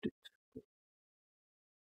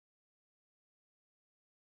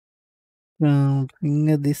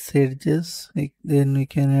 Bring these edges, like, then we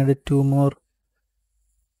can add two more,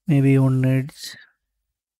 maybe one edge.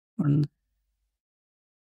 And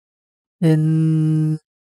then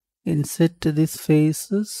insert these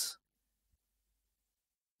faces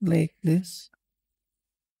like this.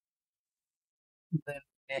 Then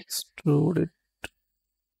extrude it.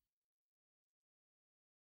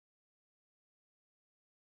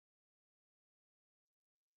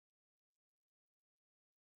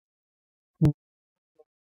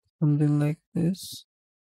 Something like this.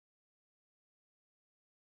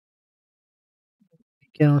 We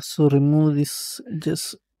can also remove this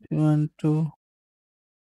just if you want to.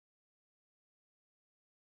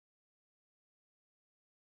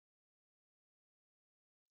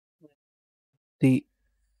 The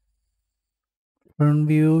front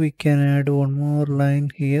view, we can add one more line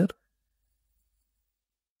here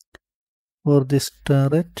for this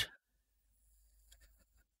turret.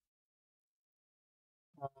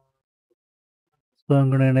 So I'm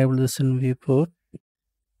going to enable this in viewport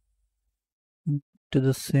to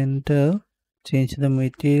the center. Change the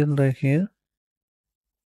material right here.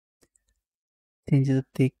 Change the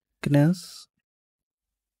thickness.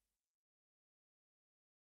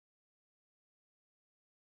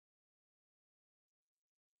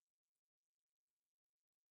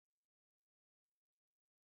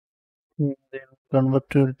 And then convert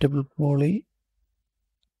to editable poly.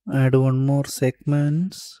 Add one more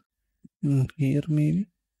segments here maybe.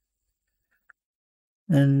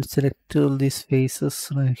 And select all these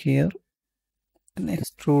faces right here. And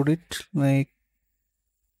extrude it like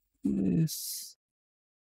this.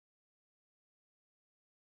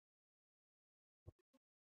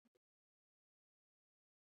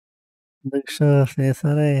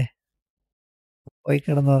 സാറേ പോയി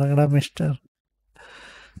കിടന്നുറങ്ങടാ mister.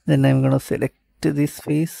 Then I'm gonna select this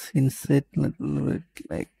face, insert little bit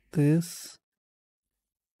like this,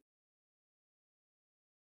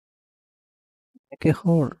 make a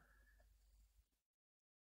hole.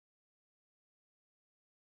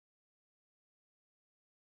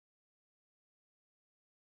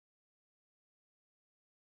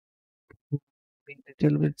 Be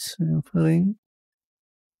little bit suffering.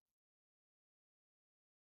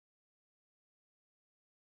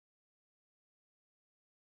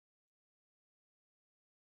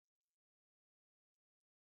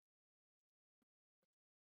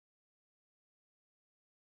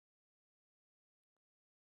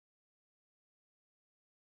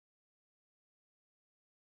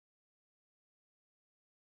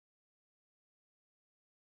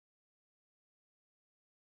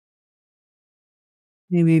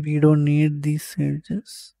 Maybe we don't need these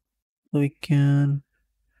edges. So we can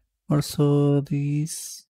also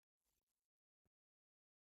these,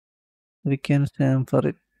 we can chamfer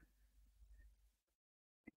it.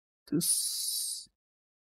 This.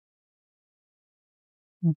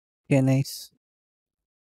 Okay, nice.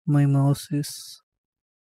 My mouse is,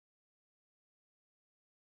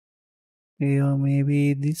 yeah, maybe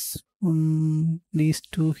this one, these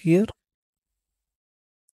two here.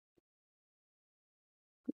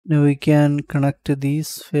 Now we can connect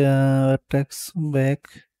these vertex back.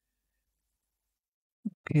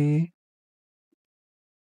 Okay.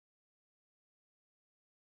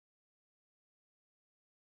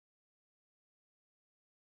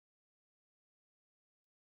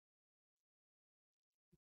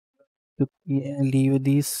 To leave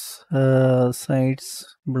these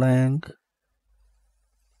sides blank.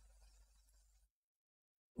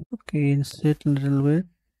 Okay, insert a little bit.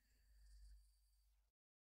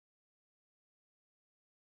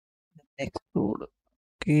 Explode.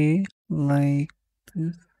 Okay, like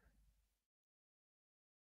this.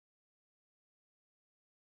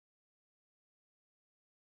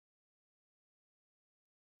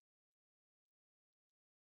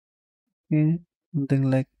 Okay, something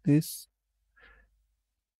like this.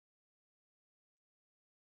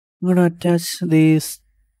 I'm gonna attach these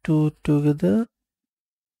two together.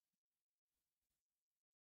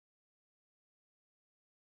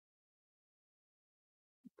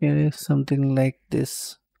 Okay, something like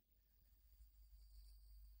this.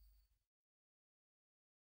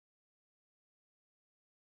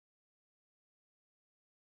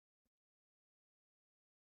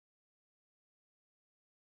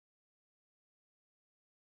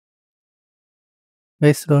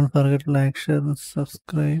 Guys, don't forget to like, share, and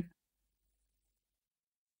subscribe.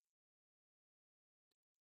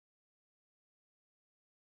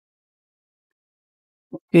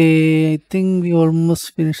 Okay, I think we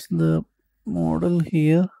almost finished the model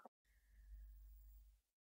here.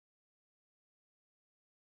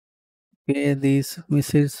 Okay, these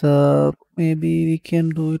missiles are, maybe we can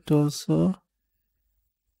do it also.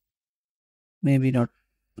 Maybe not.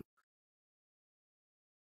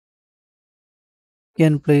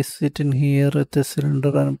 Can place it in here with a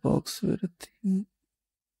cylinder and box everything.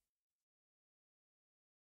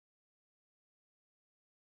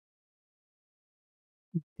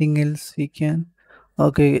 Anything else we can?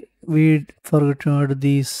 Okay, we forgot to add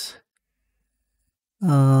these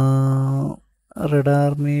uh,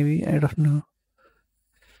 radar maybe, I don't know.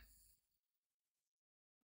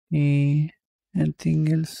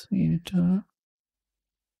 Anything else we need to?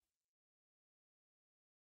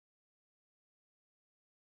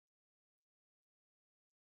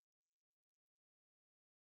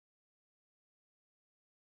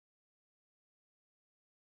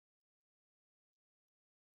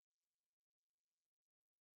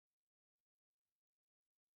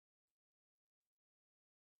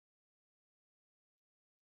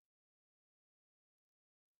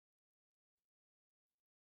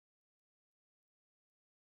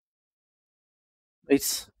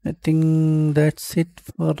 It's, I think that's it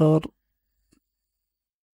for our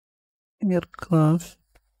aircraft.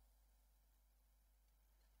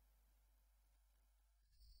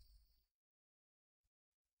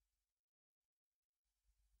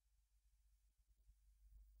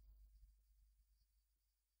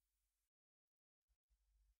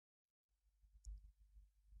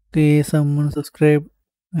 Okay, someone subscribe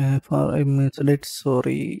for I missed it.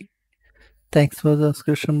 Sorry. Thanks for the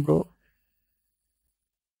subscription, bro.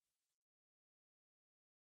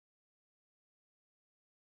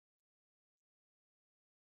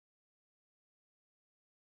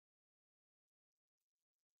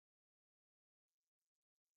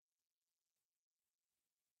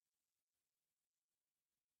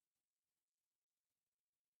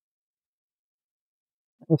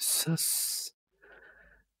 Yes, yes.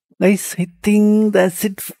 Guys, I think that's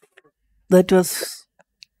it. That was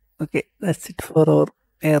okay. That's it for our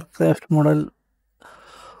aircraft model.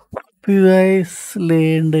 Hope you guys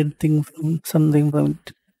learned anything from something from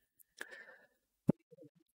it.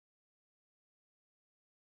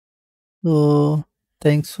 So,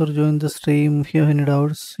 thanks for joining the stream. If you have any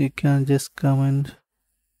doubts, you can just comment.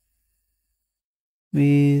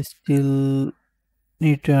 We still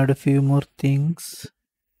need to add a few more things.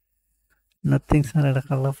 Nothing's added a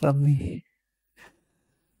color for me.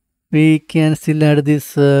 We can still add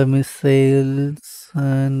these missiles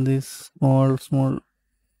and these small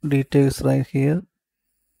details right here.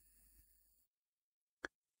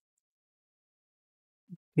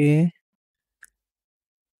 Okay.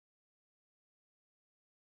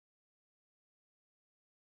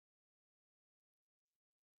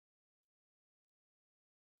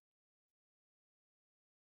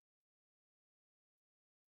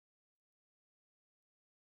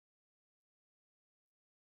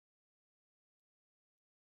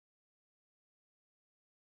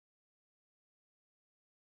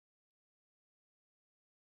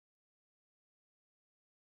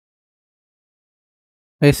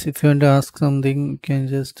 Guys, if you want to ask something, you can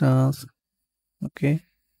just ask. Okay.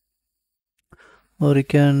 Or you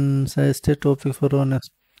can suggest a topic for our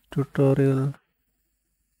next tutorial.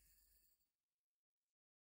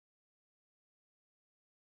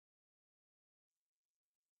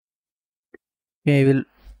 Okay, I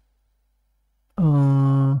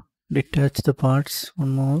will detach the parts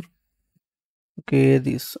one more. Okay,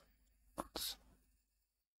 these ones.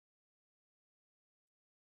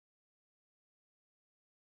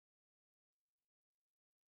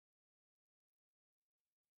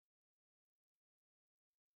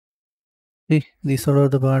 See, these are all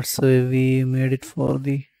the parts we made it for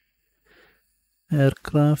the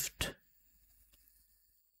aircraft.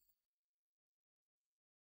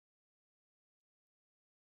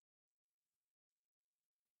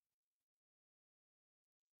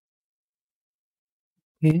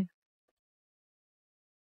 Okay,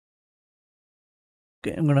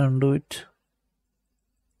 okay, I'm gonna undo it.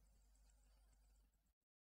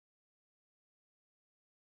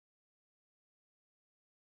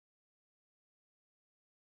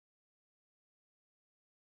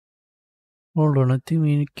 Hold on, I think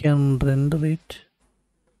we can render it.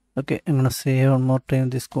 Okay, I'm gonna save one more time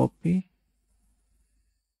this copy.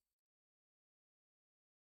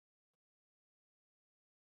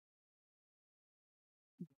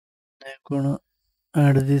 I'm gonna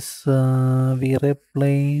add this V-Ray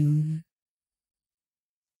plane.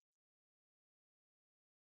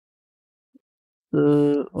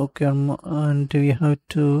 Okay, and we have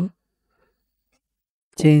to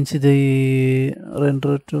change the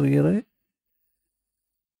render to V-Ray.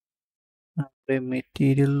 The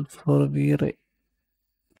material for V-Ray.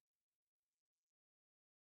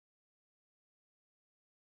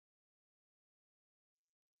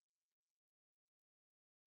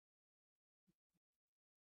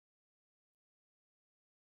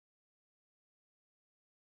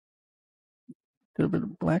 Little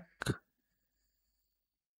bit black.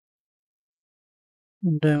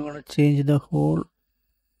 And I'm gonna change the whole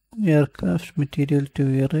aircraft material to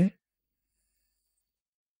V-Ray.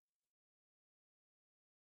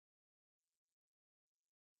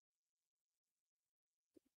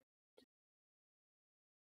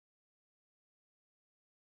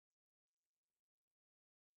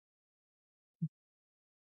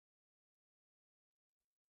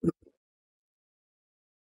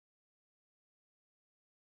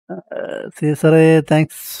 Cesare,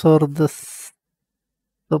 thanks for the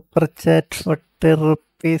super chat for 10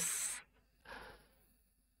 rupees.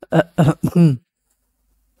 I'm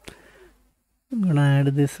gonna add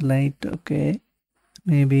this light, okay.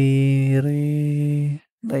 Maybe ray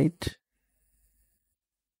light.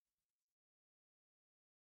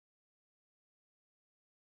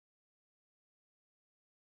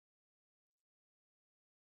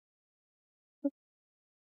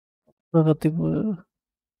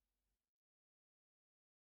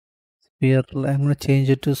 Spear, I'm gonna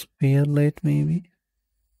change it to spear light maybe.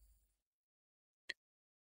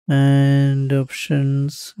 And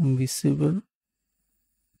options invisible.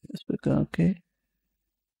 Okay.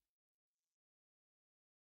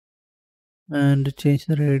 And change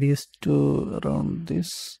the radius to around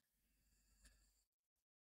this.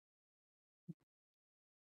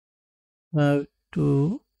 Have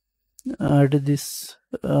to add this.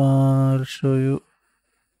 I'll show you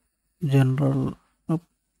general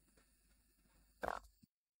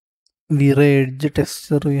V-Ray edge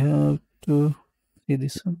texture. We have to see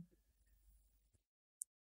this one.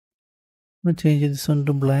 I'm change this one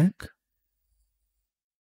to black.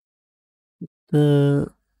 The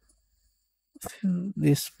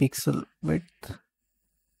this pixel width.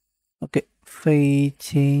 Okay, if I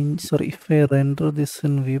change, sorry, if I render this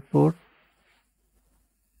in viewport,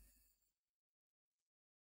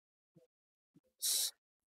 this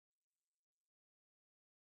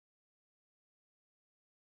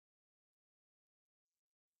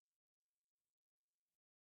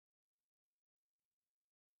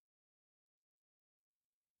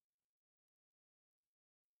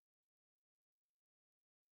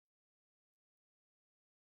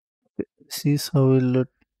is how it look.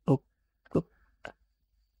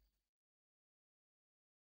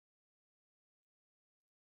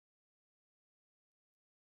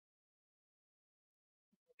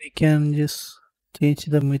 We can just change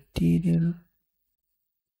the material.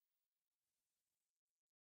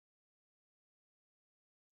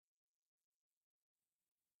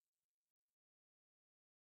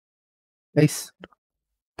 Guys,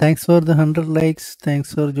 thanks for the 100 likes.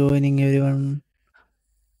 Thanks for joining, everyone.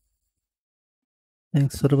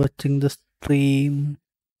 Thanks for watching the stream.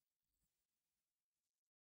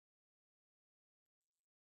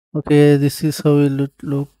 Okay, this is how it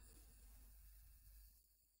look.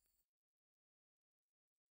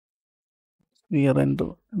 We are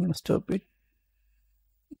render. I'm gonna stop it.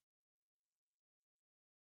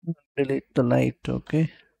 Delete the light. Okay.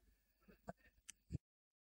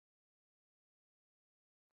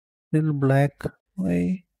 Little black.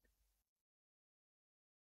 Why?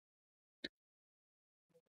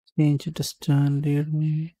 Change it to standard.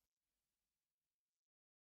 Maybe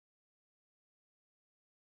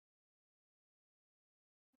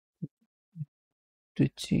to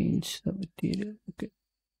change the material. Okay.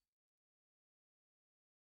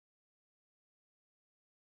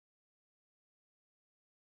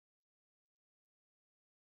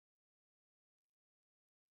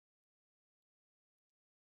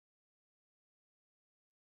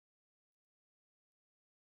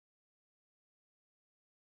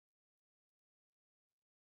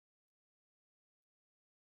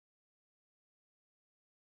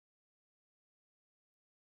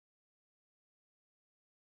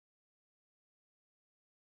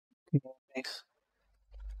 Okay, next.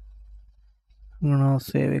 I'm gonna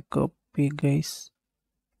save a copy, guys.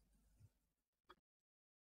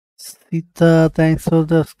 Sita, thanks for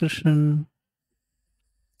the subscription.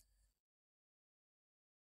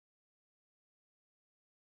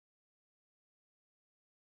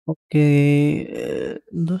 Okay.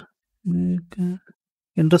 Okay.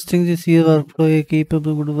 Interesting to see your workflow. Keep up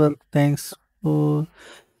the good work. Thanks for.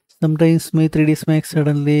 Sometimes my 3D Max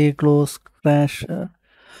suddenly close crash.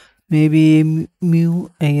 Maybe mu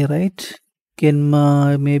A, right? Can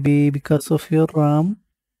maybe because of your RAM,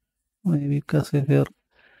 maybe because of your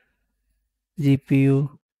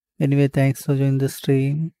GPU. Anyway, thanks for joining the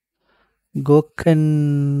stream.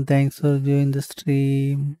 Gokan, thanks for joining the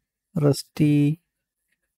stream. Rusty,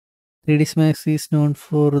 3D Max is known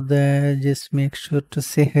for that. Just make sure to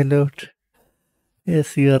say hello.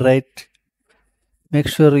 Yes, you are right. Make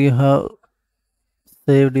sure you have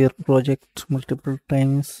saved your project multiple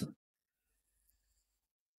times.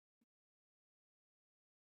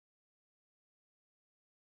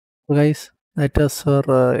 So guys, that was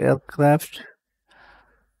our aircraft.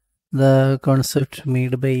 The concept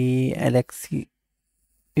made by Alexey.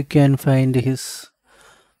 You can find his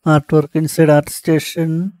artwork inside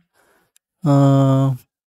ArtStation. If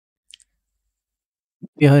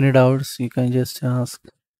you have any doubts, you can just ask.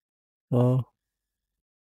 So,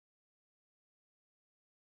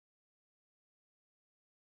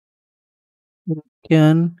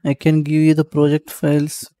 I can give you the project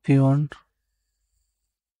files if you want.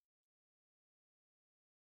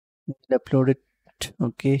 We'll upload it.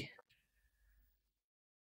 Okay.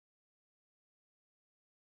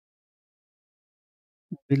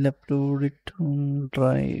 We'll upload it on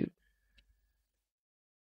Drive.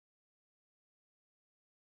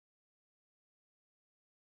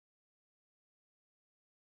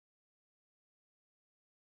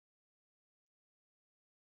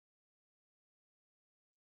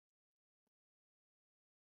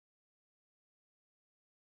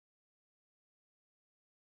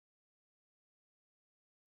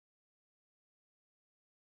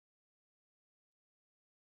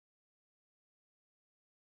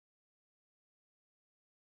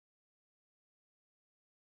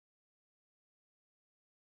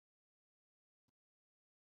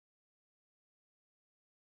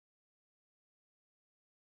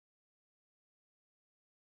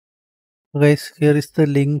 Guys, here is the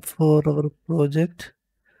link for our project.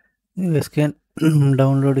 You guys can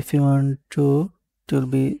download if you want to. It will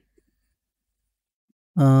be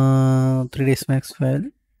 3 days max file.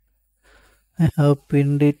 I have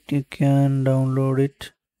pinned it. You can download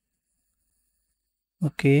it.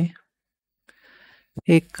 Okay.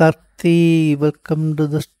 Hey Karthi, welcome to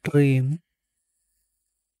the stream.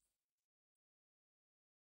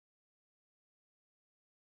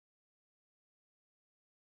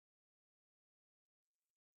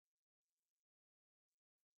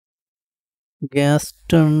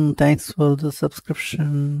 Gaston, thanks for the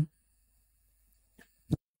subscription.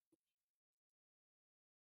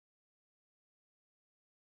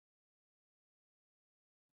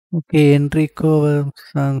 Okay, Enrico,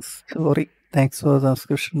 thanks. Sorry, thanks for the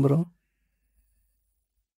subscription, bro.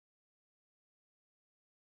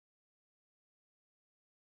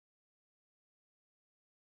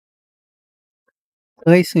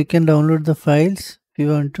 Guys, you can download the files if you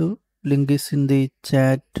want to. Link is in the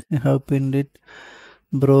chat. I have pinned it.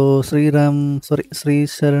 Bro, Sri Ram, sorry, Sri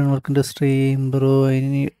Sharan, welcome to stream. Bro, I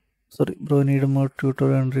need more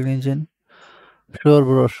tutorial on religion. Sure,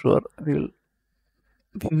 bro, sure. We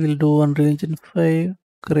will do on religion 5.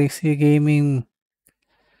 Crazy gaming.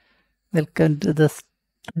 Welcome to the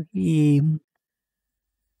stream.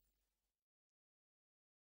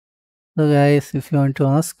 So, guys, if you want to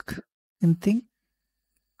ask anything,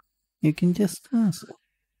 you can just ask.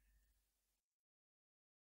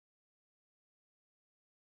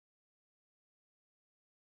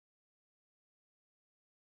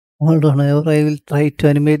 Hold on, I will try to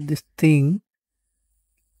animate this thing.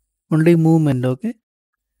 Only movement, okay?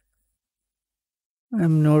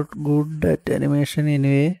 I'm not good at animation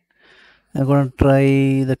anyway. I'm gonna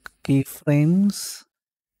try the keyframes.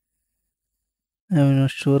 I'm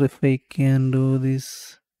not sure if I can do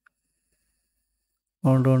this.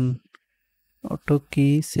 Hold on. Auto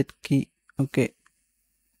key, set key. Okay.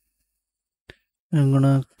 I'm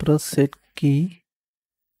gonna press set key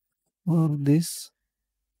for this.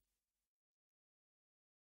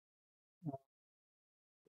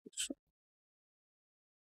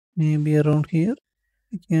 Maybe around here.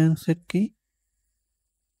 I can set key.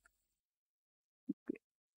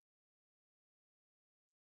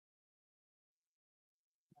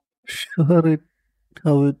 Sure it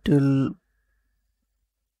how it will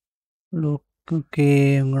look.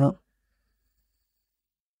 Okay, I'm gonna.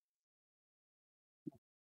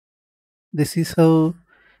 This is how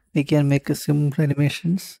we can make a simple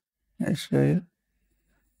animations. I'll show you.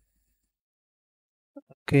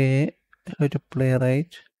 Okay, how to play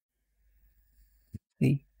right.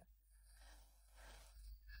 See.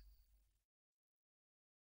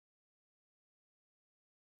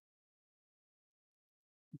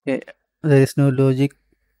 Okay, there is no logic.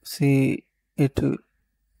 See it.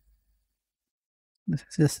 This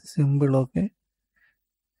is just a symbol. Okay.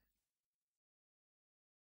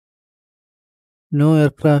 No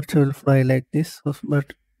aircraft will fly like this,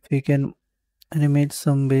 but if you can animate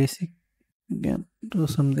some basic, you can do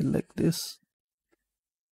something like this.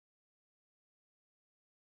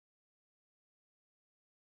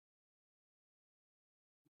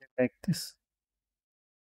 Like this.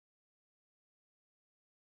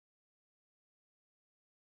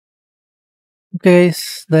 Okay,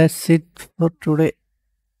 guys, that's it for today.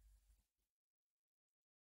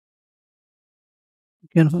 You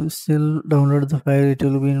can still download the file, it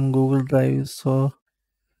will be in Google Drive. So,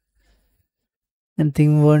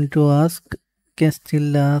 anything you want to ask, you can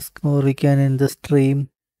still ask, or we can end the stream.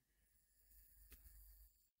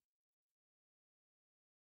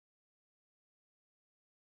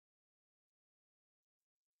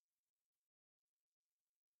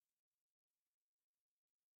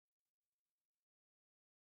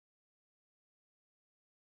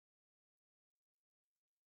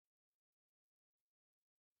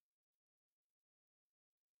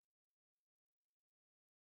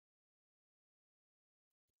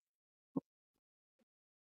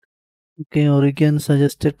 Okay, or you can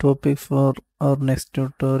suggest a topic for our next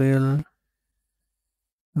tutorial,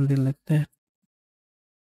 something like that.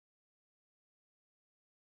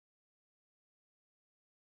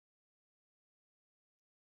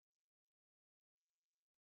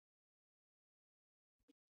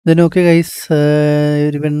 Then, okay, guys,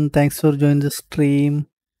 everyone, thanks for joining the stream.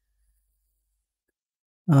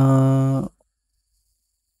 Don't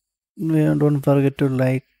forget to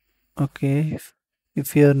like. Okay,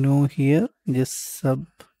 if you are new here, just sub.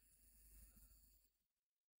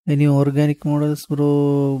 Any organic models,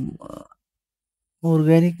 bro?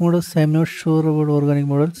 Organic models, I'm not sure about organic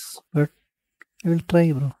models, but I will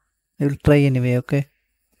try, bro. I will try anyway, okay?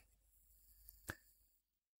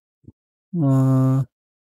 Uh,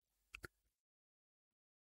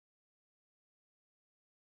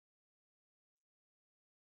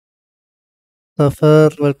 Suffer,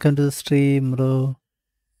 welcome to the stream, bro.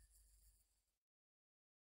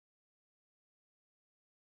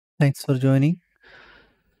 Thanks for joining.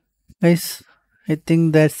 Guys, I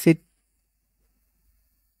think that's it.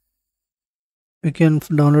 You can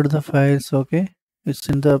download the files, okay? It's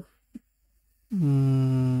in the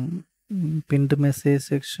pinned message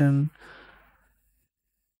section.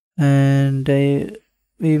 And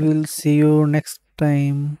we will see you next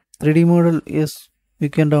time. 3D model, yes, you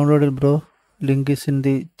can download it, bro. Link is in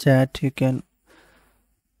the chat. You can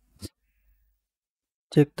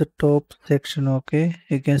check the top section, okay?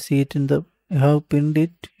 You can see it in the, you have pinned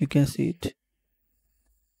it, you can see it.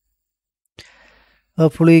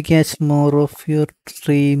 Hopefully catch more of your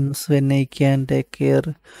streams when I can. Take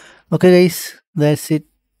care. Okay guys, that's it.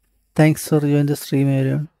 Thanks for joining the stream,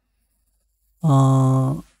 everyone.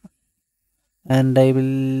 And I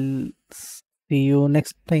will see you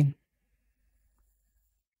next time.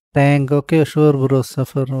 Thank, okay, sure, bro.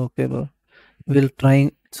 Suffer, okay, bro. We'll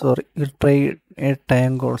try. Sorry, we'll try a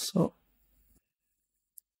tank also.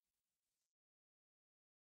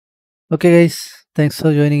 Okay, guys. Thanks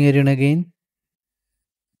for joining Arian again.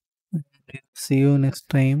 See you next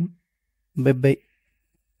time. Bye bye.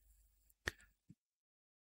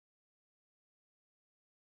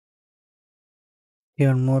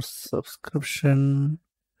 Here more subscription.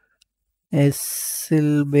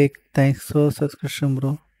 Silbeck. Thanks for subscription,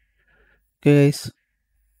 bro. Okay, guys.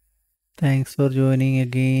 Thanks for joining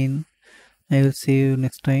again. I will see you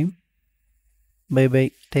next time. Bye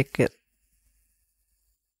bye. Take care.